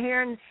enjoying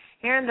hearing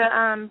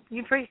the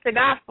you preach the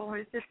gospel.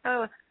 It's just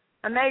so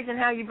amazing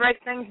how you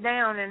break things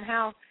down and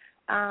how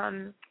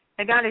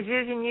that God is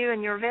using you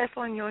and your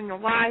vessel and you and your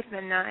wife,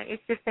 and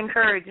it's just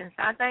encouraging.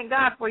 So I thank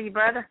God for you,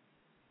 brother.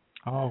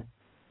 Oh,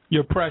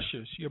 you're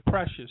precious. You're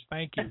precious.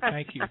 Thank you.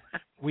 Thank you.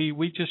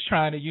 We just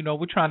trying to,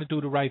 we're trying to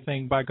do the right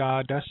thing by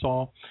God. That's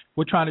all.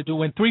 We're trying to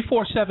do. And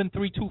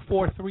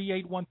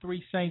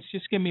 347-324-3813, Saints,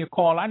 just give me a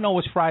call. I know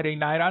it's Friday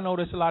night. I know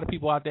there's a lot of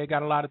people out there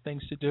got a lot of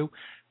things to do,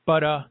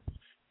 but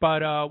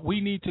we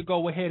need to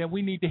go ahead and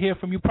we need to hear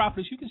from you.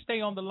 Prophets, you can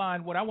stay on the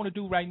line. What I want to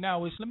do right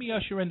now is let me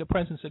usher in the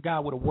presence of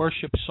God with a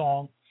worship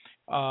song.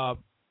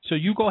 So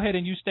you go ahead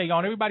and you stay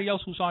on. Everybody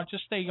else who's on,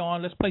 just stay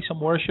on. Let's play some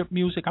worship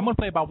music. I'm going to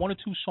play about one or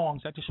two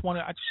songs. I just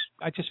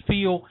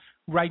feel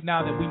right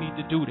now that we need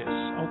to do this.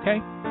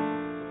 Okay?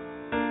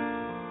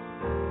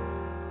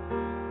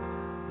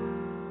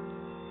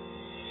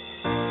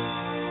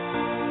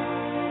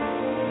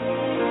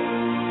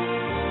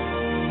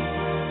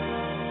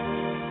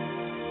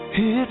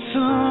 It's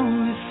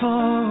only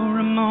for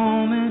a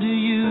moment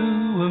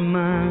you were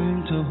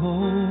mine to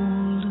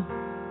hold.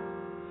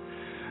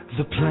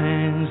 The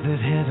plans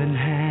that heaven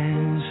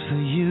has for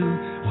you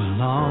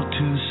will all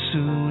too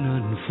soon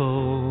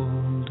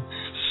unfold.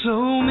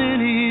 So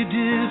many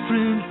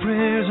different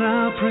prayers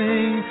I'll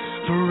pray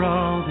for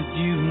all that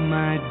you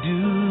might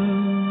do.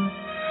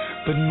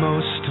 But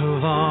most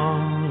of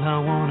all, I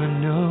want to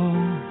know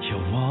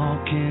you're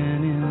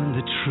walking in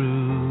the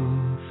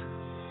truth.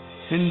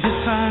 And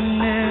if I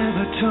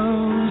never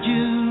told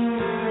you,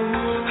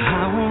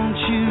 I want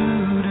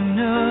you to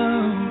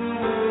know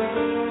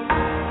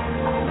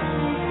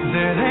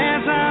that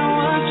as I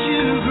watch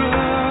you grow,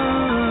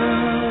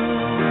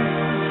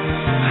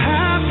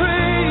 I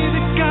pray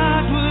that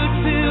God would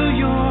fill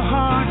your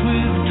heart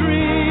with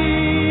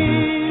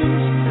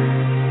dreams,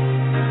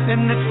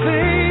 and that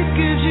faith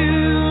gives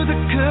you the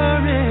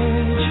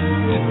courage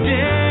to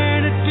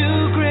dare to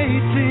do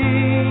great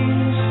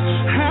things.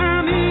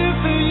 I'm here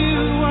for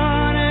you,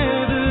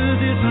 whatever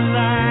this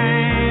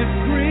life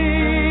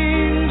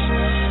brings.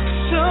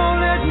 So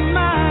let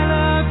my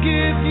love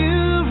give you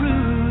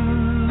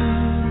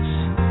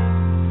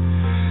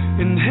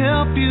and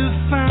help you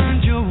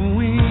find your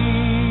wings.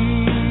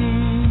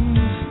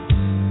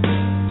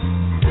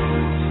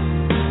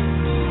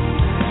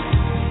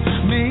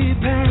 May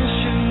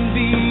passion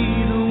be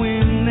the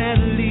wind that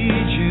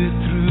leads you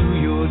through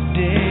your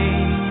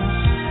days,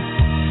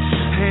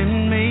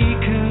 and may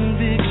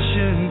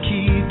conviction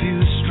keep you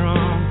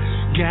strong,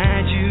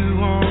 guide you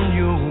on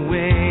your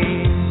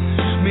way.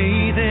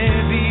 May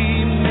there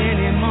be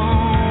many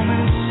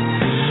moments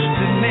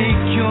that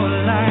make your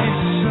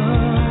life so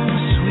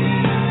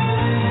sweet.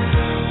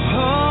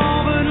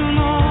 Oh, but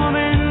more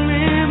than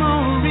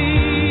memories,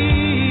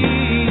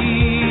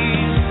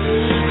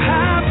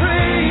 I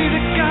pray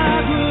that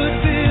God would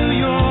fill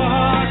your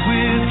heart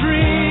with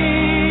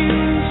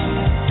dreams,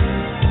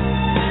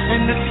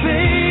 and that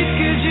faith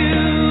gives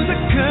you the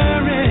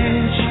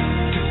courage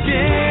to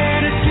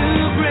dare to do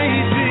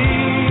great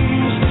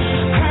things.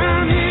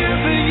 I'm here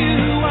for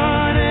you,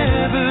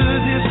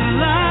 whatever this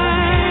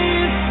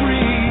life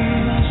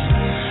brings.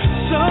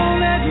 So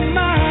let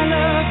my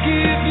love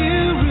give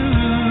you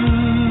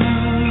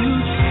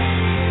roots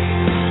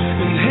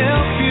and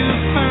help you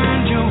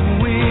find your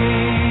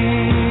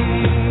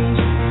wings.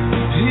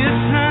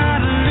 It's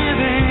not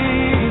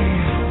living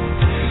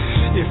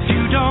if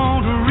you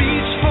don't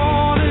reach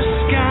for the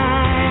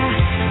sky.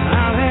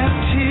 I'll have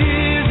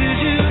tears as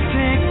you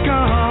take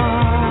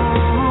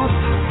off,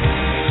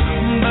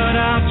 but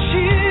I'll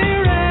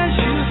cheer as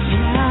you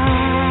fly.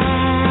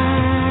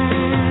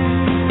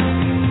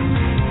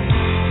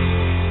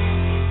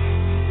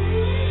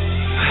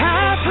 I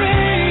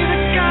pray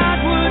that God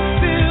would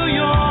fill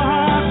your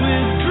heart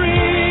with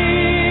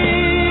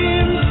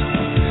dreams,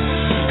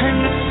 and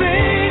that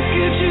faith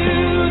gives you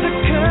the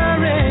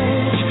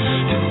courage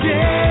to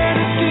dare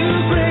to do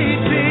great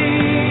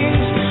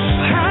things.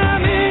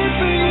 I'm here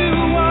for you,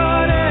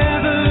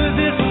 whatever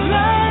this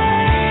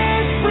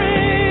life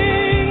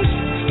brings.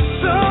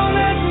 So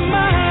let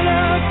my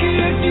love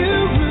give you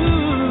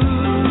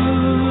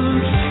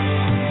roots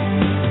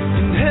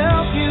and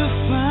help you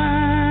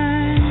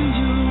find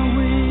your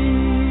wings.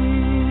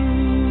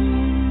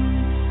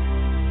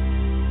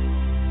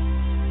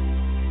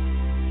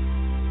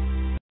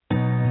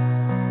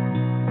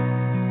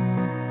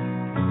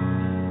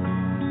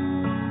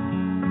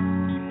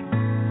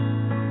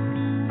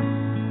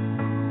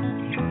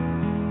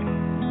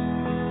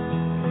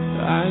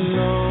 I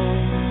long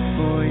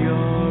for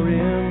your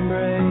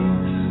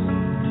embrace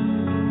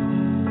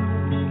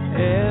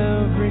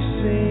every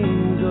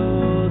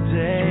single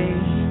day,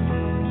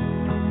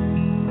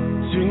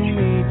 to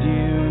meet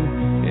you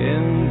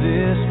in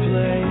this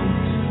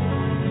place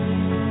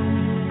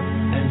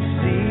and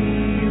see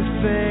you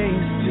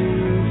face to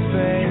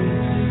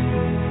face.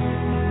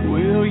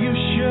 Will you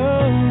show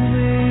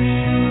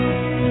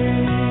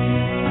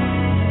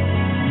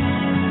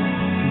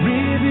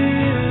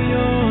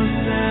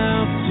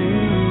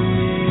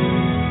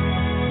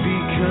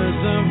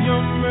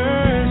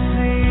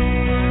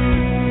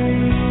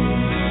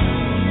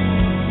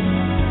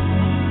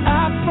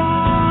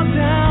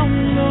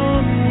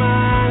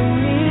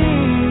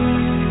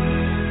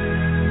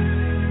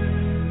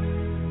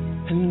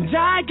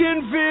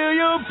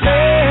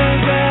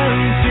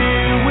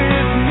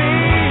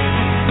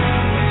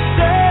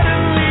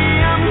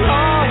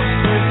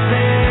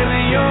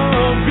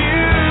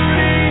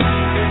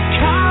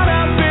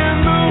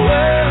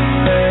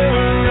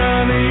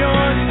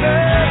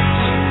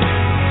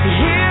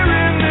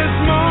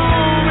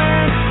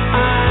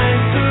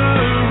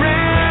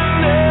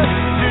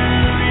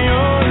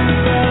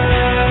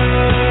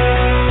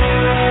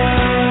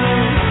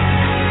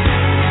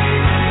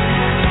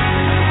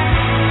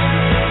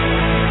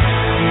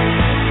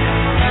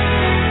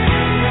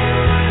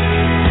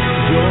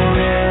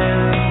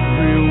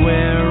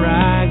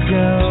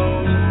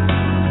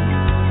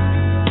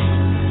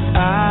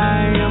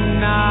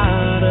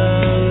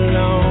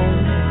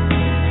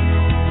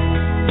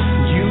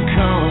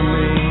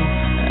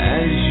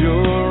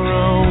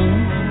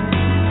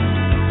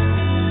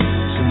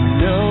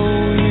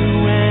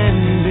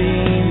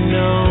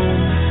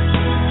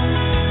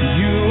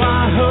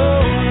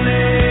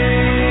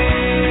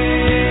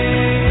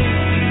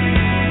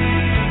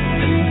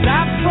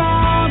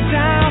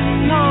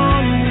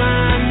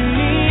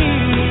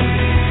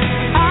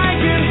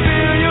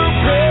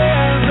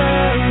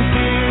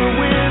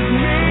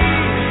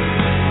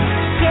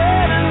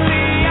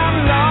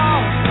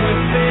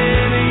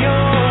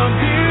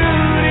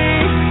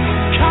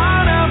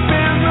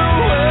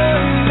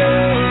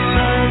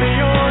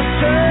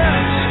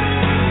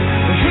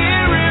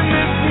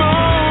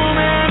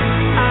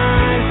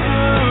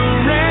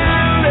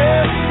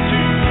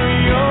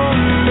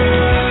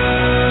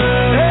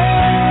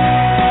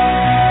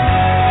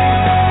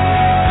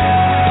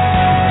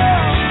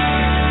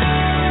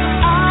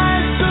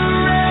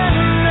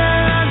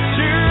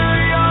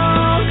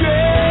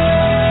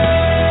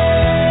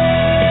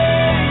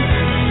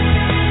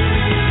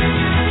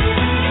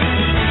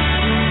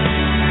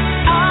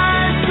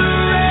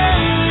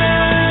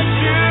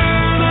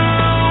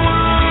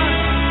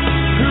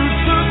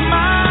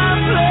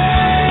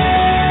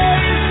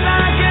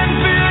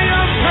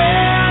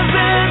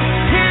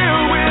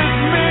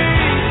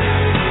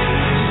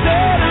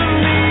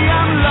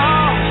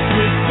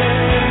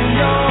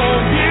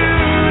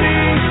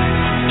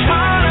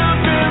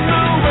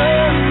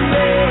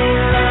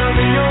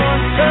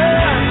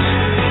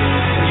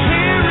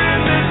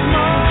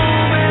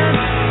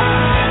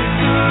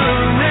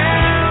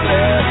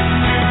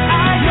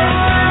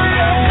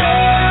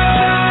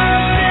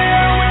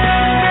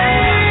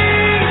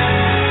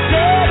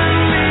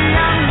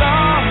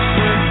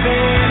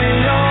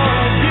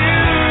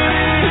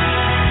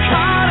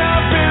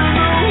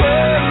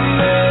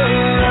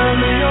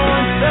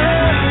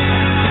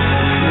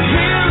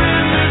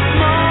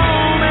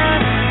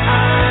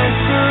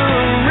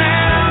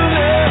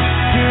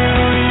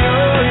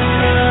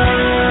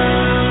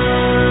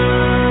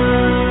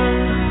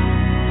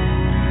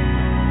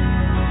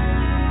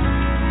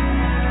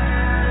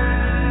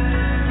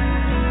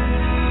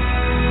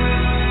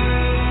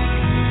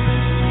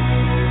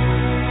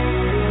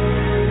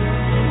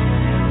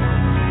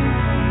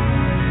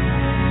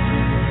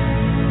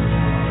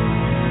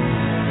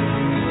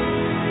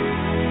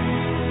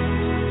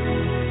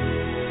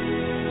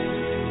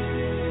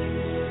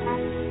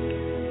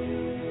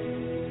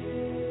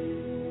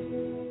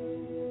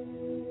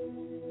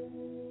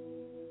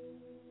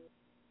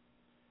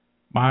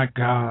My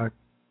God.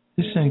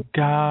 Isn't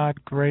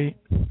God great?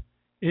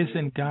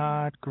 Isn't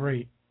God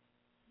great?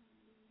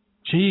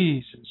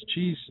 Jesus,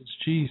 Jesus,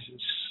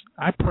 Jesus.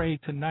 I pray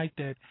tonight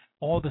that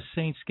all the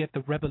saints get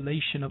the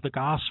revelation of the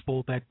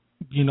gospel that,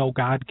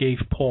 God gave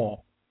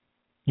Paul.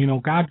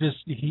 God just,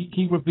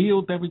 he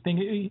revealed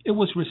everything. It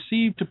was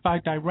received by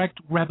direct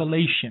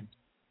revelation.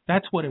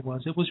 That's what it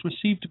was. It was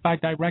received by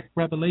direct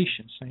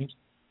revelation, saints.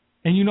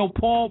 And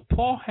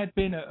Paul had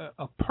been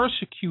a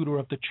persecutor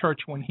of the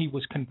church when he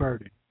was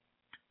converted.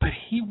 But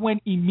he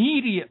went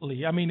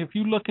immediately. I mean, if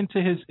you look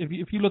into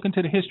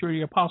the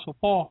history of the Apostle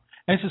Paul,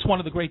 and this is one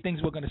of the great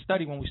things we're going to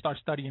study when we start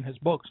studying his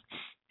books,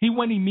 he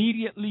went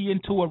immediately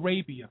into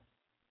Arabia.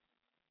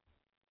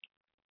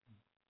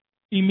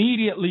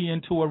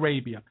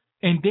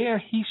 And there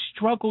he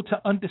struggled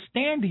to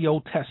understand the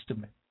Old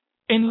Testament.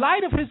 In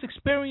light of his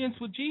experience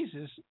with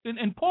Jesus,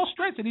 and Paul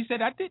stressed it, he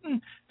said, I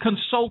didn't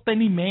consult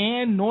any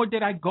man, nor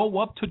did I go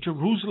up to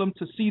Jerusalem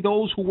to see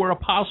those who were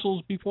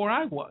apostles before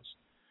I was.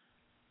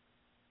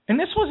 And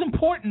this was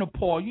important to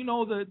Paul.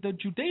 The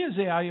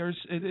Judaizers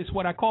is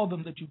what I call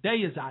them, the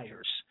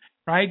Judaizers,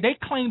 right? They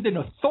claimed an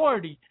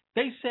authority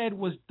they said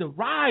was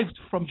derived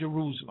from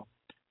Jerusalem.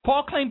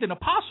 Paul claimed an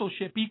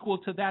apostleship equal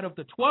to that of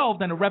the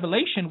 12 and a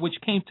revelation which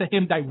came to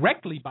him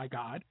directly by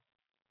God.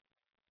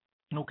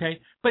 Okay,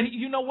 but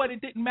you know what?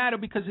 It didn't matter,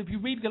 because if you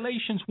read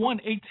Galatians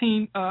 1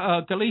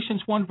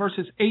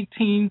 verses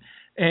 18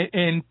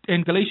 and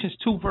Galatians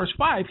 2 verse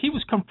 5, he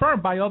was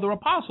confirmed by other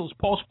apostles.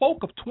 Paul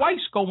spoke of twice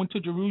going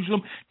to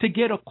Jerusalem to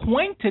get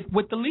acquainted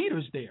with the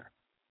leaders there.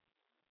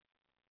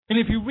 And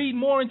if you read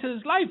more into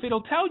his life,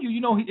 it'll tell you,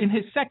 in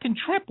his second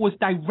trip was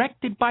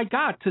directed by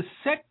God to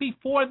set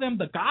before them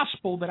the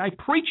gospel that I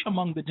preach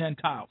among the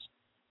Gentiles.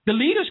 The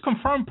leaders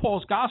confirmed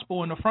Paul's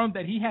gospel and affirmed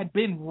that he had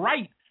been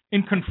right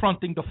in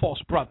confronting the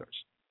false brothers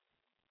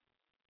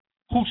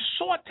who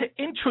sought to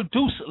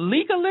introduce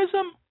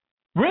legalism.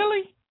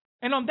 Really?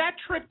 And on that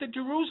trip to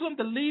Jerusalem,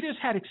 the leaders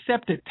had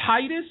accepted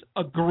Titus,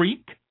 a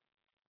Greek.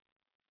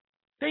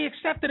 They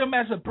accepted him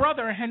as a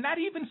brother and had not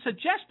even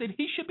suggested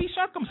he should be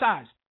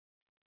circumcised.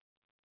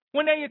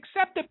 When they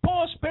accepted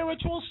Paul's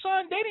spiritual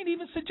son, they didn't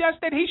even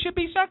suggest that he should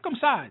be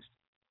circumcised.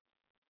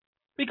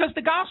 Because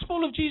the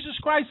gospel of Jesus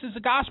Christ is a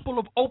gospel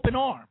of open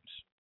arms.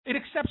 It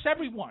accepts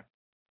everyone.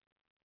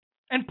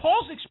 And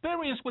Paul's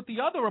experience with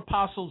the other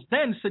apostles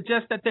then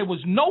suggests that there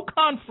was no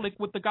conflict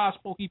with the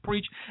gospel he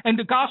preached, and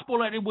the gospel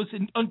that it was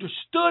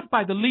understood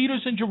by the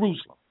leaders in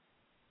Jerusalem.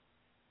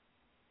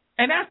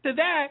 And after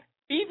that,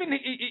 even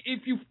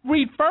if you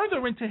read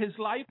further into his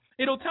life,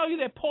 it'll tell you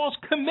that Paul's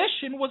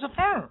commission was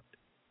affirmed.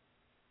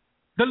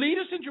 The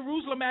leaders in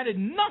Jerusalem added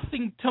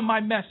nothing to my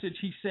message,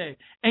 he said.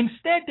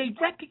 Instead, they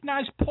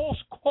recognized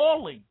Paul's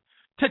calling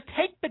to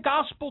take the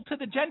gospel to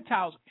the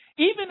Gentiles,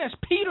 even as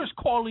Peter's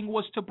calling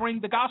was to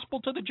bring the gospel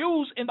to the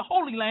Jews in the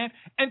Holy Land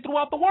and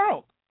throughout the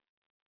world.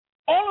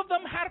 All of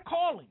them had a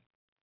calling.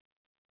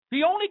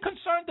 The only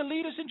concern the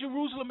leaders in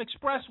Jerusalem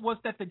expressed was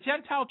that the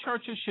Gentile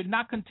churches should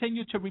not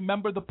continue to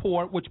remember the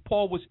poor, which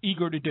Paul was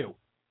eager to do.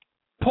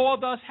 Paul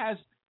thus has,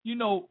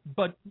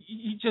 but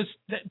he just,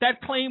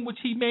 that claim which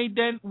he made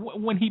then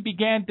when he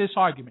began this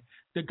argument.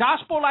 The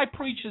gospel I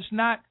preach is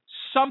not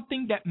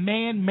something that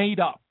man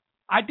made up.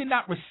 I did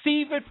not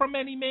receive it from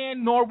any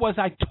man, nor was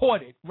I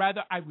taught it.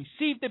 Rather, I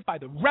received it by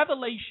the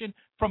revelation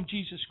from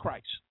Jesus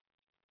Christ.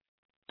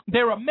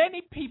 There are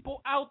many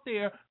people out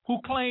there who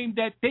claim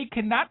that they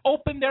cannot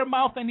open their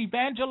mouth and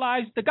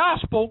evangelize the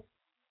gospel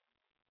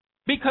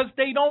because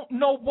they don't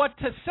know what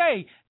to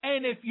say.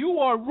 And if you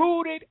are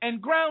rooted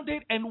and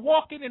grounded and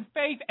walking in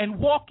faith and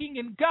walking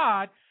in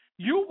God,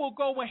 you will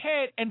go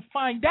ahead and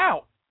find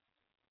out.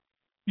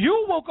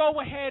 You will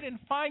go ahead and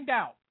find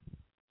out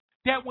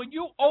that when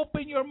you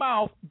open your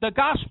mouth, the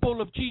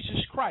gospel of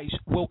Jesus Christ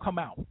will come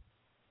out.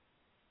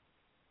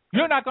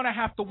 You're not going to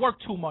have to work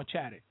too much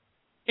at it.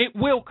 It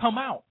will come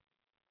out.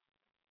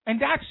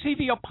 And that's,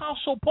 the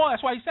Apostle Paul,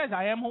 that's why he says,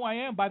 I am who I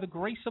am by the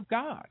grace of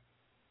God.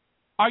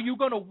 Are you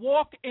going to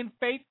walk in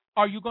faith?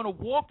 Are you going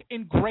to walk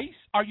in grace?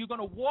 Are you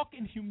going to walk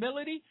in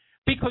humility?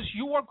 Because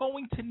you are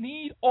going to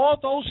need all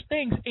those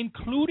things,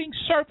 including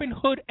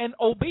servanthood and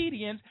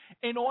obedience,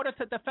 in order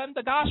to defend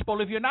the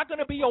gospel. If you're not going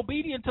to be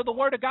obedient to the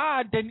word of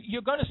God, then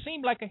you're going to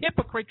seem like a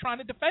hypocrite trying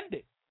to defend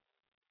it.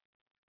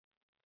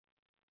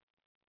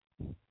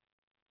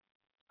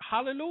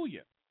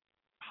 Hallelujah.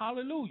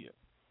 Hallelujah.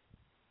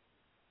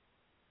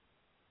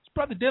 Is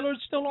Brother Dillard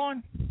still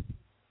on?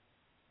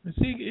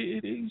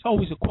 He's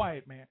always a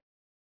quiet man.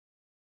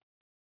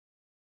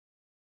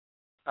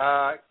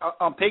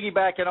 I'm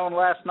piggybacking on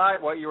last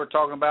night what you were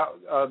talking about.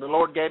 The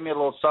Lord gave me a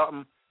little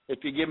something. If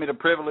you give me the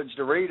privilege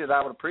to read it,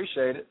 I would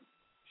appreciate it.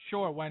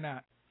 Sure, why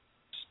not?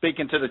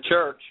 Speaking to the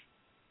church.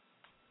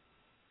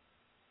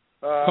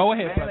 Go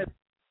ahead, brother.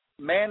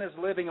 Man is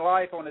living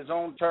life on his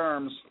own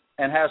terms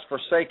and has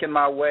forsaken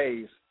my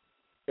ways.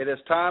 It is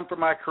time for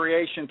my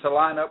creation to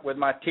line up with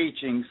my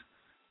teachings.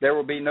 There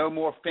will be no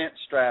more fence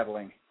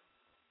straddling.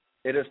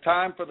 It is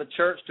time for the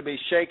church to be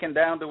shaken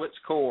down to its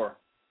core.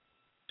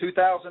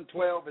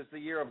 2012 is the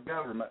year of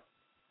government.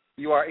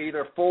 You are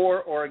either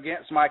for or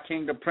against my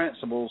kingdom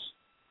principles.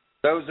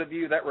 Those of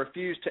you that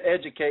refuse to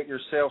educate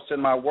yourselves in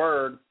my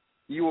word,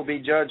 you will be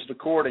judged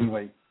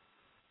accordingly.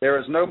 There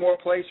is no more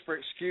place for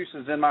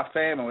excuses in my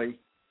family,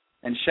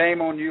 and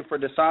shame on you for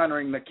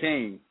dishonoring the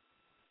king.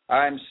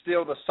 I am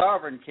still the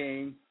sovereign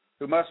king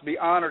who must be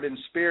honored in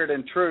spirit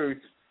and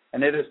truth,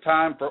 and it is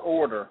time for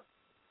order.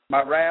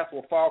 My wrath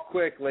will fall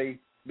quickly.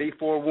 Be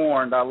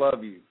forewarned, I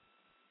love you.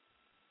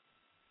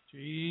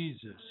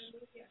 Jesus.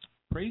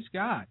 Praise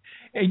God.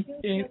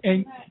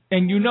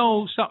 And you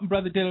know something,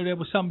 Brother Dillard, there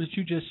was something that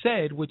you just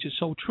said, which is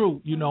so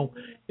true. You know,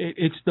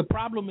 it's the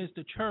problem is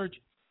the church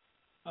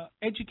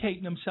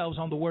educating themselves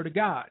on the Word of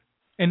God.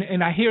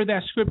 And I hear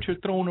that scripture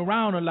thrown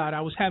around a lot.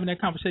 I was having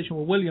that conversation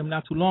with William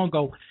not too long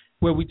ago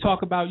where we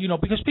talk about, you know,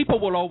 because people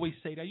will always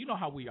say that, you know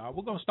how we are.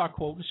 We're going to start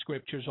quoting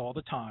scriptures all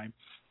the time.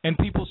 And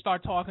people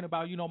start talking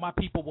about, you know, my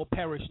people will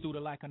perish through the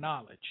lack of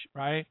knowledge,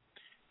 right,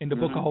 in the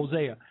book of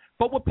Hosea.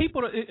 But what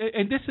people,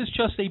 and this is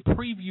just a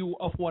preview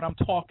of what I'm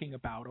talking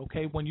about,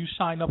 okay, when you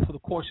sign up for the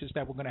courses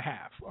that we're going to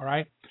have, all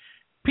right?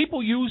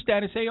 People use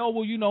that and say, oh,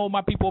 well, you know,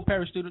 my people will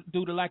perish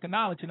due to lack of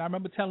knowledge. And I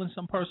remember telling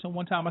some person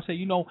one time, I said,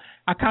 you know,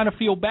 I kind of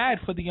feel bad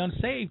for the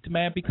unsaved,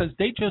 man, because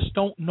they just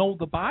don't know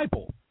the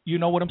Bible. You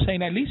know what I'm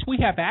saying? At least we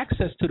have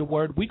access to the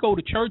Word. We go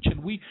to church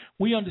and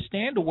we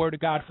understand the Word of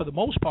God for the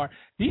most part.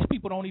 These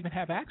people don't even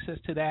have access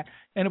to that.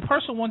 And a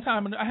person one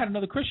time, I had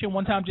another Christian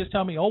one time just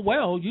tell me, oh,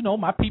 well, you know,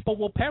 my people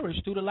will perish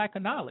due to lack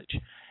of knowledge.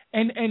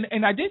 And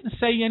I didn't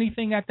say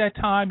anything at that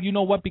time, you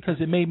know what, because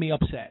it made me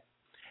upset.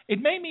 It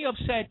made me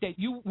upset that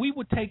we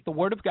would take the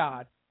Word of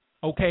God,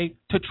 okay,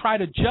 to try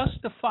to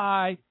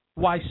justify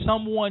why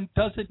someone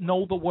doesn't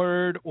know the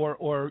Word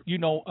or you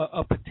know,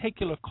 a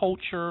particular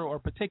culture or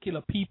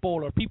particular people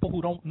or people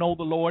who don't know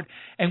the Lord.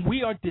 And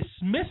we are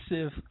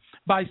dismissive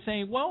by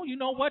saying, well, you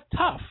know what,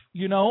 tough.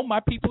 You know, my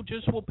people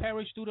just will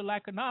perish due to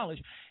lack of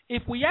knowledge.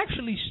 If we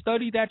actually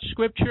study that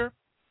scripture,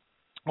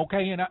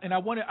 okay, and I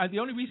want to. The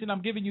only reason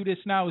I'm giving you this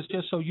now is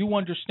just so you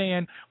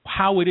understand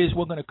how it is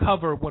we're going to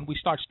cover when we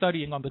start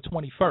studying on the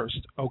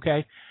 21st.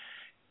 Okay,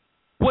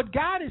 what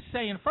God is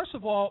saying. First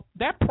of all,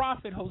 that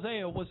prophet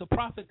Hosea was a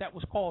prophet that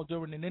was called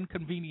during an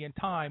inconvenient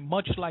time,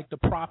 much like the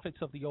prophets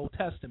of the Old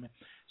Testament.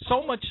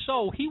 So much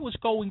so, he was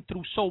going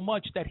through so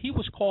much that he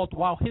was called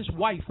while his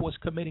wife was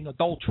committing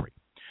adultery.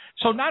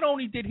 So not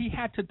only did he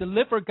have to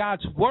deliver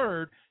God's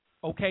word,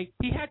 okay,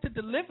 he had to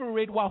deliver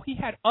it while he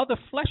had other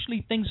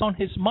fleshly things on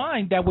his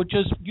mind that were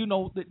just, you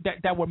know,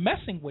 that were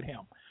messing with him.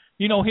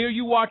 You know, here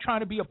you are trying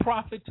to be a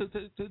prophet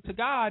to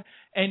God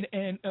and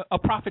a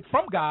prophet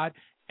from God,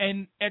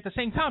 and at the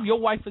same time, your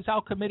wife is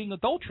out committing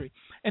adultery.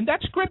 And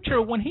that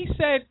scripture, when he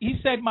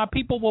said, my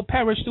people will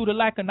perish through the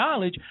lack of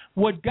knowledge,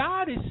 what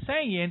God is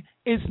saying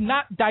is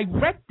not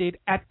directed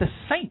at the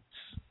saints.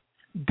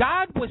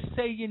 God was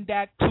saying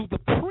that to the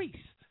priests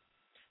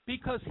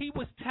because he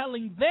was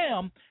telling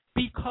them,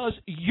 because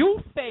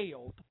you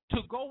failed to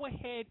go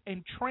ahead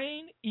and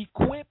train,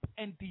 equip,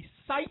 and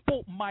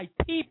disciple my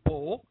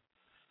people,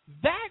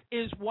 that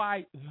is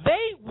why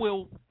they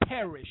will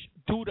perish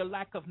due to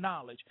lack of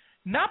knowledge.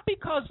 Not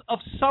because of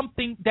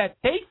something that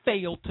they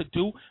failed to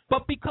do,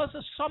 but because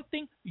of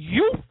something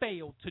you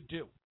failed to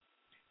do.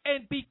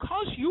 And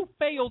because you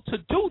failed to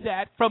do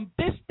that, from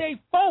this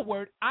day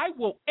forward, I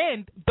will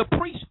end the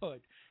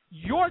priesthood.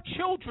 Your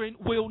children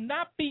will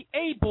not be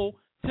able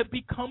to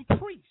become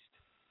priests.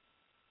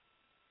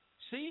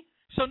 See?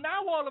 So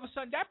now all of a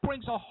sudden that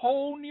brings a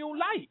whole new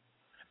light,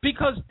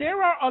 because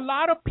there are a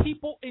lot of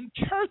people in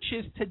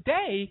churches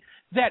today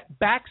that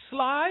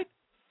backslide,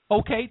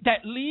 okay,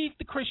 that leave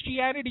the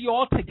Christianity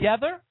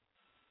altogether.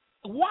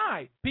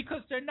 Why?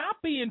 Because they're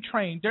not being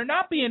trained, they're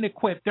not being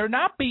equipped, they're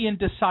not being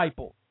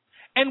discipled.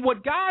 And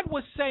what God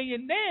was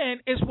saying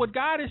then is what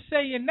God is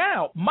saying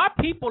now. My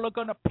people are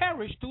going to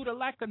perish due to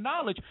lack of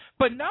knowledge,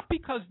 but not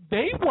because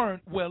they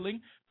weren't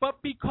willing,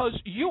 but because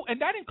you,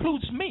 and that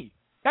includes me.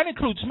 That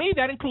includes me,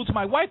 that includes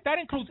my wife, that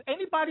includes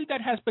anybody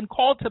that has been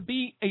called to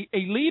be a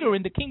leader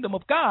in the kingdom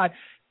of God.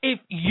 If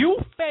you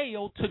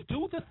fail to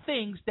do the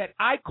things that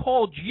I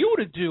called you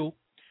to do,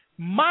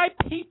 my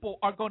people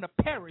are going to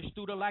perish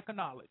due to lack of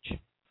knowledge.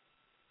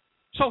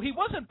 So he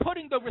wasn't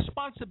putting the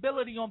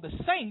responsibility on the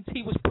saints,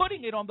 he was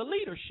putting it on the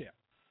leadership.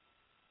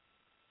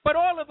 But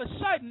all of a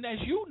sudden, as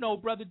you know,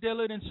 Brother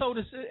Dillard, and so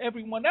does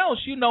everyone else,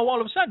 you know, all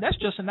of a sudden, that's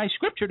just a nice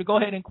scripture to go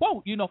ahead and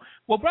quote. You know,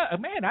 well, bro,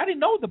 man, I didn't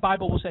know the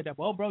Bible said that.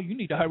 Well, bro, you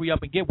need to hurry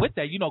up and get with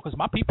that, you know, because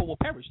my people will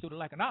perish through the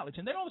lack of knowledge.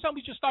 And then all of a sudden,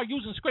 we just start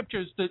using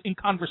scriptures in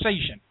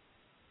conversation.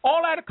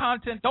 All out of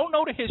content, don't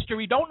know the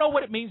history, don't know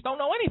what it means, don't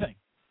know anything.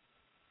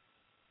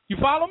 You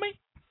follow me?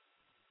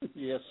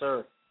 Yes,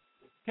 sir.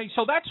 Okay,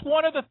 so that's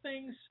one of the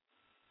things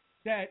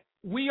that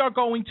we are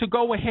going to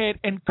go ahead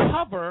and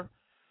cover.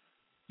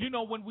 You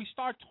know, when we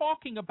start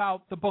talking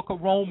about the book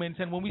of Romans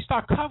and when we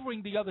start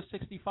covering the other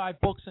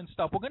 65 books and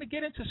stuff, we're going to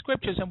get into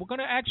scriptures and we're going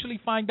to actually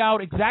find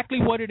out exactly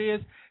what it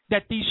is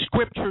that these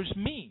scriptures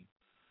mean.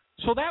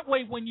 So that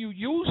way, when you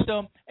use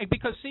them,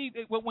 because see,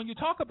 when you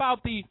talk about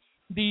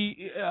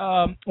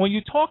when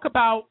you talk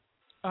about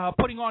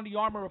putting on the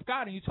armor of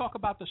God, and you talk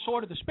about the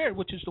sword of the Spirit,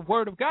 which is the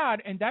Word of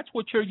God, and that's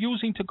what you're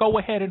using to go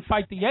ahead and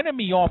fight the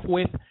enemy off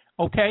with,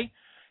 okay,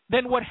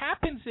 then what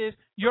happens is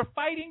you're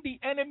fighting the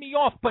enemy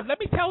off. But let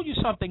me tell you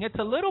something. It's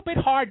a little bit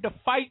hard to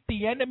fight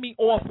the enemy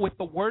off with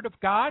the Word of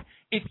God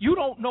if you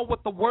don't know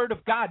what the Word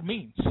of God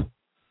means.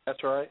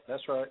 That's right.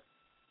 That's right.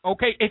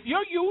 Okay, if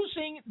you're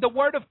using the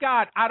Word of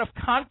God out of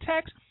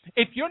context,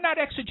 if you're not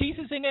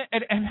exegesing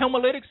it and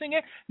homileticing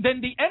it,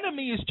 then the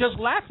enemy is just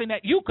laughing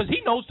at you because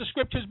he knows the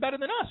Scriptures better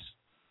than us.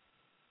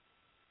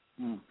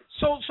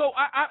 So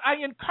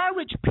I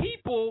encourage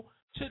people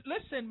to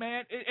listen,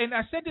 man, and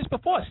I said this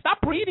before, stop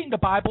reading the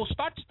Bible,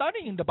 start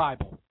studying the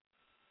Bible.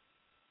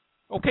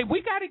 Okay,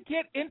 we got to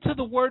get into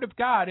the Word of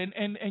God,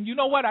 and you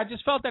know what? I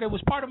just felt that it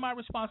was part of my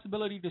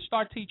responsibility to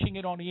start teaching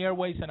it on the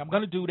airways, and I'm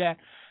going to do that.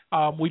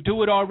 We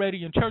do it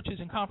already in churches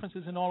and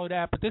conferences and all of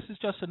that, but this is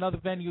just another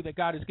venue that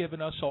God has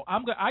given us. So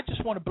I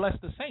just want to bless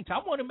the saints. I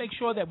want to make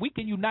sure that we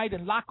can unite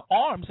and lock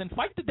arms and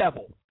fight the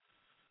devil.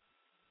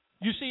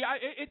 You see,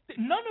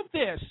 none of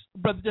this,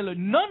 Brother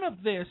Dillon, none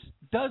of this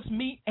does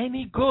me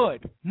any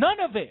good.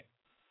 None of it.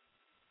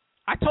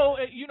 I've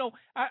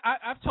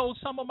told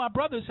some of my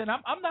brothers, and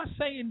I'm not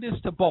saying this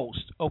to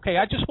boast, okay?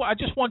 I just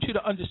want you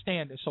to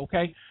understand this,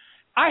 okay?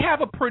 I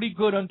have a pretty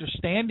good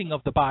understanding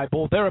of the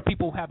Bible. There are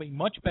people who have a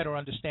much better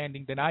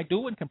understanding than I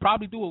do and can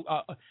probably do,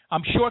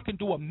 I'm sure can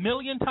do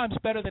 1,000,000 times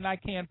better than I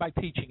can by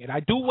teaching it. I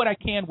do what I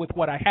can with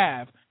what I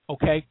have,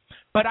 okay?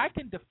 But I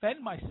can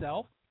defend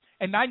myself.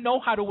 And I know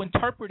how to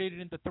interpret it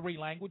in the three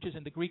languages,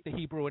 in the Greek, the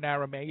Hebrew, and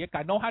Aramaic.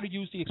 I know how to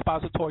use the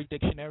expository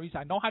dictionaries.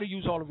 I know how to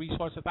use all the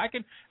resources. I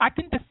can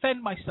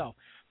defend myself.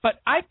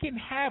 But I can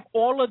have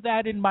all of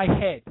that in my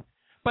head.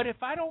 But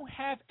if I don't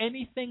have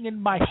anything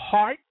in my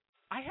heart,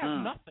 I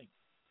have nothing.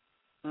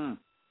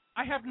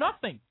 I have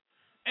nothing.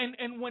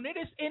 And when it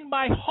is in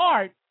my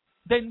heart,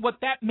 then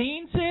what that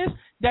means is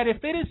that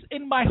if it is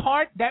in my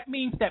heart, that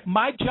means that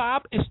my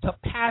job is to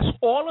pass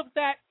all of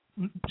that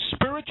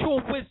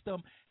spiritual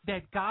wisdom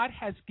that God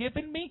has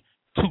given me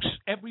to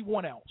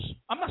everyone else.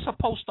 I'm not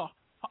supposed to,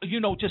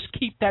 just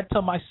keep that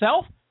to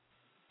myself,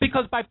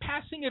 because by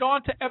passing it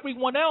on to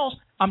everyone else,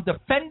 I'm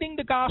defending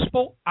the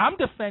gospel, I'm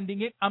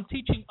defending it, I'm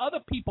teaching other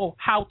people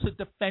how to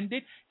defend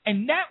it,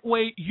 and that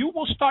way you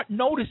will start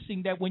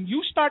noticing that when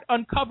you start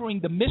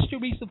uncovering the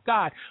mysteries of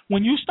God,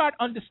 when you start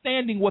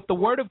understanding what the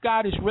Word of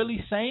God is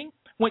really saying,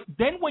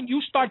 when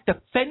you start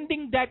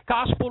defending that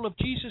gospel of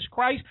Jesus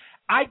Christ,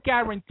 I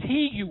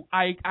guarantee you,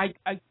 I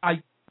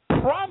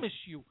promise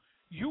you,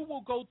 you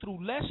will go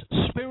through less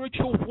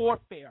spiritual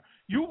warfare.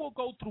 You will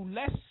go through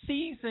less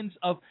seasons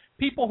of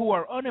people who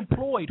are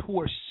unemployed,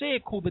 who are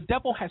sick, who the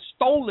devil has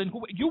stolen.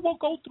 You will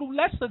go through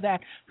less of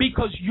that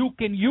because you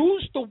can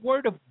use the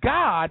Word of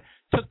God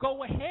to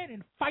go ahead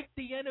and fight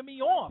the enemy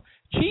off.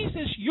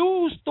 Jesus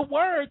used the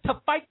Word to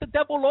fight the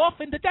devil off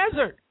in the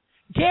desert.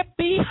 Get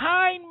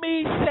behind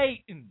me,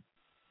 Satan.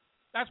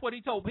 That's what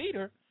he told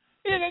Peter.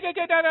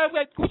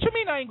 What you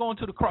mean I ain't going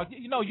to the cross?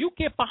 You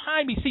get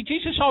behind me. See,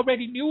 Jesus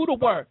already knew the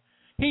Word.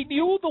 He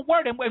knew the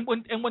Word. And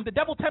when the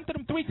devil tempted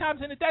him 3 times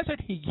in the desert,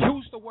 he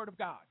used the Word of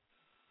God.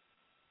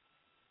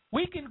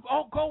 We can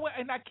all go,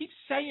 and I keep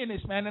saying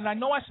this, man, and I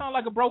know I sound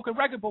like a broken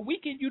record, but we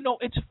can,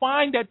 it's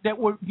fine that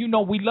we're,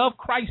 we love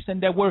Christ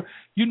and that we're,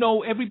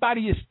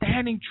 everybody is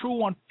standing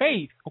true on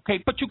faith,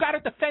 okay? But you got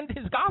to defend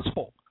His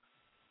gospel.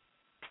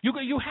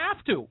 You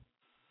have to.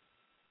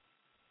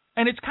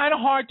 And it's kind of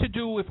hard to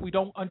do if we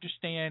don't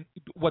understand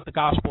what the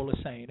gospel is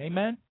saying.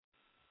 Amen?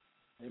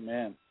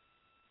 Amen.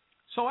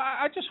 So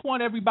I just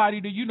want everybody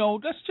to,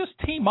 let's just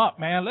team up,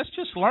 man. Let's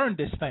just learn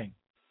this thing,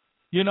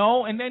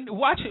 and then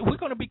watch it. We're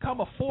going to become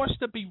a force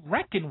to be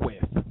reckoned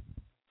with.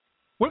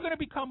 We're going to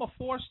become a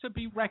force to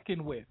be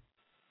reckoned with.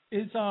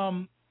 Is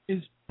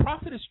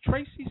Prophetess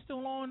Tracy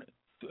still on?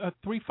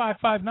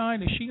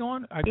 3559, is she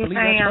on? I believe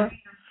that's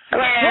her.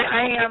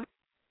 I am.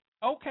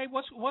 Okay,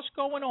 what's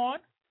going on?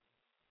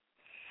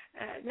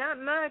 Not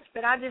much,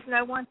 but I just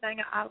know one thing.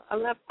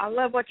 I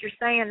love what you're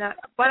saying.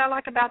 What I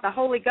like about the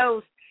Holy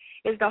Ghost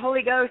is the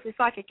Holy Ghost is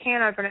like a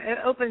can opener. It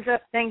opens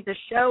up things to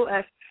show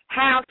us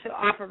how to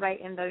operate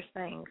in those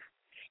things,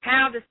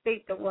 how to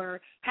speak the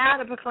word, how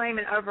to proclaim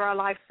it over our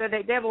life so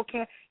that devil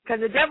can't, because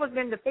the devil's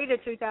been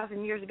defeated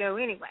 2,000 years ago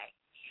anyway.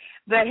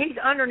 But he's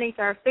underneath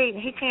our feet,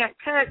 and he can't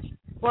touch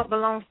what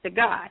belongs to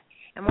God.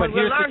 And when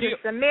we learn to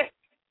submit,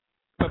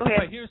 But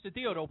here's the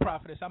deal, though,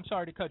 Prophetess. I'm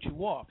sorry to cut you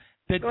off.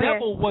 The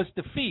devil was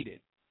defeated,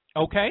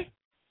 okay?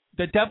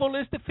 The devil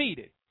is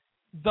defeated.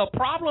 The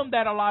problem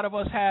that a lot of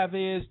us have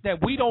is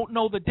that we don't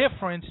know the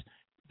difference.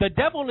 The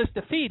devil is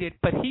defeated,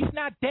 but he's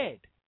not dead.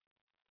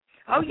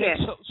 Oh, okay? Yes.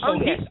 So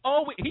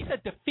he's a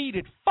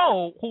defeated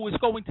foe who is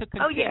going to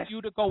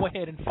continue to go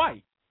ahead and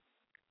fight.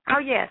 Oh,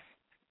 yes.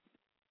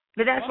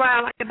 But that's what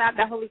I like about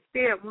the Holy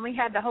Spirit. When we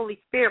have the Holy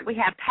Spirit, we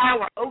have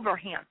power over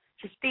him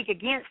to speak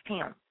against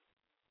him.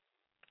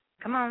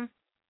 Come on.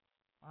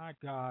 My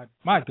God.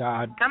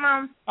 Come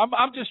on.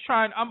 I'm just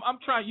trying. I'm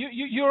trying.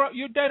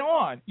 You're dead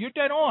on. You're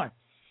dead on.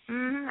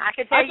 I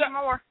could tell you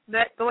more,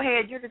 but go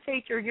ahead. You're the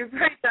teacher. You're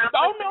great. No.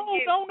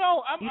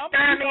 I'm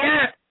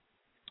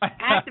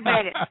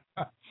Activate it.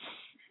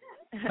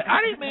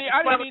 I didn't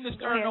mean to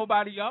stir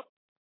nobody up.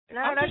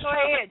 No, go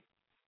ahead.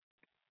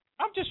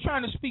 I'm just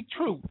trying to speak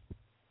truth.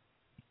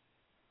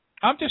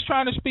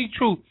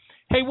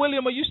 Hey,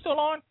 William, are you still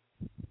on?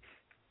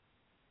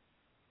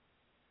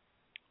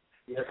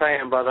 Yes, I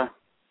am, brother.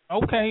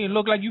 Okay, it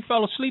looked like you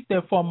fell asleep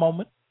there for a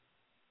moment.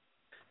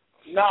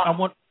 No.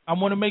 I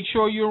want to make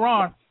sure you're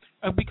on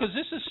because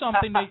this is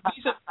something that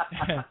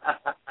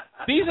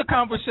these are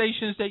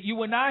conversations that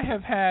you and I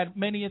have had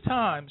many a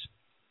times.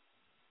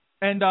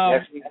 And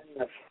yes, we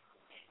have.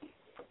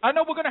 I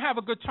know we're going to have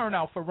a good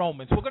turnout for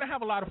Romans. We're going to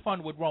have a lot of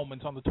fun with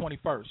Romans on the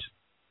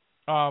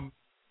 21st.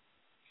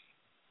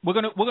 We're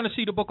going to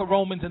see the book of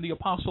Romans and the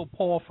Apostle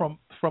Paul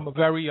from a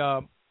very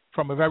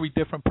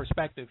different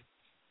perspective.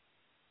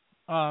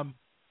 And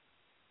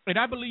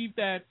I believe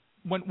that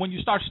when you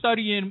start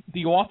studying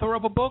the author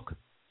of a book,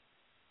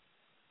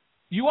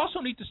 you also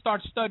need to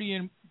start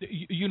studying,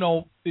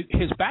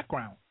 his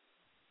background,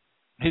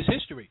 his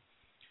history.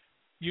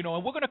 And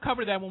we're going to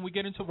cover that when we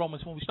get into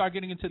Romans. When we start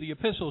getting into the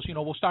epistles,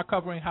 we'll start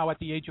covering how at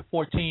the age of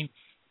 14,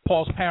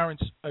 Paul's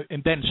parents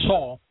and then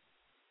Saul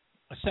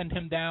sent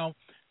him down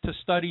to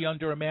study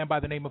under a man by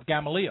the name of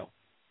Gamaliel.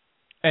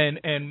 And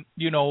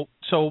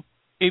so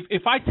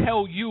if I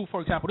tell you,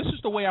 for example, this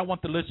is the way I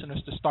want the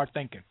listeners to start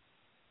thinking.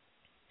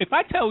 If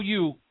I tell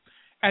you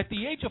at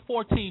the age of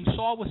 14,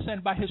 Saul was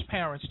sent by his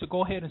parents to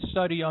go ahead and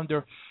study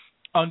under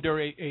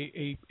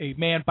a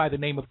man by the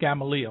name of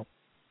Gamaliel,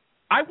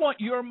 I want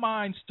your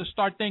minds to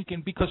start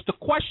thinking, because the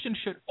question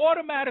should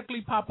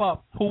automatically pop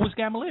up, who was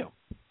Gamaliel?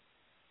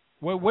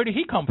 Where did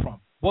he come from?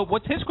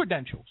 What's his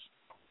credentials?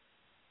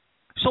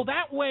 So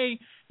that way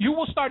you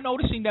will start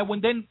noticing that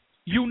when then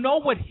you know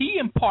what he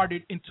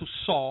imparted into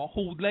Saul,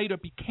 who later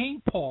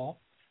became Paul.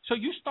 So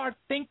you start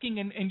thinking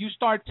and you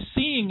start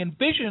seeing and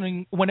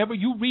visioning whenever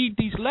you read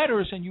these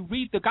letters and you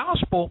read the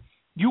gospel,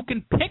 you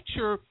can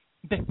picture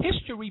the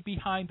history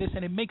behind this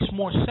and it makes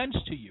more sense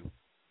to you.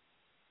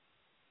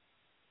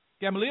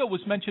 Gamaliel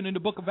was mentioned in the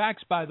book of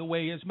Acts, by the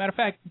way. As a matter of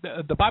fact,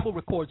 the Bible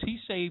records he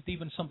saved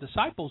even some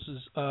disciples'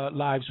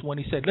 lives when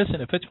he said,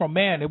 listen, if it's from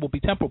man, it will be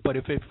temporal, but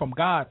if it's from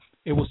God,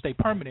 it will stay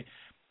permanent.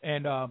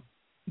 And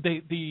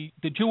the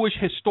Jewish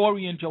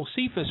historian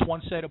Josephus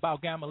once said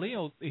about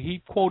Gamaliel,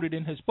 he quoted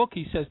in his book,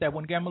 he says that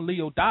when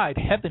Gamaliel died,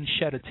 heaven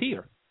shed a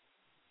tear.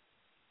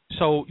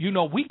 So,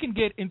 we can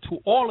get into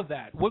all of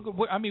that. We're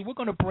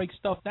going to break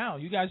stuff down.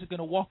 You guys are going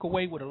to walk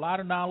away with a lot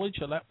of knowledge.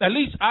 At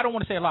least, I don't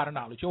want to say a lot of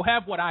knowledge. You'll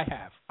have what I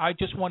have. I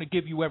just want to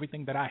give you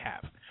everything that I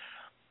have.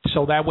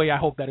 So that way I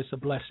hope that it's a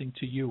blessing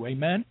to you.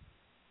 Amen?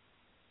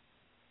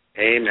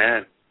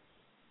 Amen.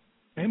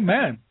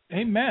 Amen.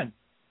 Amen.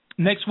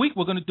 Next week,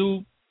 we're going to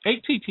do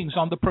 8 teachings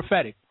on the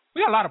prophetic.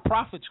 We got a lot of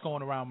prophets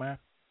going around, man.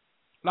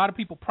 A lot of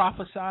people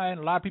prophesying.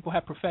 A lot of people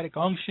have prophetic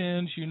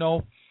unctions,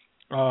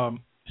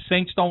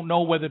 Saints don't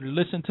know whether to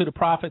listen to the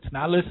prophets,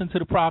 not listen to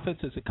the prophets.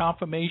 Is it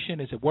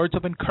confirmation? Is it words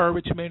of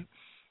encouragement?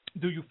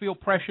 Do you feel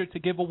pressure to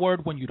give a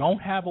word when you don't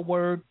have a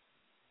word?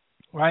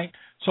 Right?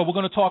 So we're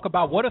going to talk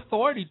about what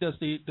authority does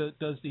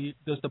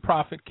the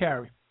prophet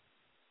carry?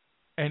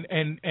 And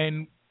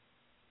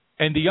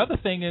the other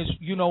thing is,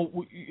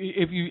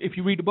 if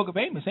you read the book of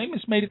Amos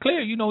made it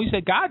clear, he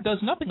said God does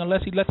nothing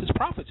unless he lets his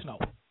prophets know.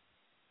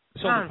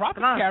 So the prophet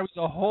carries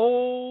a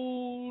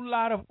whole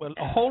lot of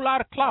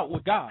clout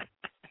with God.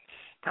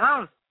 Come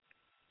on.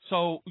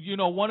 So,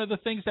 one of the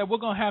things that we're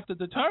going to have to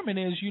determine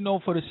is,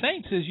 for the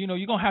saints is, you're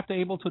going to have to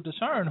be able to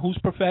discern who's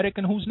prophetic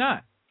and who's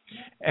not.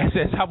 As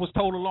I was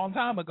told a long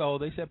time ago,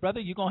 they said, brother,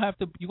 you're going to have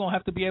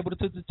to be able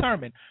to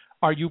determine,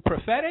 are you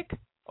prophetic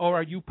or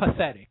are you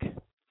pathetic?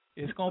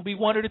 It's going to be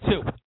one of the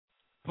two.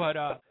 But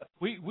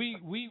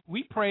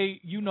we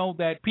pray,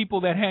 that people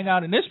that hang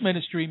out in this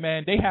ministry,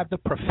 man, they have the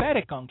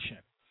prophetic unction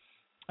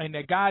and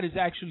that God is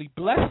actually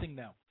blessing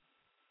them.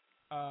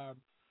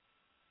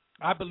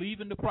 I believe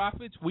in the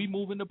prophets. We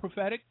move in the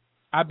prophetic.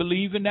 I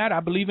believe in that.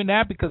 I believe in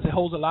that because it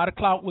holds a lot of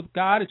clout with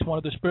God. It's one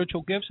of the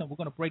spiritual gifts, and we're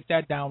going to break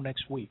that down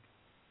next week.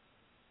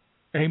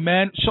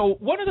 Amen. So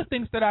one of the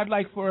things that I'd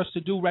like for us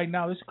to do right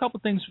now, there's a couple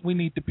things we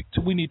need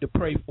to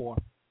pray for,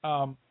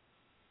 and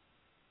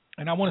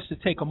I want us to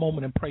take a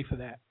moment and pray for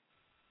that.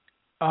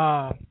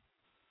 I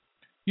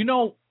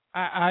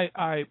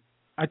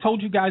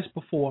told you guys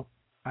before,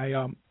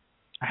 I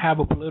have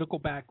a political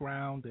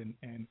background and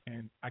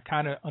I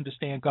kind of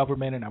understand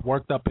government, and I've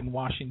worked up in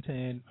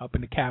Washington, up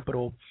in the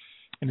Capitol,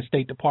 in the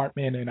State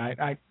Department, and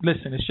I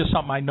listen, it's just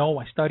something I know.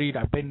 I studied,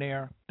 I've been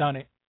there, done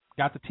it,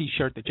 got the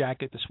T-shirt, the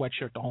jacket, the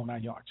sweatshirt, the whole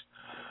 9 yards.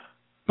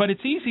 But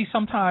it's easy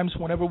sometimes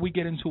whenever we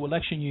get into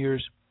election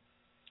years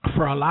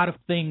for a lot of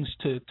things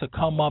to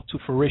come up to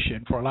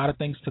fruition, for a lot of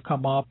things to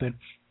come up, and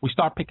we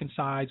start picking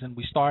sides and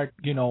we start,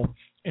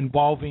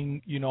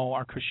 involving,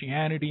 our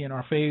Christianity and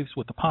our faiths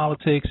with the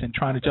politics and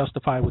trying to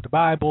justify it with the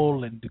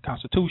Bible and the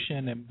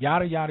Constitution and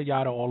yada, yada,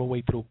 yada all the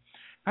way through.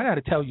 I got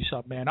to tell you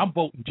something, man. I'm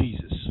voting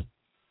Jesus,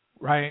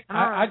 right?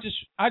 I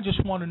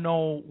just want to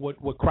know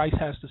what Christ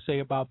has to say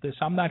about this.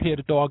 I'm not here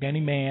to dog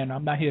any man.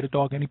 I'm not here to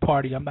dog any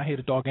party. I'm not here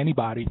to dog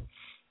anybody.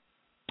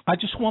 I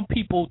just want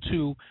people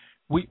to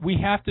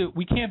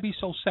we can't be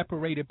so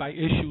separated by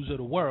issues of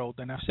the world.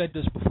 And I've said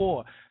this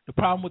before. The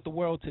problem with the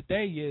world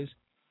today is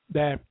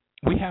that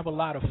we have a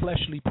lot of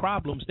fleshly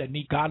problems that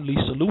need godly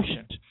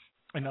solutions.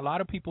 And a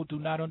lot of people do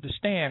not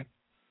understand,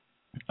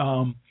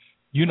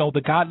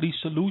 the godly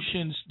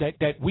solutions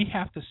that we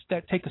have to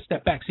take a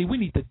step back. See, we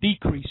need to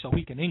decrease so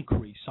we can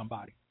increase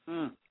somebody.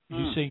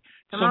 You see?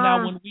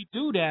 Now when we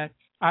do that,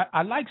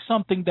 I like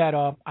something that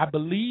I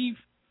believe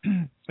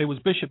it was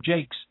Bishop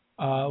Jakes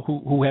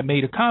who had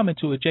made a comment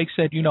to it. Jakes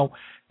said,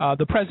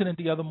 the president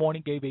the other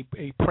morning gave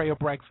a prayer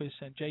breakfast,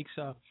 and Jakes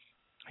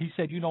he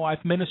said,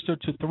 I've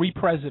ministered to 3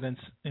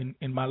 presidents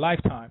in my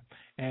lifetime,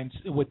 and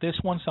with this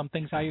one, some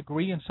things I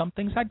agree and some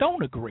things I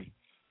don't agree.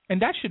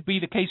 And that should be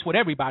the case with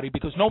everybody,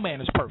 because no man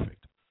is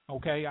perfect,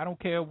 okay? I don't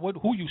care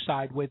who you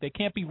side with. They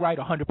can't be right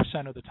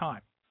 100% of the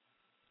time.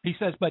 He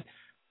says, but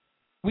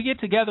we get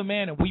together,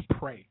 man, and we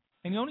pray.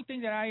 And the only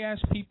thing that I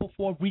ask people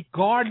for,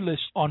 regardless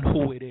on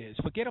who it is,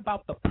 forget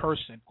about the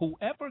person,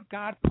 whoever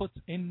God puts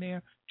in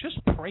there,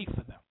 just pray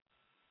for them.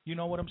 You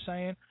know what I'm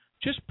saying?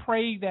 Just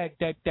pray that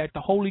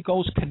the Holy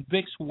Ghost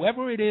convicts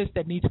whoever it is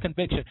that needs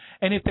conviction.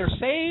 And if they're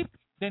saved,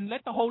 then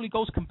let the Holy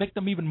Ghost convict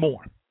them even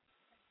more.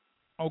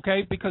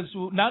 Okay? Because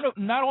not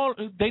all,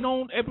 they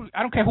don't,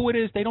 I don't care who it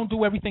is, they don't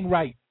do everything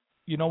right.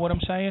 You know what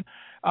I'm saying?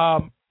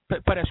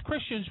 But as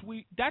Christians,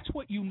 that's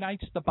what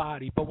unites the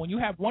body. But when you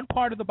have one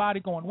part of the body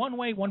going one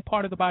way, one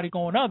part of the body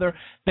going other,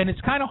 then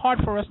it's kind of hard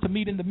for us to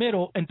meet in the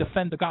middle and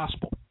defend the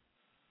gospel.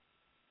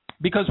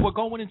 Because we're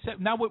going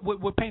now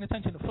we're paying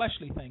attention to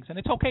fleshly things. And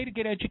it's okay to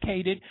get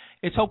educated.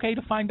 It's okay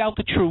to find out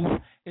the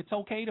truth. It's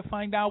okay to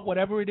find out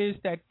whatever it is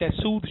that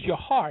soothes your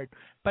heart.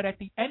 But at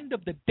the end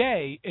of the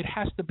day, it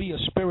has to be a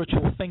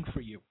spiritual thing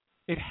for you.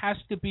 It has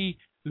to be,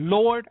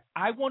 Lord,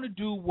 I want to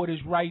do what is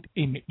right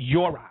in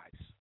your eyes.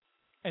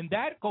 And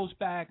that goes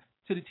back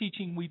to the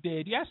teaching we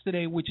did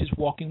yesterday, which is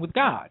walking with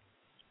God.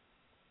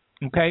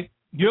 Okay?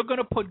 You're going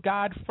to put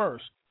God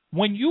first.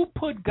 When you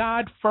put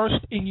God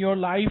first in your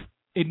life,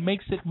 it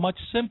makes it much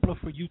simpler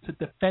for you to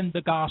defend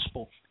the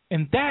gospel.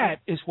 And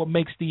that is what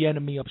makes the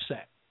enemy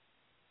upset.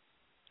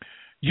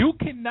 You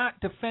cannot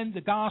defend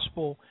the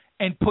gospel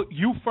and put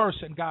you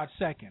first and God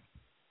second.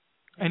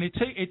 And it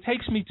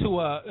takes me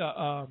to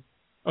a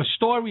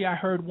story I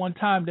heard one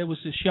time. There was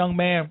this young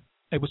man,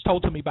 it was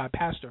told to me by a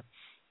pastor.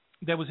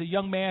 There was a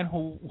young man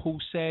who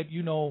said,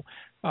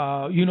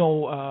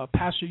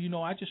 Pastor,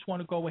 I just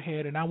want to go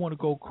ahead and I want to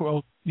grow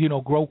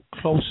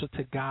closer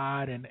to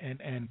God and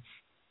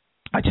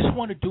I just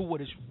want to do what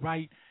is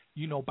right,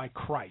 by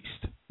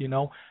Christ,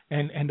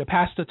 And the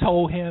pastor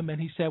told him,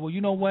 and he said, well,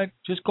 you know what?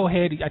 Just go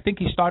ahead. I think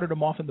he started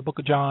him off in the book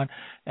of John,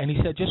 and he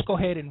said, just go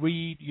ahead and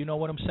read, you know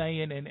what I'm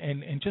saying,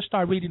 and just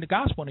start reading the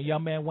gospel. And the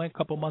young man went a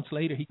couple of months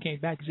later. He came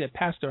back. He said,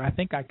 Pastor, I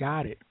think I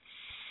got it.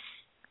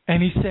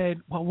 And he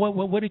said, well,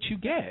 what did you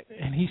get?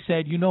 And he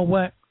said, you know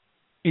what?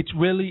 It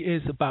really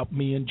is about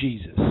me and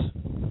Jesus.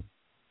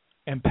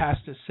 And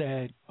pastor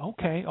said,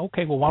 okay,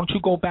 well, why don't you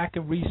go back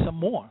and read some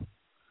more?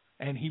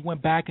 And he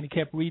went back and he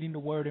kept reading the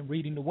word and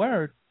reading the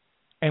word.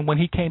 And when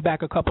he came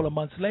back a couple of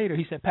months later,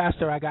 he said,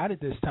 Pastor, I got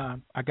it this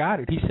time. I got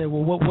it. He said,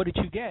 well, what did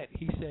you get?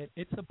 He said,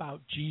 it's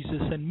about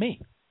Jesus and me.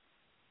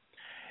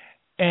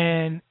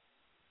 And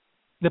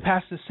the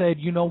pastor said,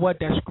 you know what,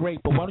 that's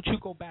great, but why don't you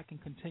go back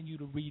and continue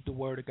to read the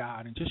word of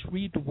God and just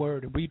read the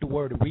word and read the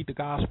word and read the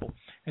gospel.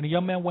 And the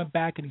young man went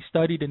back and he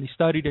studied and he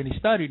studied and he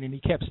studied and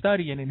he kept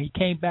studying, and he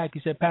came back. He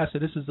said, Pastor,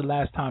 this is the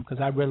last time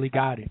because I really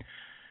got it.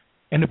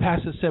 And the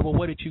pastor said, well,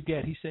 what did you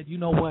get? He said, you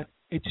know what,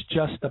 it's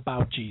just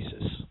about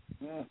Jesus.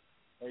 Yeah.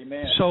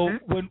 Amen. So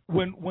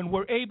when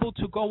we're able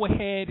to go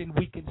ahead and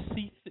we can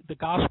see the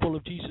gospel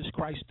of Jesus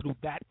Christ through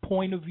that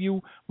point of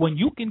view, when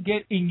you can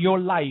get in your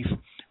life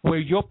where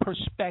your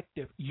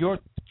perspective, your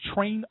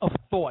train of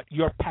thought,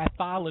 your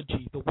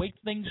pathology, the way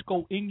things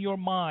go in your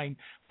mind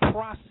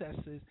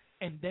processes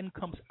and then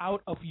comes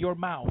out of your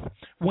mouth,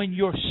 when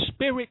your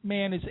spirit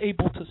man is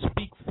able to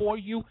speak for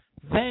you,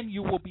 then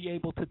you will be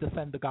able to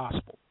defend the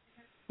gospel.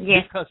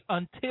 Yes. Because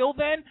until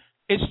then,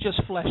 it's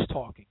just flesh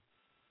talking.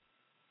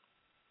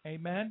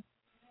 Amen.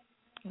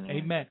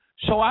 Amen.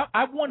 So I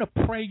want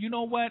to pray. You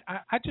know what?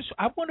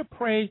 I want to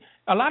pray.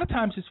 A lot of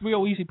times it's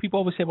real easy. People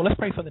always say, well, let's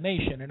pray for the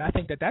nation. And I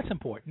think that that's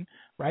important,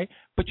 right?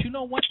 But you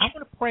know what? I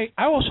want to pray.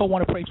 I also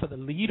want to pray for the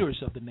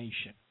leaders of the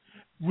nation,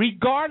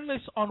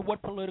 regardless on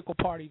what political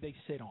party they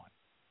sit on.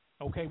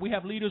 Okay? We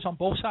have leaders on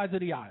both sides of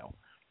the aisle.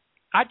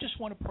 I just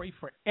want to pray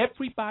for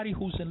everybody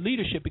who's in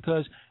leadership,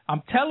 because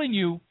I'm telling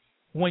you,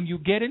 when you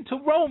get into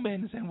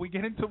Romans and we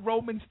get into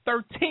Romans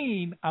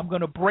 13, I'm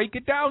going to break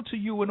it down to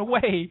you in a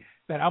way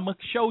that I'm going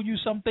to show you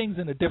some things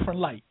in a different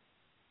light.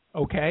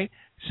 Okay?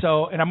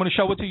 So, and I'm going to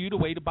show it to you the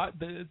way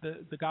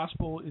the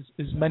gospel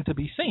is meant to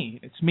be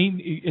seen.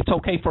 It's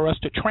okay for us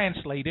to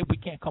translate it. We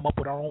can't come up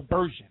with our own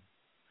version.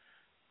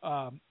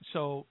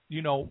 So,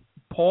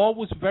 Paul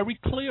was very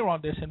clear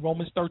on this in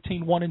Romans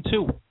 13, 1 and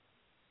 2.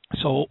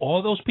 So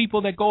all those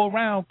people that go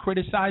around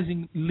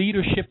criticizing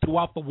leadership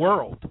throughout the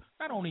world,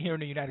 not not only here in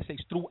the United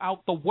States,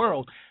 throughout the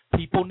world.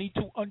 People need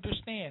to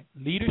understand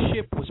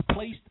leadership was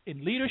placed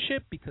in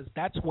leadership because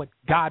that's what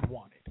God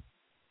wanted.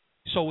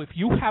 So if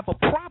you have a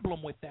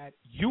problem with that,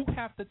 you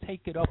have to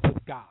take it up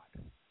with God.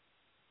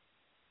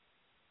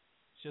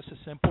 It's just as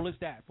simple as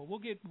that. But we'll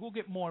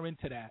get more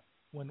into that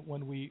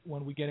when we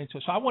get into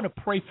it. So I want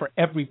to pray for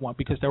everyone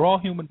because they're all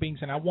human beings,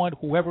 and I want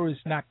whoever is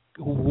not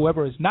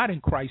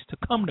in Christ to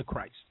come to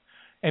Christ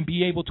and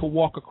be able to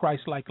walk a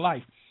Christ-like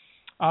life.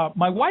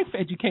 My wife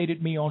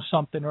educated me on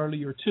something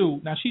earlier too.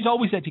 Now she's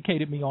always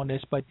educated me on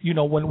this, but you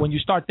know when you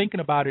start thinking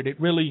about it, it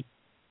really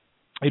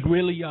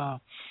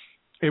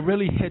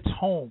hits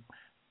home.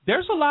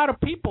 There's a lot of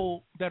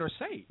people that are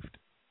saved.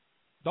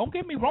 Don't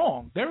get me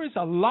wrong. There is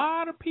a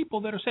lot of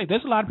people that are saved.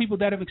 There's a lot of people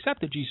that have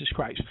accepted Jesus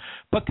Christ.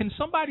 But can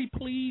somebody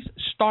please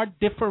start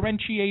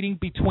differentiating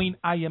between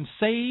I am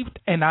saved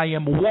and I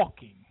am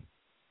walking?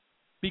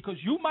 Because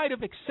you might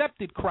have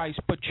accepted Christ,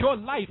 but your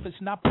life is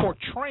not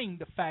portraying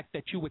the fact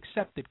that you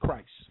accepted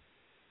Christ.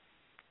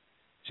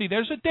 See,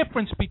 there's a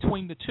difference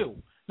between the two.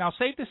 Now,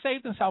 saved is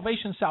saved and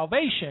salvation is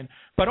salvation,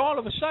 but all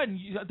of a sudden,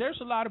 there's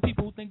a lot of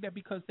people who think that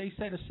because they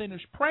said a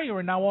sinner's prayer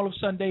and now all of a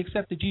sudden they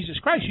accepted Jesus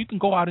Christ, you can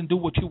go out and do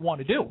what you want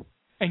to do,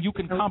 and you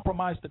can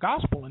compromise the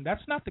gospel, and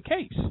that's not the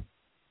case.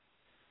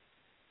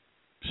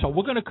 So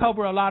we're going to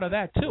cover a lot of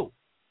that too.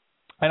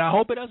 And I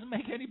hope it doesn't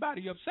make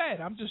anybody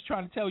upset. I'm just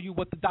trying to tell you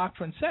what the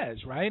doctrine says,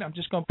 right? I'm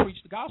just going to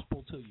preach the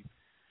gospel to you,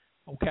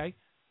 okay?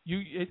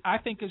 I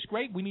think it's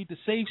great. We need to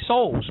save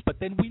souls, but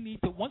then we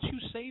need to, once you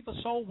save a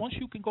soul, once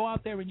you can go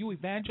out there and you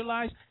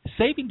evangelize,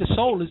 saving the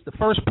soul is the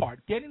first part.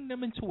 Getting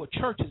them into a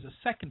church is the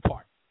second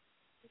part.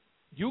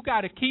 You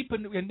got to keep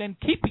them, and then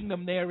keeping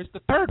them there is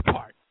the third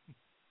part.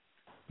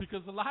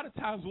 Because a lot of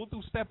times we'll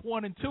do step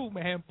 1 and 2,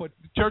 man, but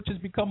the church has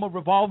become a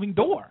revolving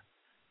door.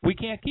 We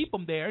can't keep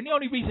them there. And the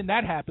only reason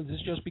that happens is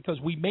just because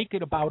we make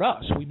it about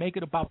us. We make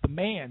it about the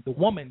man, the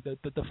woman,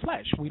 the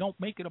flesh. We don't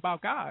make it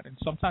about God, and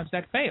sometimes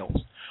that fails.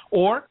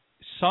 Or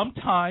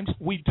sometimes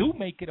we do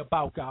make it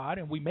about God,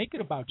 and we make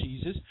it about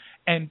Jesus,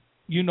 and,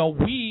 you know,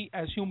 we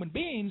as human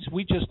beings,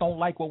 we just don't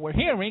like what we're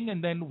hearing,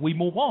 and then we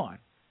move on.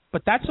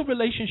 But that's a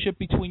relationship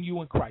between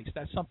you and Christ.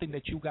 That's something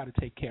that you got to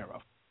take care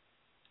of.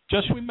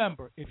 Just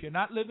remember, if you're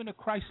not living a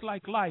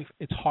Christ-like life,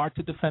 it's hard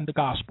to defend the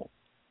gospel.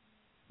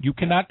 You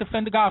cannot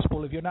defend the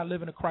gospel if you're not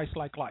living a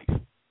Christ-like life.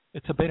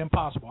 It's a bit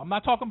impossible. I'm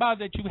not talking about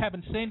that you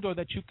haven't sinned or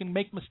that you can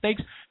make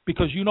mistakes,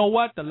 because you know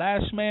what? The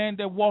last man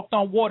that walked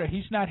on water,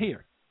 he's not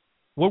here.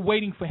 We're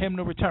waiting for him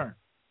to return.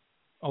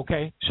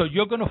 Okay? So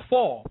you're going to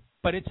fall,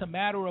 but it's a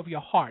matter of your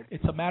heart.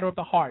 It's a matter of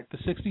the heart. The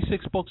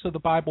 66 books of the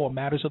Bible are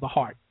matters of the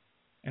heart.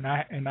 And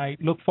I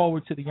look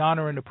forward to the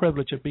honor and the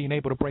privilege of being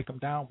able to break them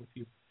down with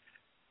you.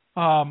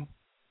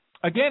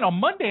 Again, on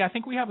Monday, I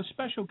think we have a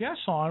special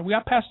guest on. We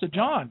got Pastor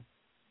John.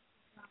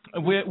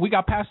 We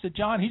got Pastor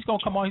John. He's going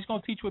to come on. He's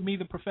going to teach with me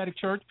the prophetic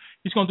church.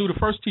 He's going to do the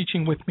first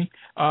teaching with me.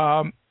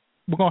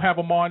 We're going to have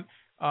him on.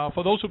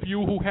 For those of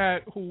you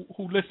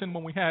who listened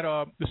when we had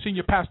the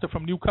senior pastor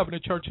from New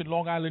Covenant Church in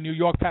Long Island, New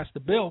York, Pastor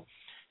Bill,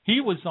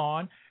 he was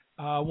on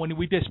when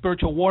we did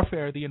Spiritual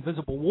Warfare, the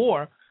Invisible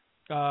War.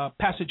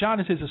 Pastor John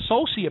is his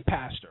associate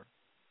pastor.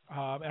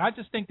 And I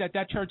just think that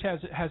church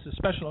has a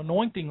special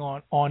anointing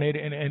on it,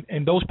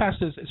 and those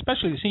pastors,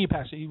 especially the senior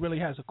pastor, he really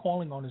has a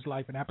calling on his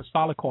life, an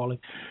apostolic calling.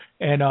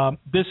 And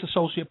this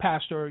associate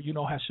pastor, you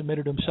know, has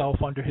submitted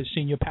himself under his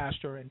senior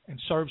pastor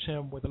and serves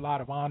him with a lot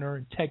of honor,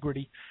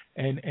 integrity.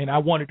 And I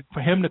wanted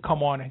for him to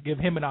come on and give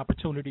him an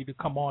opportunity to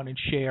come on and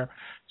share.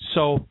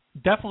 So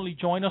definitely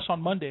join us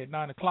on Monday at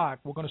 9 o'clock.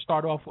 We're going to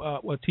start off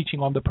with teaching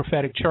on the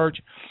prophetic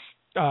church.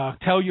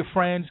 Tell your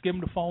friends, give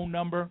them the phone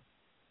number.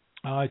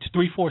 It's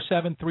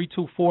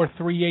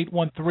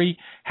 347-324-3813.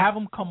 Have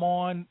them come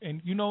on, and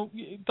you know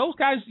those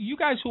guys. You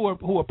guys who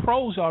are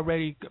pros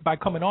already by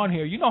coming on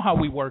here. You know how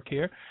we work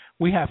here.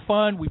 We have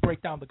fun. We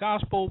break down the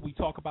gospel. We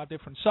talk about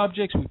different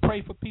subjects. We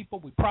pray for people.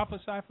 We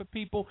prophesy for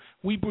people.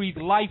 We breathe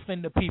life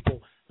into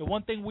people. The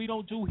one thing we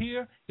don't do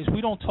here is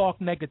we don't talk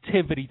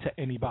negativity to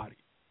anybody.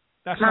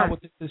 That's not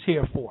what this is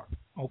here for.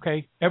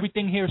 Okay,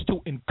 everything here is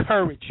to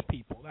encourage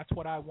people. That's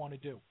what I want to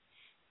do.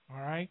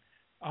 All right.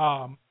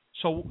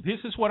 So this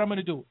is what I'm going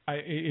to do.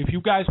 If you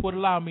guys would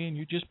allow me, and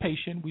you're just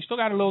patient, we still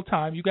got a little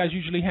time. You guys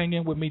usually hang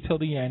in with me till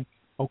the end,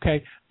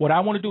 okay? What I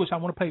want to do is I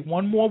want to play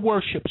one more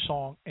worship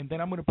song, and then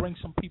I'm going to bring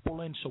some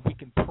people in so we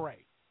can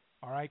pray,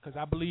 all right? Because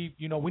I believe,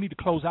 you know, we need to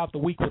close out the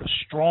week with a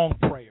strong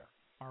prayer,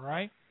 all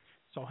right?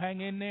 So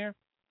hang in there,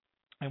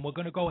 and we're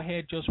going to go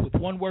ahead just with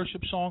one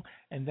worship song,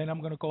 and then I'm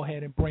going to go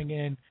ahead and bring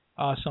in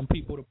some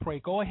people to pray.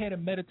 Go ahead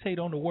and meditate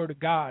on the Word of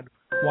God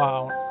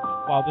while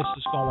this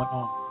is going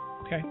on,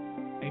 okay?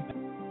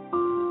 Amen.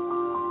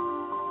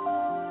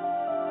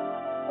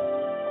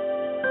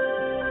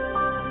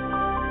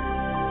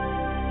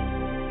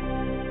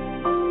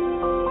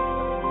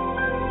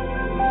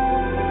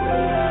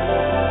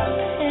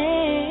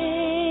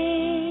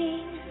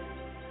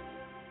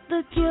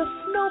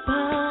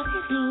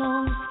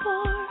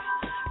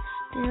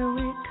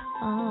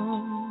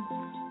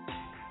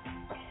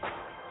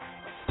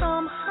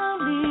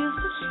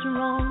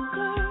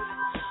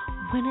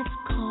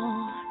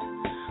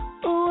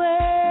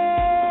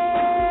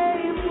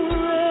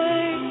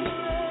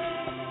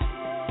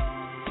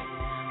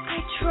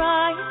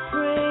 cry and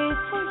pray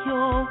for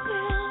your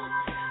will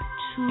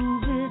to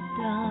be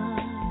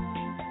done.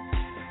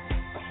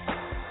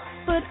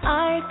 But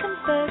I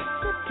confess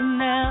it's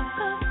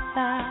never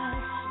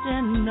fast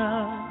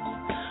enough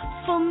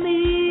for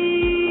me.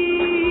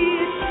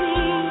 It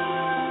seems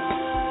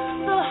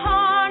the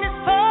heart is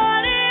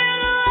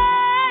falling,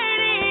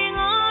 waiting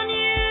on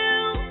you,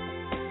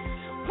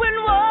 when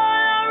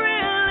what I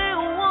really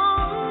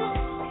want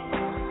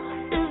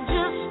is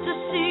just to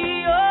see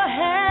your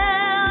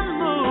hand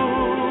move.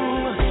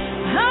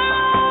 I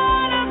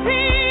want a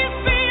peace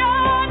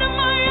beyond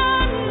my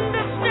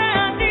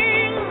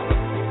understanding.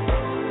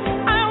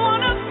 I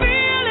want to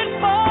feel it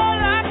fall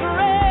like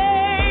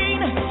rain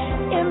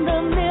in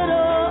the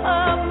middle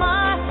of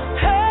my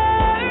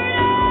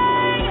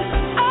hurting.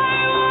 I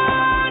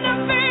want to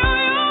feel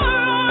your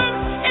arms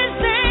as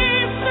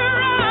they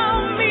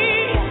surround me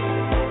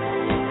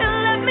and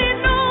let me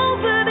know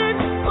that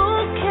it's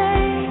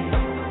okay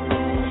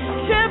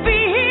to be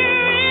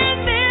here in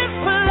this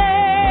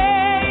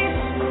place,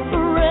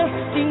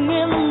 resting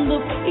in the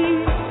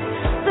peace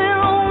that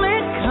only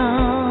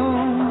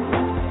comes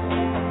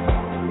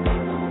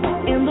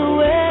in the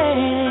waiting.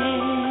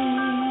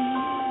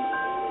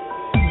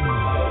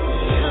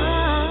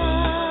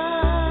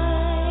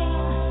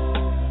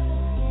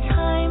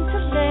 Time to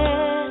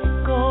let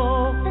go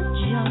and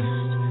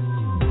just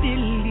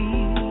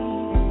believe,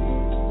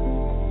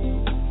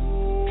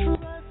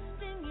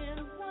 trusting in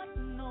what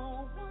no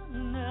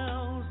one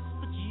else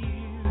but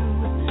you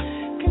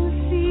can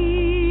see.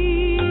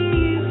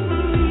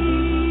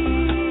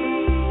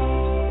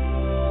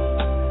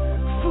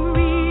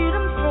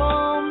 Freedom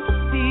from the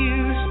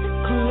fears that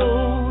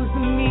close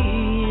me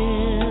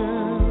in,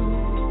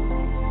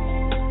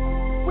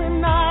 when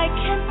I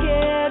can't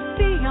get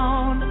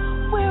beyond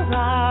where I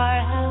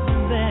have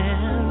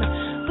been.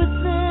 But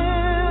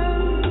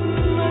then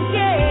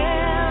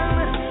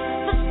again,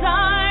 the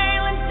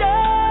silence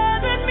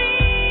doesn't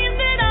mean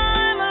that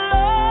I'm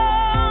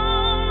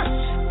alone,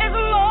 as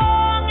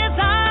long as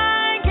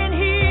I can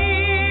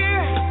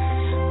hear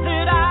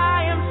that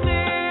I am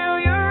still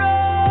your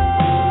own.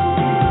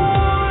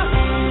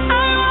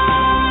 I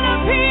want a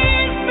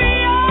peace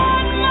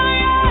beyond my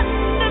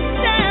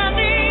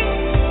understanding.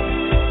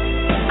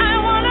 I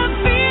want to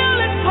feel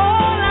it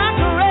fall like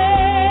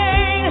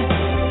rain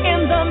in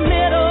the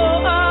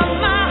middle of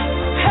my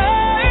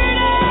hurting.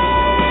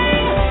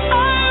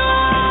 I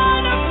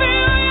want to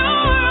feel your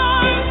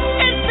arms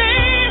as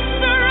they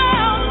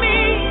surround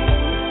me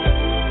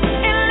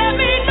and let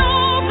me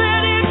know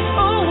that it's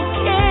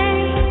okay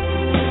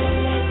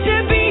to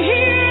be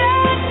here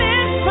at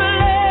this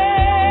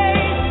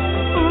place,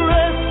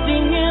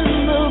 resting in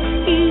the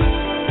peace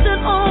that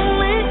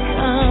only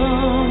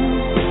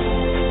comes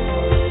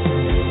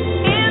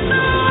in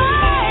the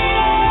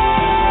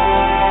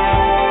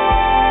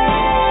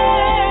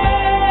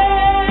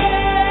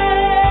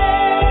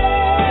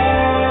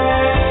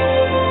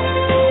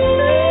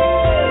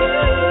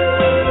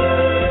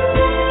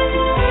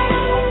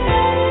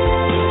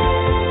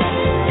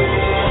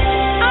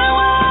I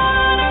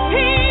want a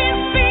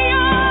peace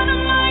beyond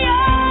my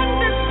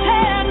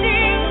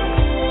understanding.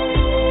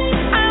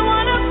 I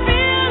want to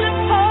feel it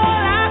fall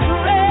like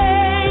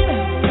rain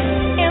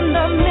in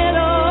the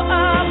middle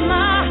of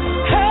my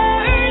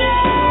hurting.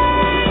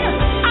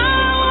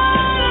 I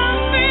want to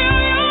feel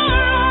your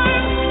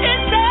arms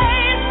as they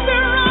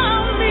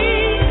surround me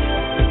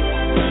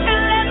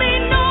and let me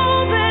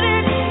know that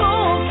it's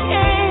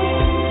okay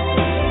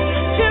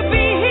to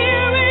be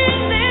here in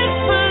this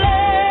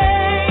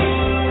place,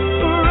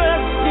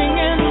 resting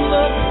in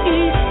the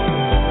peace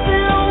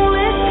that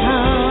only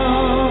comes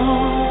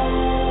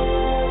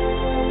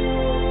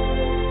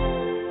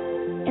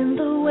in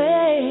the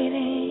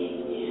waiting.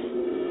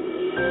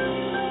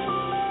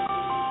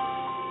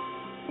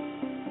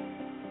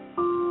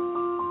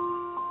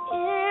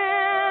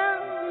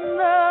 In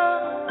the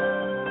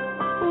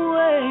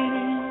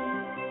waiting.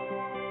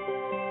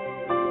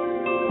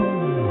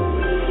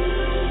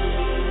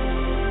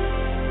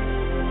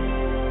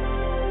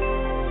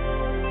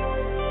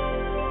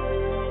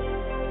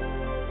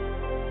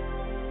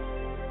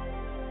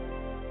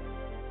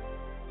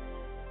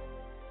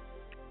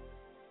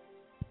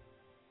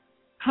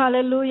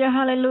 Hallelujah,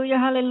 hallelujah,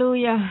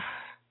 hallelujah.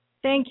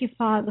 Thank you,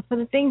 Father, for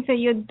the things that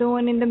you're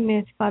doing in the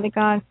midst, Father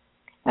God,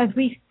 as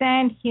we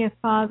stand here,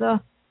 Father,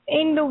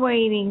 in the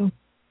waiting,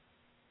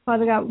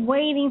 Father God,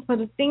 waiting for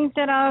the things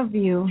that are of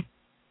you,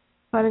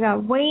 Father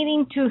God,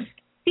 waiting to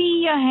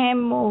see your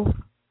hand move.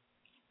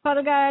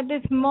 Father God, at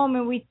this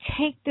moment, we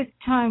take this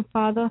time,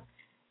 Father,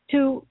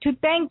 to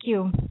thank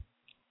you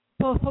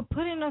for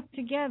putting us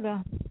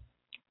together,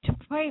 to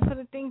pray for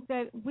the things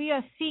that we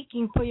are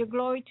seeking for your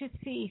glory to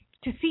see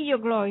your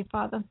glory,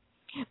 Father.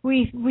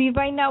 We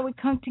right now we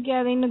come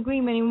together in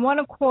agreement, in one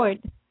accord,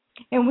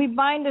 and we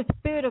bind the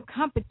spirit of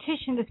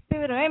competition, the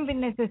spirit of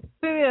enviness, the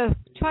spirit of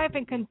strife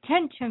and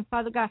contention,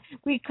 Father God.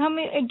 We come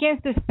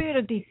against the spirit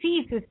of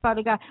diseases,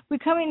 Father God. We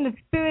come in the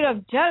spirit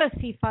of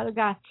jealousy, Father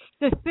God.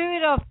 The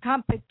spirit of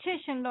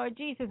competition, Lord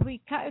Jesus.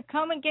 We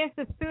come against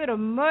the spirit of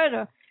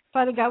murder,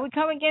 Father God. We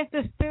come against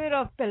the spirit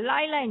of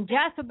Delilah and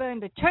Jezebel in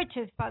the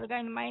churches, Father God,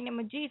 in the mighty name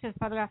of Jesus,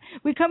 Father God.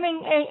 We come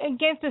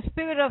against the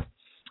spirit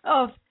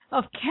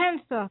of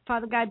cancer,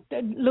 Father God,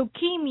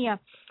 leukemia,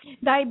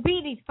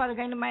 diabetes, Father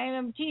God, in the mighty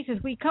name of Jesus.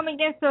 We come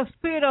against the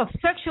spirit of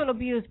sexual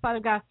abuse, Father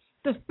God,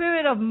 the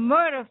spirit of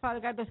murder, Father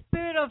God, the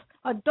spirit of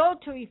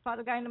adultery,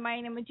 Father God, in the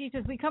mighty name of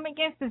Jesus. We come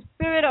against the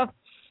spirit of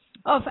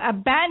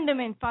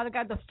abandonment, Father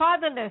God, the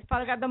fatherless,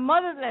 Father God, the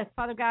motherless,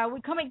 Father God. We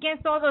come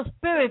against all those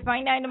spirits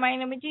right now in the mighty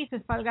name of Jesus,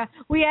 Father God.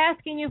 We're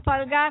asking you,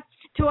 Father God,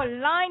 to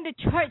align the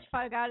church,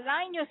 Father God,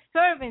 align your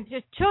servants,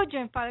 your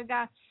children, Father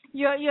God,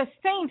 your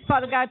saints,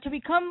 Father God, to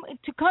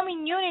come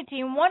in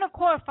unity, in one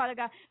accord, Father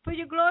God, for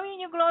your glory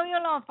and your glory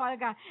alone, Father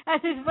God. As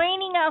it's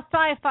raining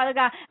outside, Father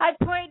God, I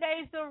pray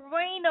that it's a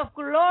rain of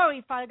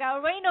glory, Father God,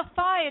 a rain of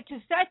fire to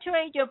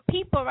saturate your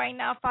people right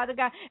now, Father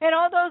God, and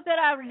all those that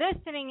are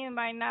listening in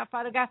right now,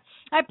 Father God.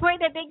 I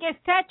pray that they get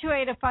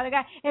saturated, Father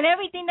God, and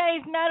everything that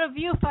is not of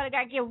you, Father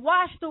God, get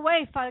washed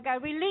away, Father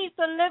God. Release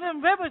the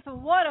living rivers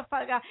of water,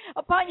 Father God,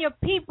 upon your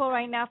people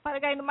right now, Father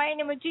God, in the mighty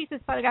name of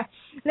Jesus, Father God.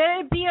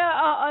 Let it be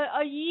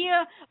a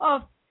year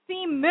of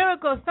seeing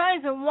miracles,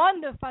 signs, and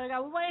wonders, Father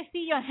God. We want to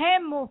see your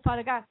hand move,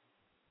 Father God.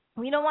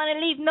 We don't want to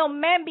leave no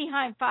man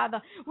behind, Father.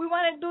 We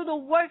want to do the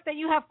work that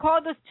you have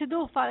called us to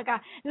do, Father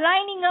God.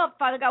 Lining up,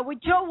 Father God, with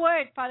your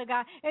word, Father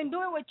God, and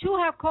doing what you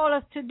have called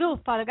us to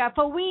do, Father God.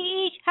 For we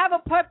each have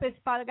a purpose,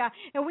 Father God,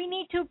 and we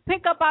need to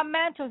pick up our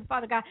mantles,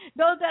 Father God.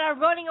 Those that are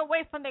running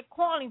away from their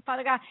calling,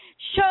 Father God,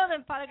 show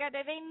them, Father God,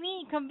 that they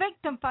need,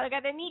 convict them, Father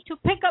God. They need to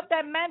pick up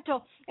that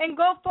mantle and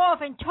go forth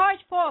and charge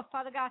forth,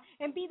 Father God,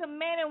 and be the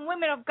men and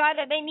women of God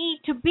that they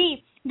need to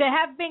be, that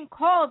have been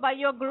called by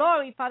your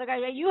glory, Father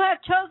God, that you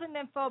have chosen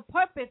them for a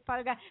purpose,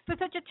 Father God, for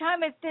such a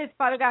time as this,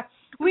 Father God.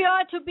 We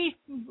are to be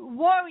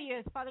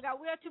warriors, Father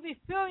God. We are to be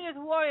furious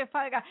warriors,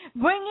 Father God,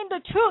 bringing the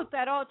truth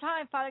at all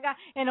times, Father God,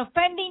 and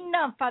offending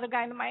none, Father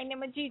God, in the mighty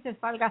name of Jesus,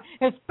 Father God,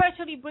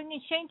 especially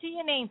bringing shame to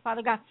your name,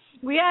 Father God.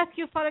 We ask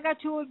you, Father God,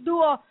 to do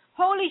a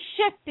holy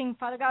shifting,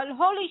 Father God,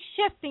 holy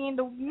shifting in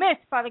the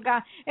midst, Father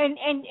God, and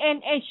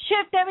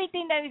shift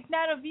everything that is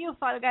not of you,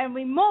 Father God, and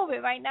remove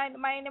it right now in the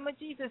mighty name of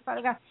Jesus,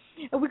 Father God.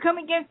 And we come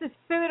against the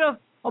spirit of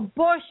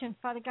abortion,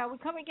 Father God. We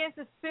come against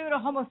the spirit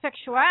of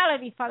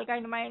homosexuality, Father God,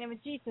 in the mighty name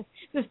of Jesus.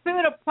 The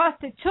spirit of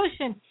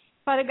prostitution,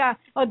 Father God,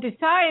 or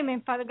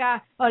desirement, Father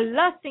God, or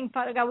lusting,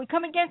 Father God. We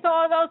come against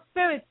all those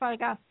spirits, Father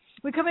God.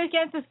 We come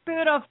against the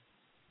spirit of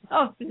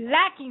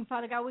lacking,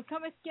 Father God. We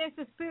come against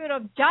the spirit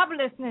of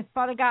joblessness,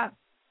 Father God.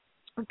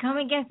 We come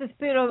against the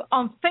spirit of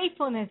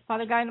unfaithfulness,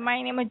 Father God, in the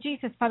mighty name of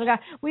Jesus, Father God.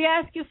 We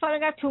ask you, Father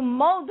God, to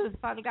mold us,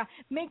 Father God.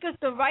 Make us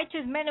the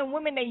righteous men and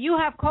women that you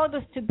have called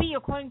us to be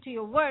according to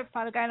your word,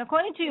 Father God, and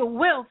according to your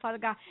will, Father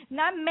God,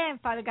 not man,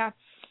 Father God.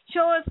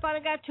 Show us,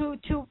 Father God,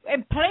 to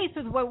in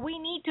places where we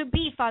need to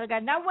be, Father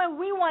God, not where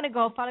we want to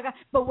go, Father God,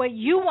 but where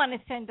you want to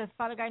send us,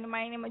 Father God, in the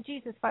mighty name of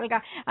Jesus, Father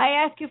God.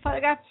 I ask you,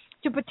 Father God,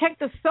 to protect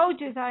the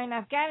soldiers out in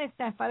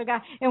Afghanistan, Father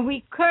God, and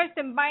we curse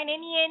and bind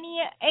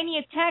any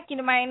attack in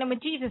the mighty name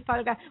of Jesus,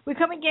 Father God. We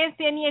come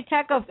against any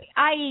attack of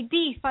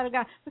IEDs, Father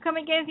God. We come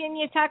against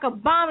any attack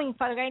of bombing,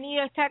 Father God, any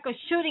attack of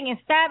shooting and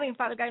stabbing,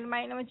 Father God, in the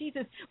mighty name of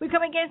Jesus. We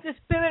come against the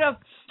spirit of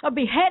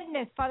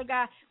beheadedness, Father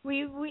God.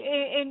 We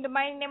in the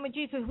mighty name of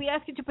Jesus, we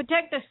ask you to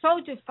protect the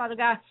soldiers, Father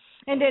God,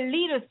 and their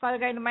leaders, Father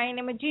God, in the mighty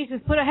name of Jesus.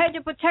 Put a hedge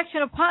of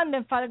protection upon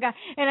them, Father God.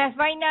 And as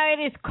right now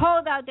it is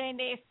cold out there and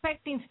they're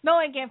expecting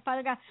snow again,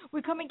 Father God,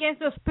 we come against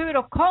the spirit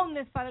of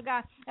coldness, Father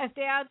God, as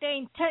they're out there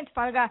in tents,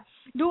 Father God.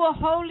 Do a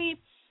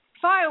holy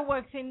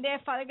fireworks in there,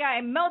 Father God,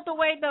 and melt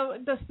away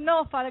the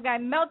snow, Father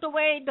God, and melt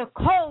away the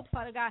cold,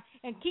 Father God,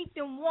 and keep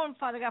them warm,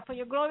 Father God, for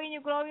your glory and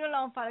your glory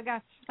alone, Father God.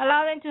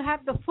 Allow them to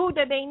have the food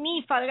that they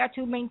need, Father God,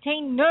 to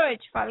maintain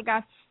nourish, Father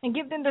God, and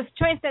give them the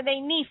strength that they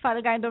need,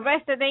 Father God, and the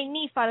rest that they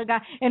need, Father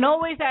God, and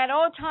always at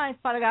all times,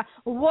 Father God,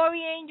 a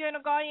warrior angel and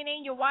a guardian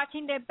angel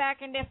watching their back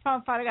and their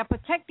front, Father God,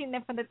 protecting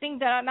them from the things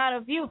that are not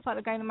of you,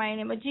 Father God, in the mighty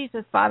name of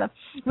Jesus, Father.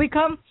 We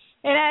come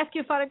and ask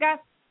you, Father God,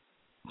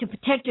 to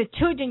protect your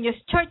children, your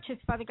churches,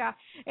 Father God.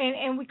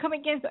 And we come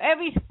against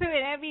every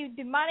spirit, every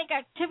demonic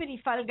activity,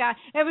 Father God,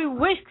 every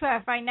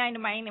witchcraft right now in the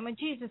mighty name of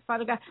Jesus,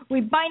 Father God. We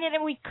bind it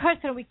and we curse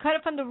it and we cut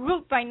it from the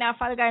root right now,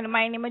 Father God, in the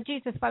mighty name of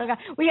Jesus, Father God.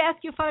 We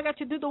ask you, Father God,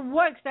 to do the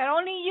works that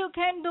only you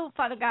can do,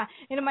 Father God,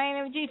 in the mighty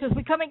name of Jesus.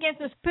 We come against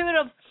the spirit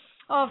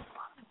of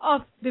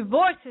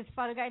divorces,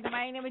 Father God, in the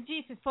mighty name of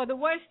Jesus. For the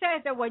word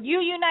says that what you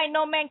unite,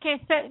 no man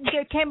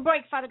can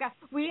break, Father God.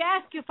 We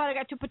ask you, Father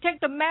God, to protect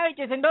the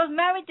marriages and those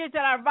marriages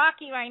that are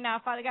rocky right now,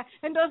 Father God,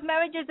 and those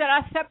marriages that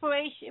are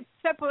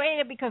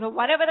separated because of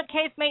whatever the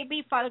case may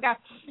be, Father God.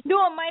 Do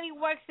almighty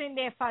works in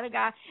there, Father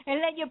God, and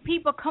let your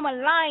people come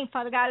aligned,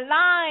 Father God,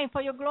 aligned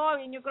for your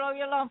glory and your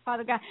glory alone,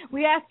 Father God.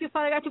 We ask you,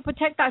 Father God, to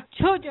protect our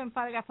children,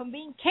 Father God, from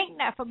being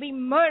kidnapped, from being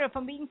murdered,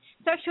 from being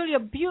sexually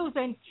abused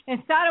and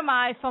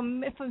sodomized,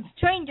 from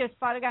strangers,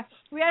 Father God.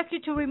 We ask you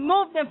to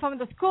remove them from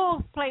the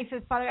school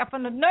places, Father God,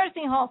 from the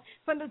nursing home,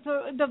 from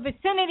the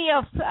vicinity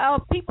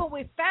of people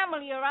with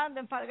family around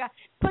them, Father God.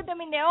 Put them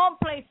in their own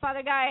place,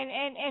 Father God,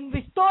 and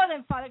restore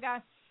them, Father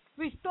God.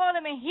 Restore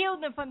them and heal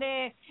them from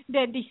their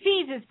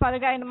diseases, Father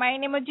God, in the mighty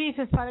name of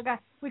Jesus, Father God.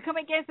 We come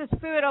against the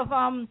spirit of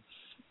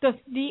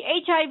the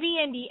HIV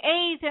and the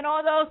AIDS and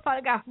all those,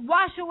 Father God.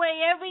 Wash away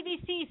every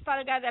disease,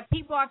 Father God, that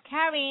people are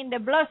carrying in the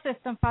blood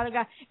system, Father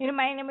God, in the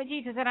mighty name of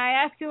Jesus. And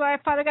I ask you,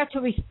 Father God, to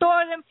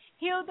restore them,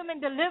 heal them,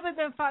 and deliver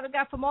them, Father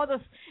God, from all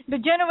the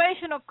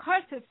generational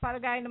curses, Father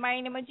God, in the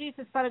mighty name of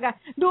Jesus, Father God.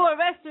 Do a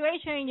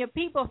restoration in your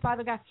people,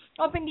 Father God.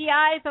 Open the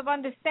eyes of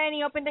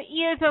understanding, open the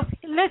ears of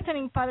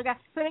listening, Father God,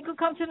 so they could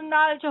come to the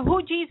knowledge of who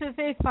Jesus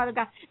is, Father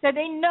God, that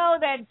they know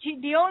that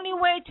the only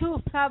way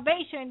to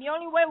salvation, the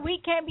only way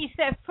we can be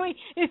set free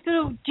is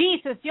through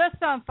Jesus, your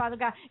Son, Father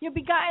God, your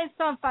begotten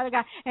Son, Father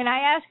God. And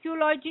I ask you,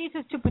 Lord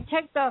Jesus, to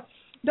protect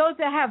those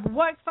that have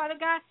worked, Father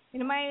God, in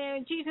the mighty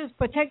name of Jesus,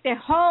 protect their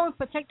homes,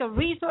 protect the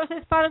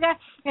resources, Father God,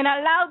 and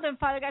allow them,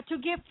 Father God, to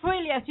give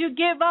freely as you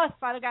give us,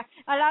 Father God.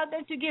 Allow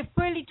them to give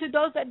freely to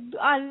those that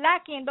are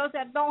lacking, those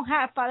that don't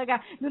have, Father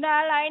God. Do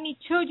not allow any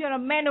children or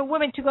men or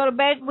women to go to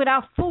bed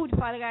without food,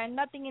 Father God, and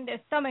nothing in their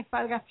stomach,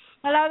 Father God.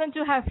 Allow them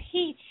to have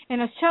heat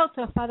and a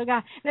shelter, Father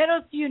God. Let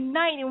us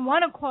unite in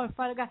one accord,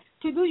 Father God,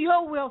 to do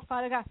your will,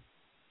 Father God,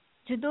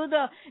 to do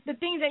the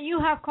things that you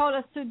have called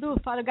us to do,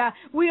 Father God.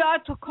 We are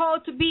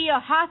called to be a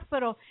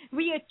hospital,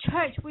 we a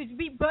church, we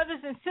be brothers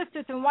and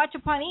sisters and watch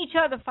upon each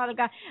other, Father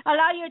God.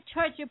 Allow your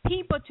church, your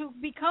people to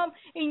become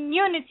in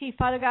unity,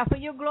 Father God, for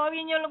your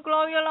glory and your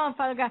glory alone,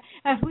 Father God.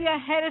 As we are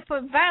headed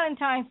for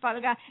Valentine's, Father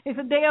God, it's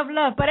a day of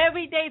love, but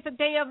every day is a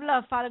day of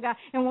love, Father God.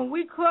 And when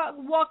we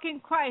walk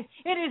in Christ,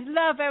 it is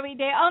love every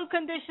day,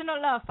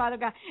 unconditional love, Father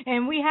God.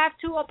 And we have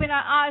to open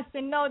our eyes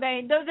to know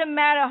that it doesn't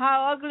matter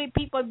how ugly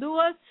people do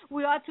us,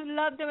 we ought to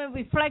love them and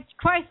reflect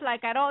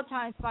Christ-like at all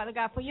times, Father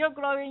God, for your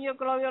glory and your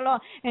glory alone.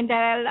 And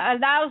that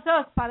allows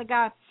us, Father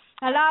God,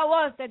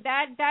 allow us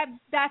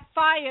that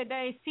fire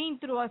that is seen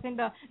through us and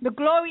the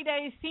glory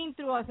that is seen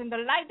through us and the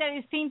light that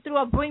is seen through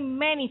us, bring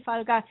many,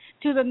 Father God,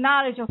 to the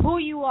knowledge of who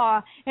you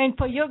are and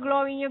for your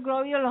glory and your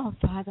glory alone,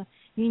 Father.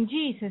 In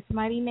Jesus'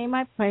 mighty name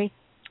I pray.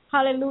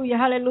 Hallelujah,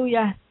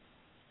 hallelujah.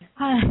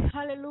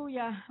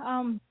 Hallelujah.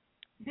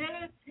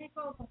 Dennis, take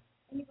over.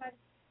 Anybody?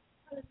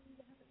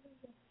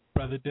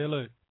 Brother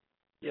Dillard.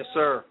 Yes,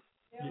 sir.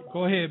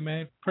 Go ahead,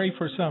 man. Pray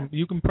for some.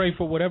 You can pray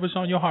for whatever's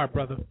on your heart,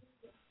 brother.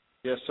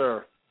 Yes,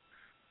 sir.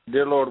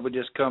 Dear Lord, we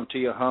just come to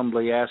you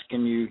humbly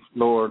asking you,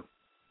 Lord,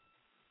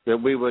 that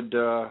we would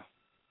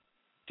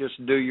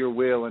just do your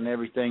will and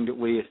everything that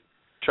we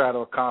try to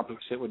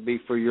accomplish. It would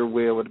be for your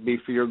will. It would be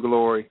for your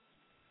glory.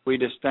 We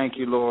just thank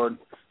you, Lord,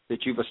 that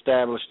you've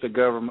established the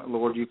government,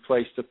 Lord. You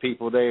placed the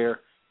people there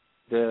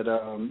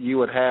that you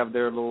would have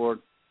there, Lord.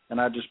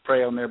 And I just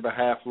pray on their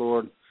behalf,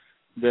 Lord,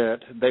 that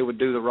they would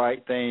do the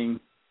right thing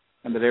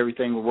and that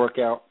everything will work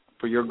out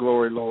for your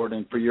glory, Lord,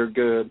 and for your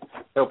good.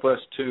 Help us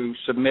to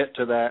submit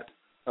to that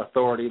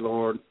authority,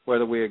 Lord,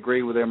 whether we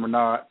agree with them or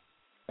not,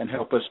 and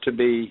help us to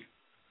be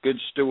good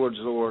stewards,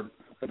 Lord,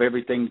 of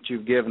everything that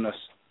you've given us.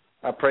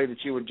 I pray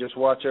that you would just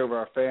watch over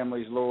our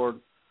families, Lord,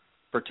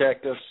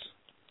 protect us,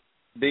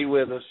 be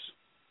with us,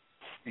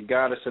 and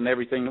guide us in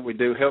everything that we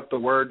do. Help the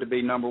word to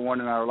be number one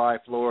in our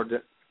life, Lord,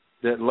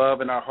 that love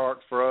in our heart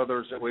for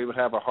others, that we would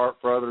have a heart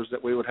for others,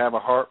 that we would have a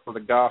heart for the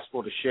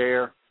gospel to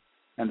share,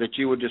 and that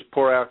you would just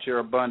pour out your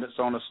abundance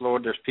on us,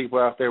 Lord. There's people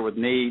out there with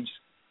needs,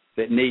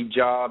 that need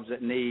jobs,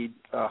 that need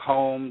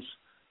homes,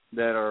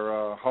 that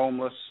are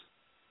homeless,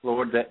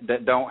 Lord,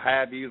 that don't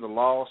have you, the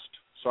lost.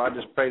 So I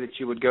just pray that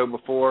you would go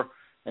before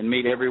and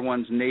meet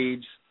everyone's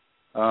needs,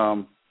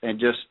 and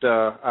just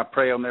I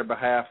pray on their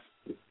behalf.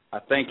 I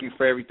thank you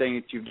for everything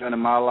that you've done in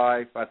my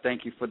life. I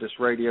thank you for this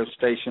radio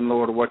station,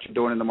 Lord, and what you're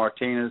doing in the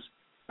Martinez.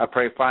 I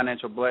pray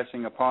financial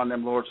blessing upon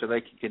them, Lord, so they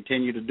can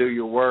continue to do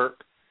your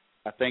work.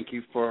 I thank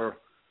you for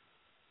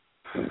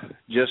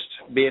just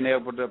being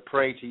able to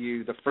pray to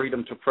you, the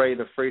freedom to pray,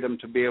 the freedom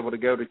to be able to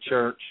go to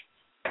church.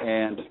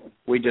 And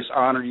we just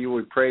honor you,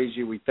 we praise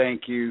you, we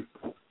thank you,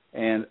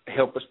 and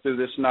help us through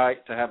this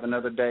night to have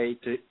another day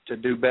to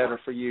do better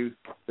for you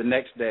the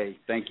next day.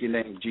 Thank you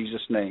in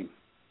Jesus' name.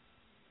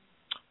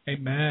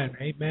 Amen,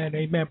 amen,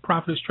 amen.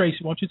 Prophetess Tracy,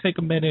 won't you take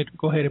a minute,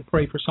 go ahead and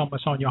pray for something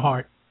that's on your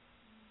heart.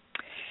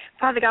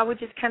 Father God, we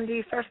just come to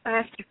you first. I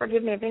ask you to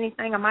forgive me of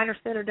anything I might have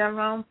said or done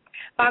wrong.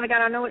 Father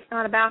God, I know it's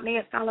not about me.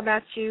 It's all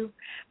about you.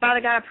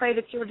 Father God, I pray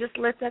that you will just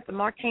lift up the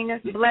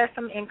Martinez, bless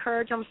them,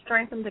 encourage them,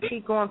 strengthen them to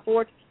keep going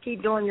forward, to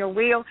keep doing your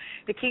will,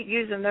 to keep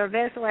using their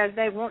vessel as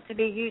they want to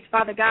be used,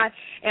 Father God,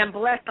 and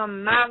bless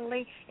them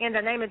mightily in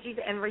the name of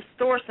Jesus and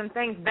restore some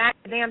things back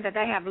to them that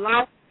they have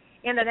lost.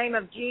 In the name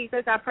of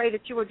Jesus, I pray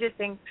that you will just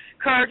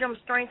encourage them,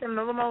 strengthen them,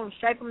 move them on,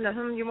 shape them to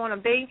whom you want to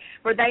be,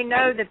 for they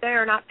know that they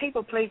are not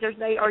people pleasers,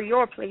 they are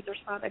your pleasers,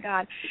 Father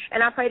God.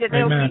 And I pray that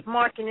they will keep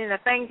marching in the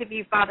things of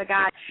you, Father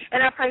God. And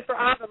I pray for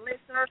all the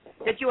listeners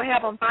that you will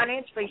help them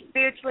financially,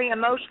 spiritually,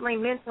 emotionally,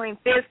 mentally, and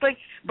physically.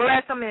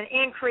 Bless them and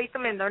increase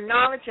them in their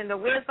knowledge and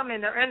their wisdom and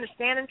their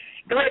understanding.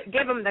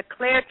 Give them the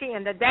clarity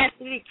and the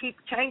audacity to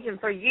keep changing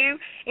for you.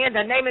 In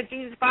the name of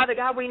Jesus, Father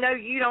God, we know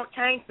you don't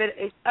change, but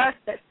it's us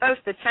that's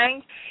supposed to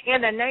change.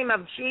 in the name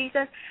of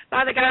Jesus.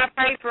 Father God, I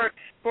pray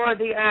for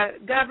the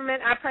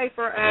government. I pray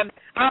for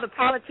all the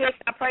politics.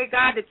 I pray,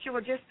 God, that you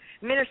will just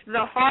minister to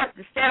the heart,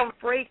 to set them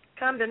free,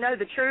 come to know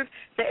the truth,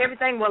 so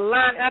everything will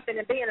line up and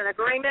be in an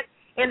agreement.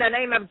 In the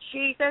name of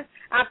Jesus,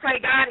 I pray,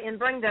 God, and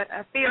bring the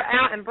fear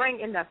out and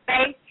bring in the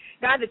faith.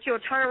 God, that you'll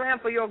turn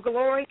around for your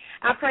glory.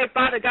 I pray,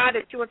 Father God,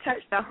 that you will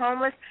touch the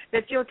homeless,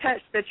 that you'll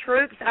touch the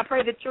troops. I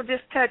pray that you'll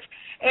just touch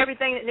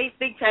everything that needs to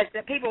be touched,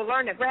 that people will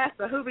learn to grasp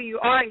of who you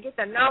are and get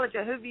the knowledge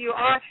of who you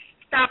are,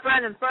 stop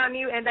running from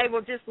you, and they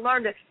will just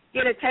learn to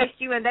get a taste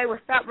of you, and they will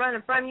stop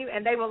running from you,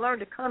 and they will learn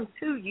to come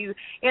to you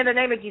in the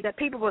name of Jesus, that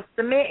people will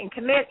submit and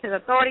commit to the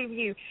authority of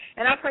you.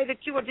 And I pray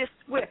that you will just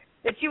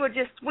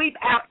sweep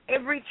out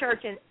every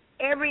church and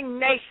every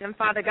nation,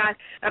 Father God,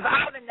 of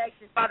all the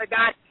nations, Father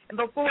God, and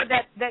before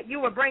that you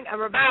will bring a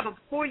revival,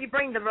 before you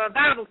bring the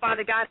revival,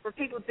 Father God, for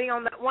people to be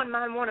on that one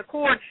mind, one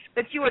accord,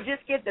 that you will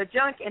just get the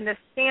junk and the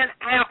sin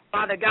out,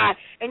 Father God,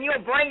 and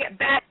you'll bring it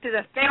back to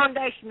the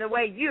foundation the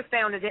way you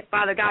founded it,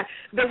 Father God,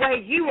 the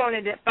way you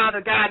wanted it,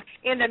 Father God,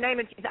 in the name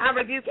of Jesus. I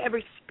rebuke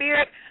every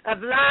spirit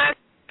of lies,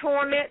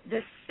 torment,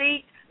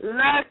 deceit,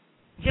 lust,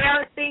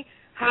 jealousy,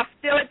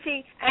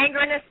 hostility,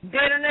 angerness,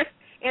 bitterness,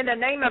 in the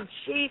name of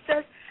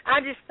Jesus. I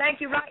just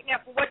thank you right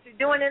now for what you're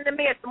doing in the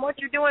midst and what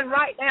you're doing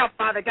right now,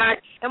 Father God,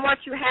 and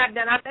what you have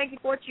done. I thank you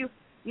for what you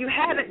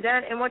haven't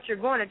done and what you're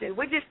going to do.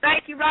 We just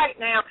thank you right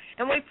now,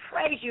 and we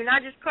praise you. And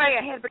I just pray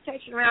a head of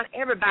protection around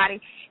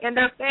everybody and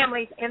their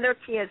families and their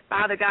kids,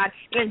 Father God,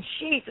 in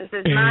Jesus'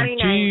 mighty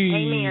name.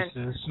 Amen.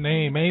 In Jesus'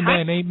 name.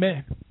 Amen.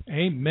 Amen.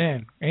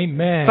 Amen.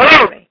 Amen.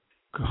 Glory.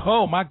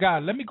 Oh, my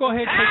God. Let me go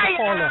ahead and take a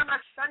caller.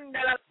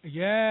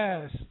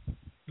 Yes.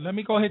 Let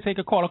me go ahead and take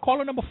a caller.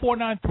 Caller number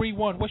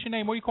 4931. What's your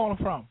name? Where are you calling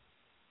from?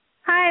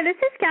 Hi, this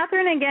is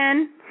Catherine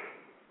again.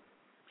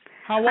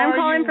 How are you? I'm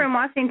calling from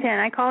Washington.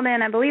 I called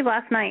in, I believe,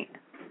 last night.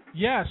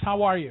 Yes.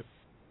 How are you?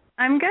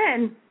 I'm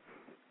good.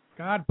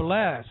 God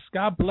bless.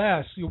 God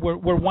bless.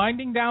 We're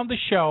winding down the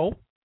show.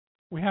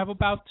 We have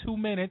about 2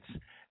 minutes.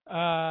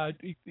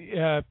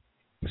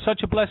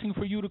 Such a blessing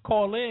for you to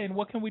call in.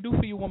 What can we do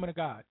for you, woman of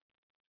God?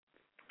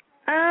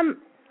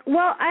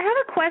 Well, I have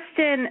a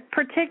question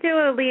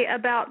particularly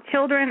about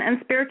children and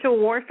spiritual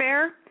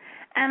warfare,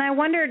 and I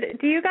wondered,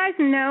 do you guys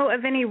know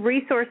of any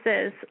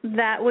resources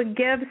that would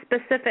give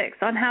specifics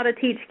on how to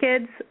teach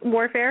kids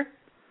warfare?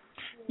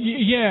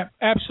 Yeah,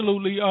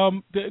 absolutely.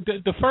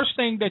 The first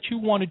thing that you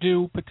want to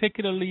do,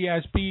 particularly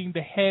as being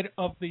the head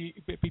of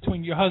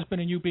between your husband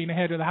and you being the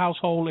head of the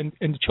household and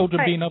the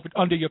children being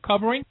under your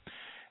covering,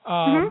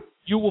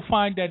 you will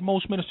find that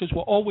most ministers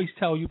will always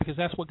tell you, because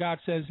that's what God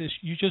says, is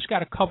you just got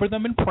to cover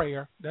them in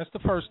prayer. That's the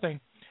first thing.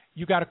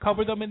 You got to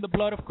cover them in the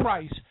blood of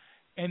Christ.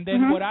 And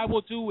then what I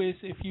will do is,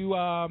 if you,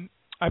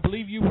 I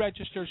believe you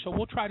registered, so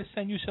we'll try to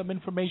send you some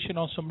information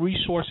on some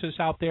resources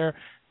out there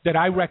that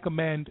I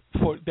recommend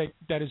for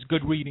that is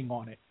good reading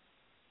on it.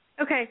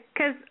 Okay,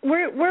 because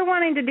we're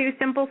wanting to do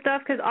simple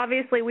stuff, because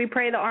obviously we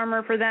pray the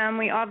armor for them.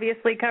 We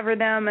obviously cover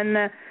them in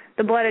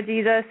the blood of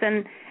Jesus,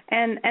 and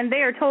they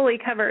are totally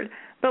covered.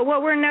 But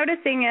what we're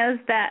noticing is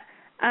that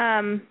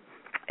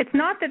it's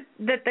not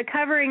that the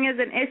covering is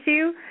an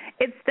issue.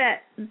 It's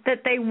that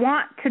they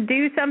want to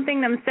do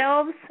something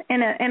themselves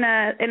in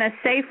a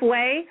safe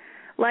way,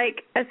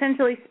 like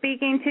essentially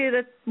speaking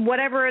to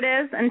whatever it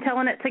is and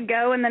telling it to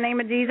go in the name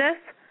of Jesus.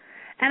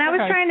 And I was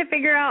trying to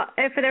figure out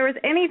if there was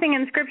anything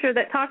in Scripture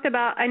that talked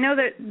about, I know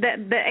that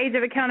the age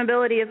of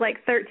accountability is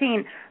like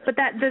 13, but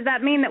does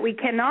that mean that we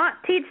cannot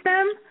teach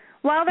them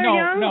while they're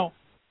young?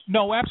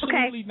 No,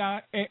 absolutely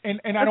not.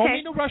 And I don't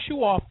mean to rush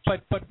you off,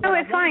 but what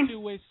I want to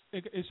do is,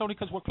 it's only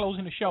because we're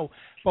closing the show,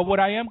 but what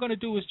I am going to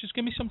do is just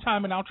give me some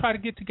time, and I'll try to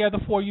get together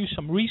for you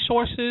some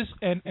resources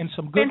and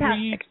some good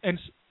reads and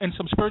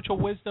some spiritual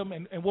wisdom,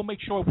 and we'll make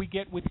sure we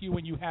get with you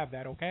when you have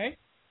that, okay?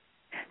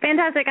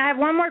 Fantastic. I have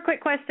one more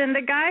quick question.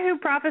 The guy who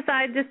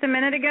prophesied just a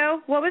minute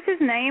ago, what was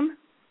his name?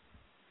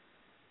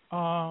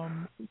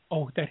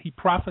 That he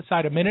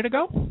prophesied a minute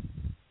ago?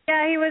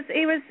 Yeah, he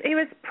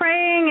was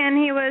praying and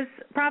he was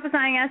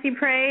prophesying as he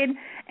prayed,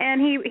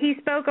 and he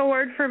spoke a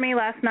word for me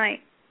last night.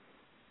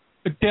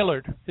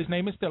 Dillard. His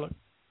name is Dillard.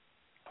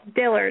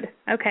 Dillard.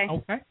 Okay.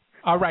 Okay.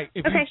 All right.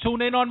 If you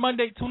tune in on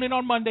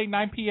Monday,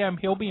 9 p.m.,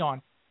 he'll be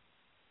on.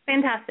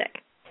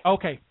 Fantastic.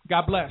 Okay.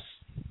 God bless.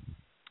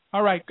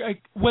 All right.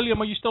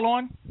 William, are you still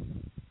on?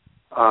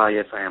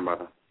 Yes, I am,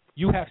 brother.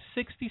 You have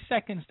 60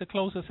 seconds to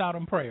close us out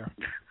in prayer.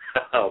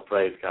 Oh,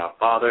 praise God.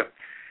 Father,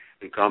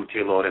 we come to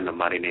you, Lord, in the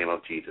mighty name of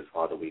Jesus,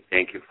 Father. We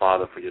thank you,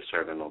 Father, for your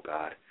servant, Lord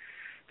God.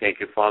 Thank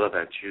you, Father,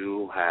 that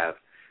you have,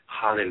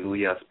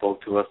 hallelujah,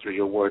 spoke to us through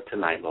your word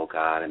tonight, Lord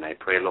God. And I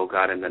pray, Lord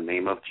God, in the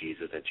name of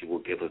Jesus, that you will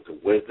give us the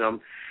wisdom,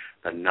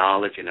 the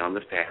knowledge, and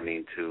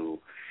understanding to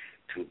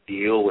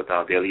deal with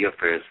our daily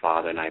affairs,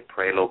 Father. And I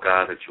pray, Lord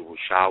God, that you will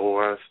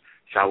shower us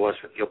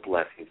with your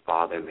blessings,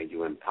 Father. And may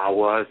you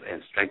empower us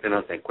and strengthen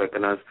us and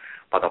quicken us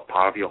by the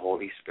power of your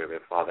Holy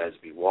Spirit, Father, as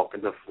we walk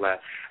in the flesh,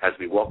 as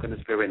we walk in the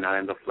Spirit, not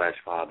in the flesh,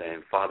 Father.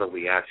 And Father,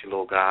 we ask you,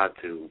 Lord God,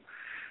 to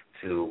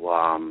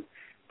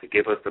to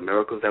give us the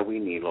miracles that we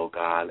need, Lord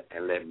God,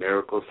 and let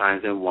miracles,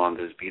 signs, and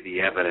wonders be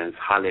the evidence,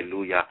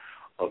 hallelujah,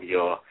 of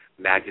your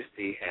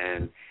majesty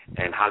and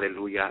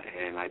hallelujah.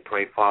 And I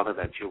pray, Father,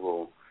 that you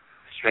will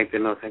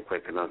strengthen us and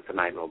quicken us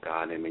tonight, Lord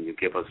God, and may you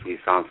give us sweet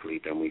sound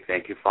sleep. And we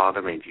thank you,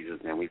 Father, in Jesus'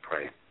 name we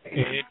pray.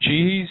 Amen. In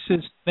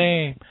Jesus'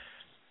 name.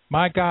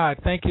 My God,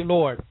 thank you,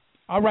 Lord.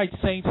 All right,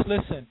 saints,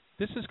 listen.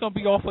 This is going to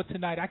be all for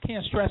tonight. I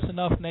can't stress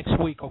enough next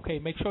week, okay?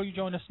 Make sure you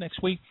join us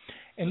next week.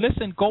 And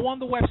listen, go on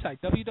the website,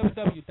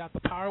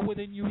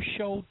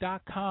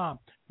 www.thepowerwithinyoushow.com.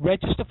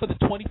 Register for the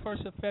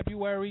 21st of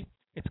February.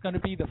 It's going to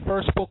be the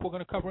first book we're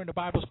going to cover in the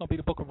Bible. It's going to be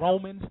the book of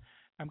Romans.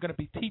 I'm going to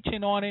be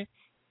teaching on it.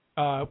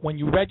 When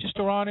you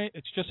register on it,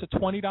 it's just a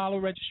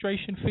 $20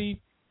 registration fee.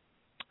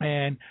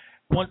 And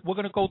we're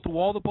going to go through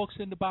all the books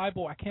in the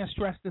Bible. I can't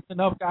stress this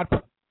enough. God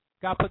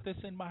put this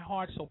in my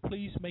heart, so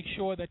please make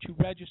sure that you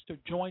register.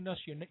 Join us.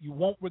 You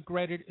won't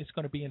regret it. It's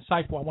going to be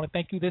insightful. I want to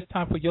thank you this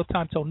time for your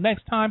time. Till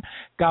next time,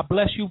 God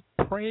bless you.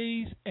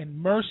 Praise and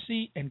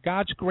mercy and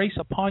God's grace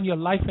upon your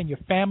life and your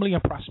family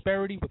and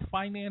prosperity with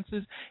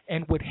finances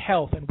and with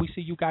health. And we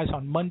see you guys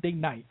on Monday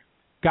night.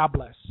 God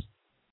bless.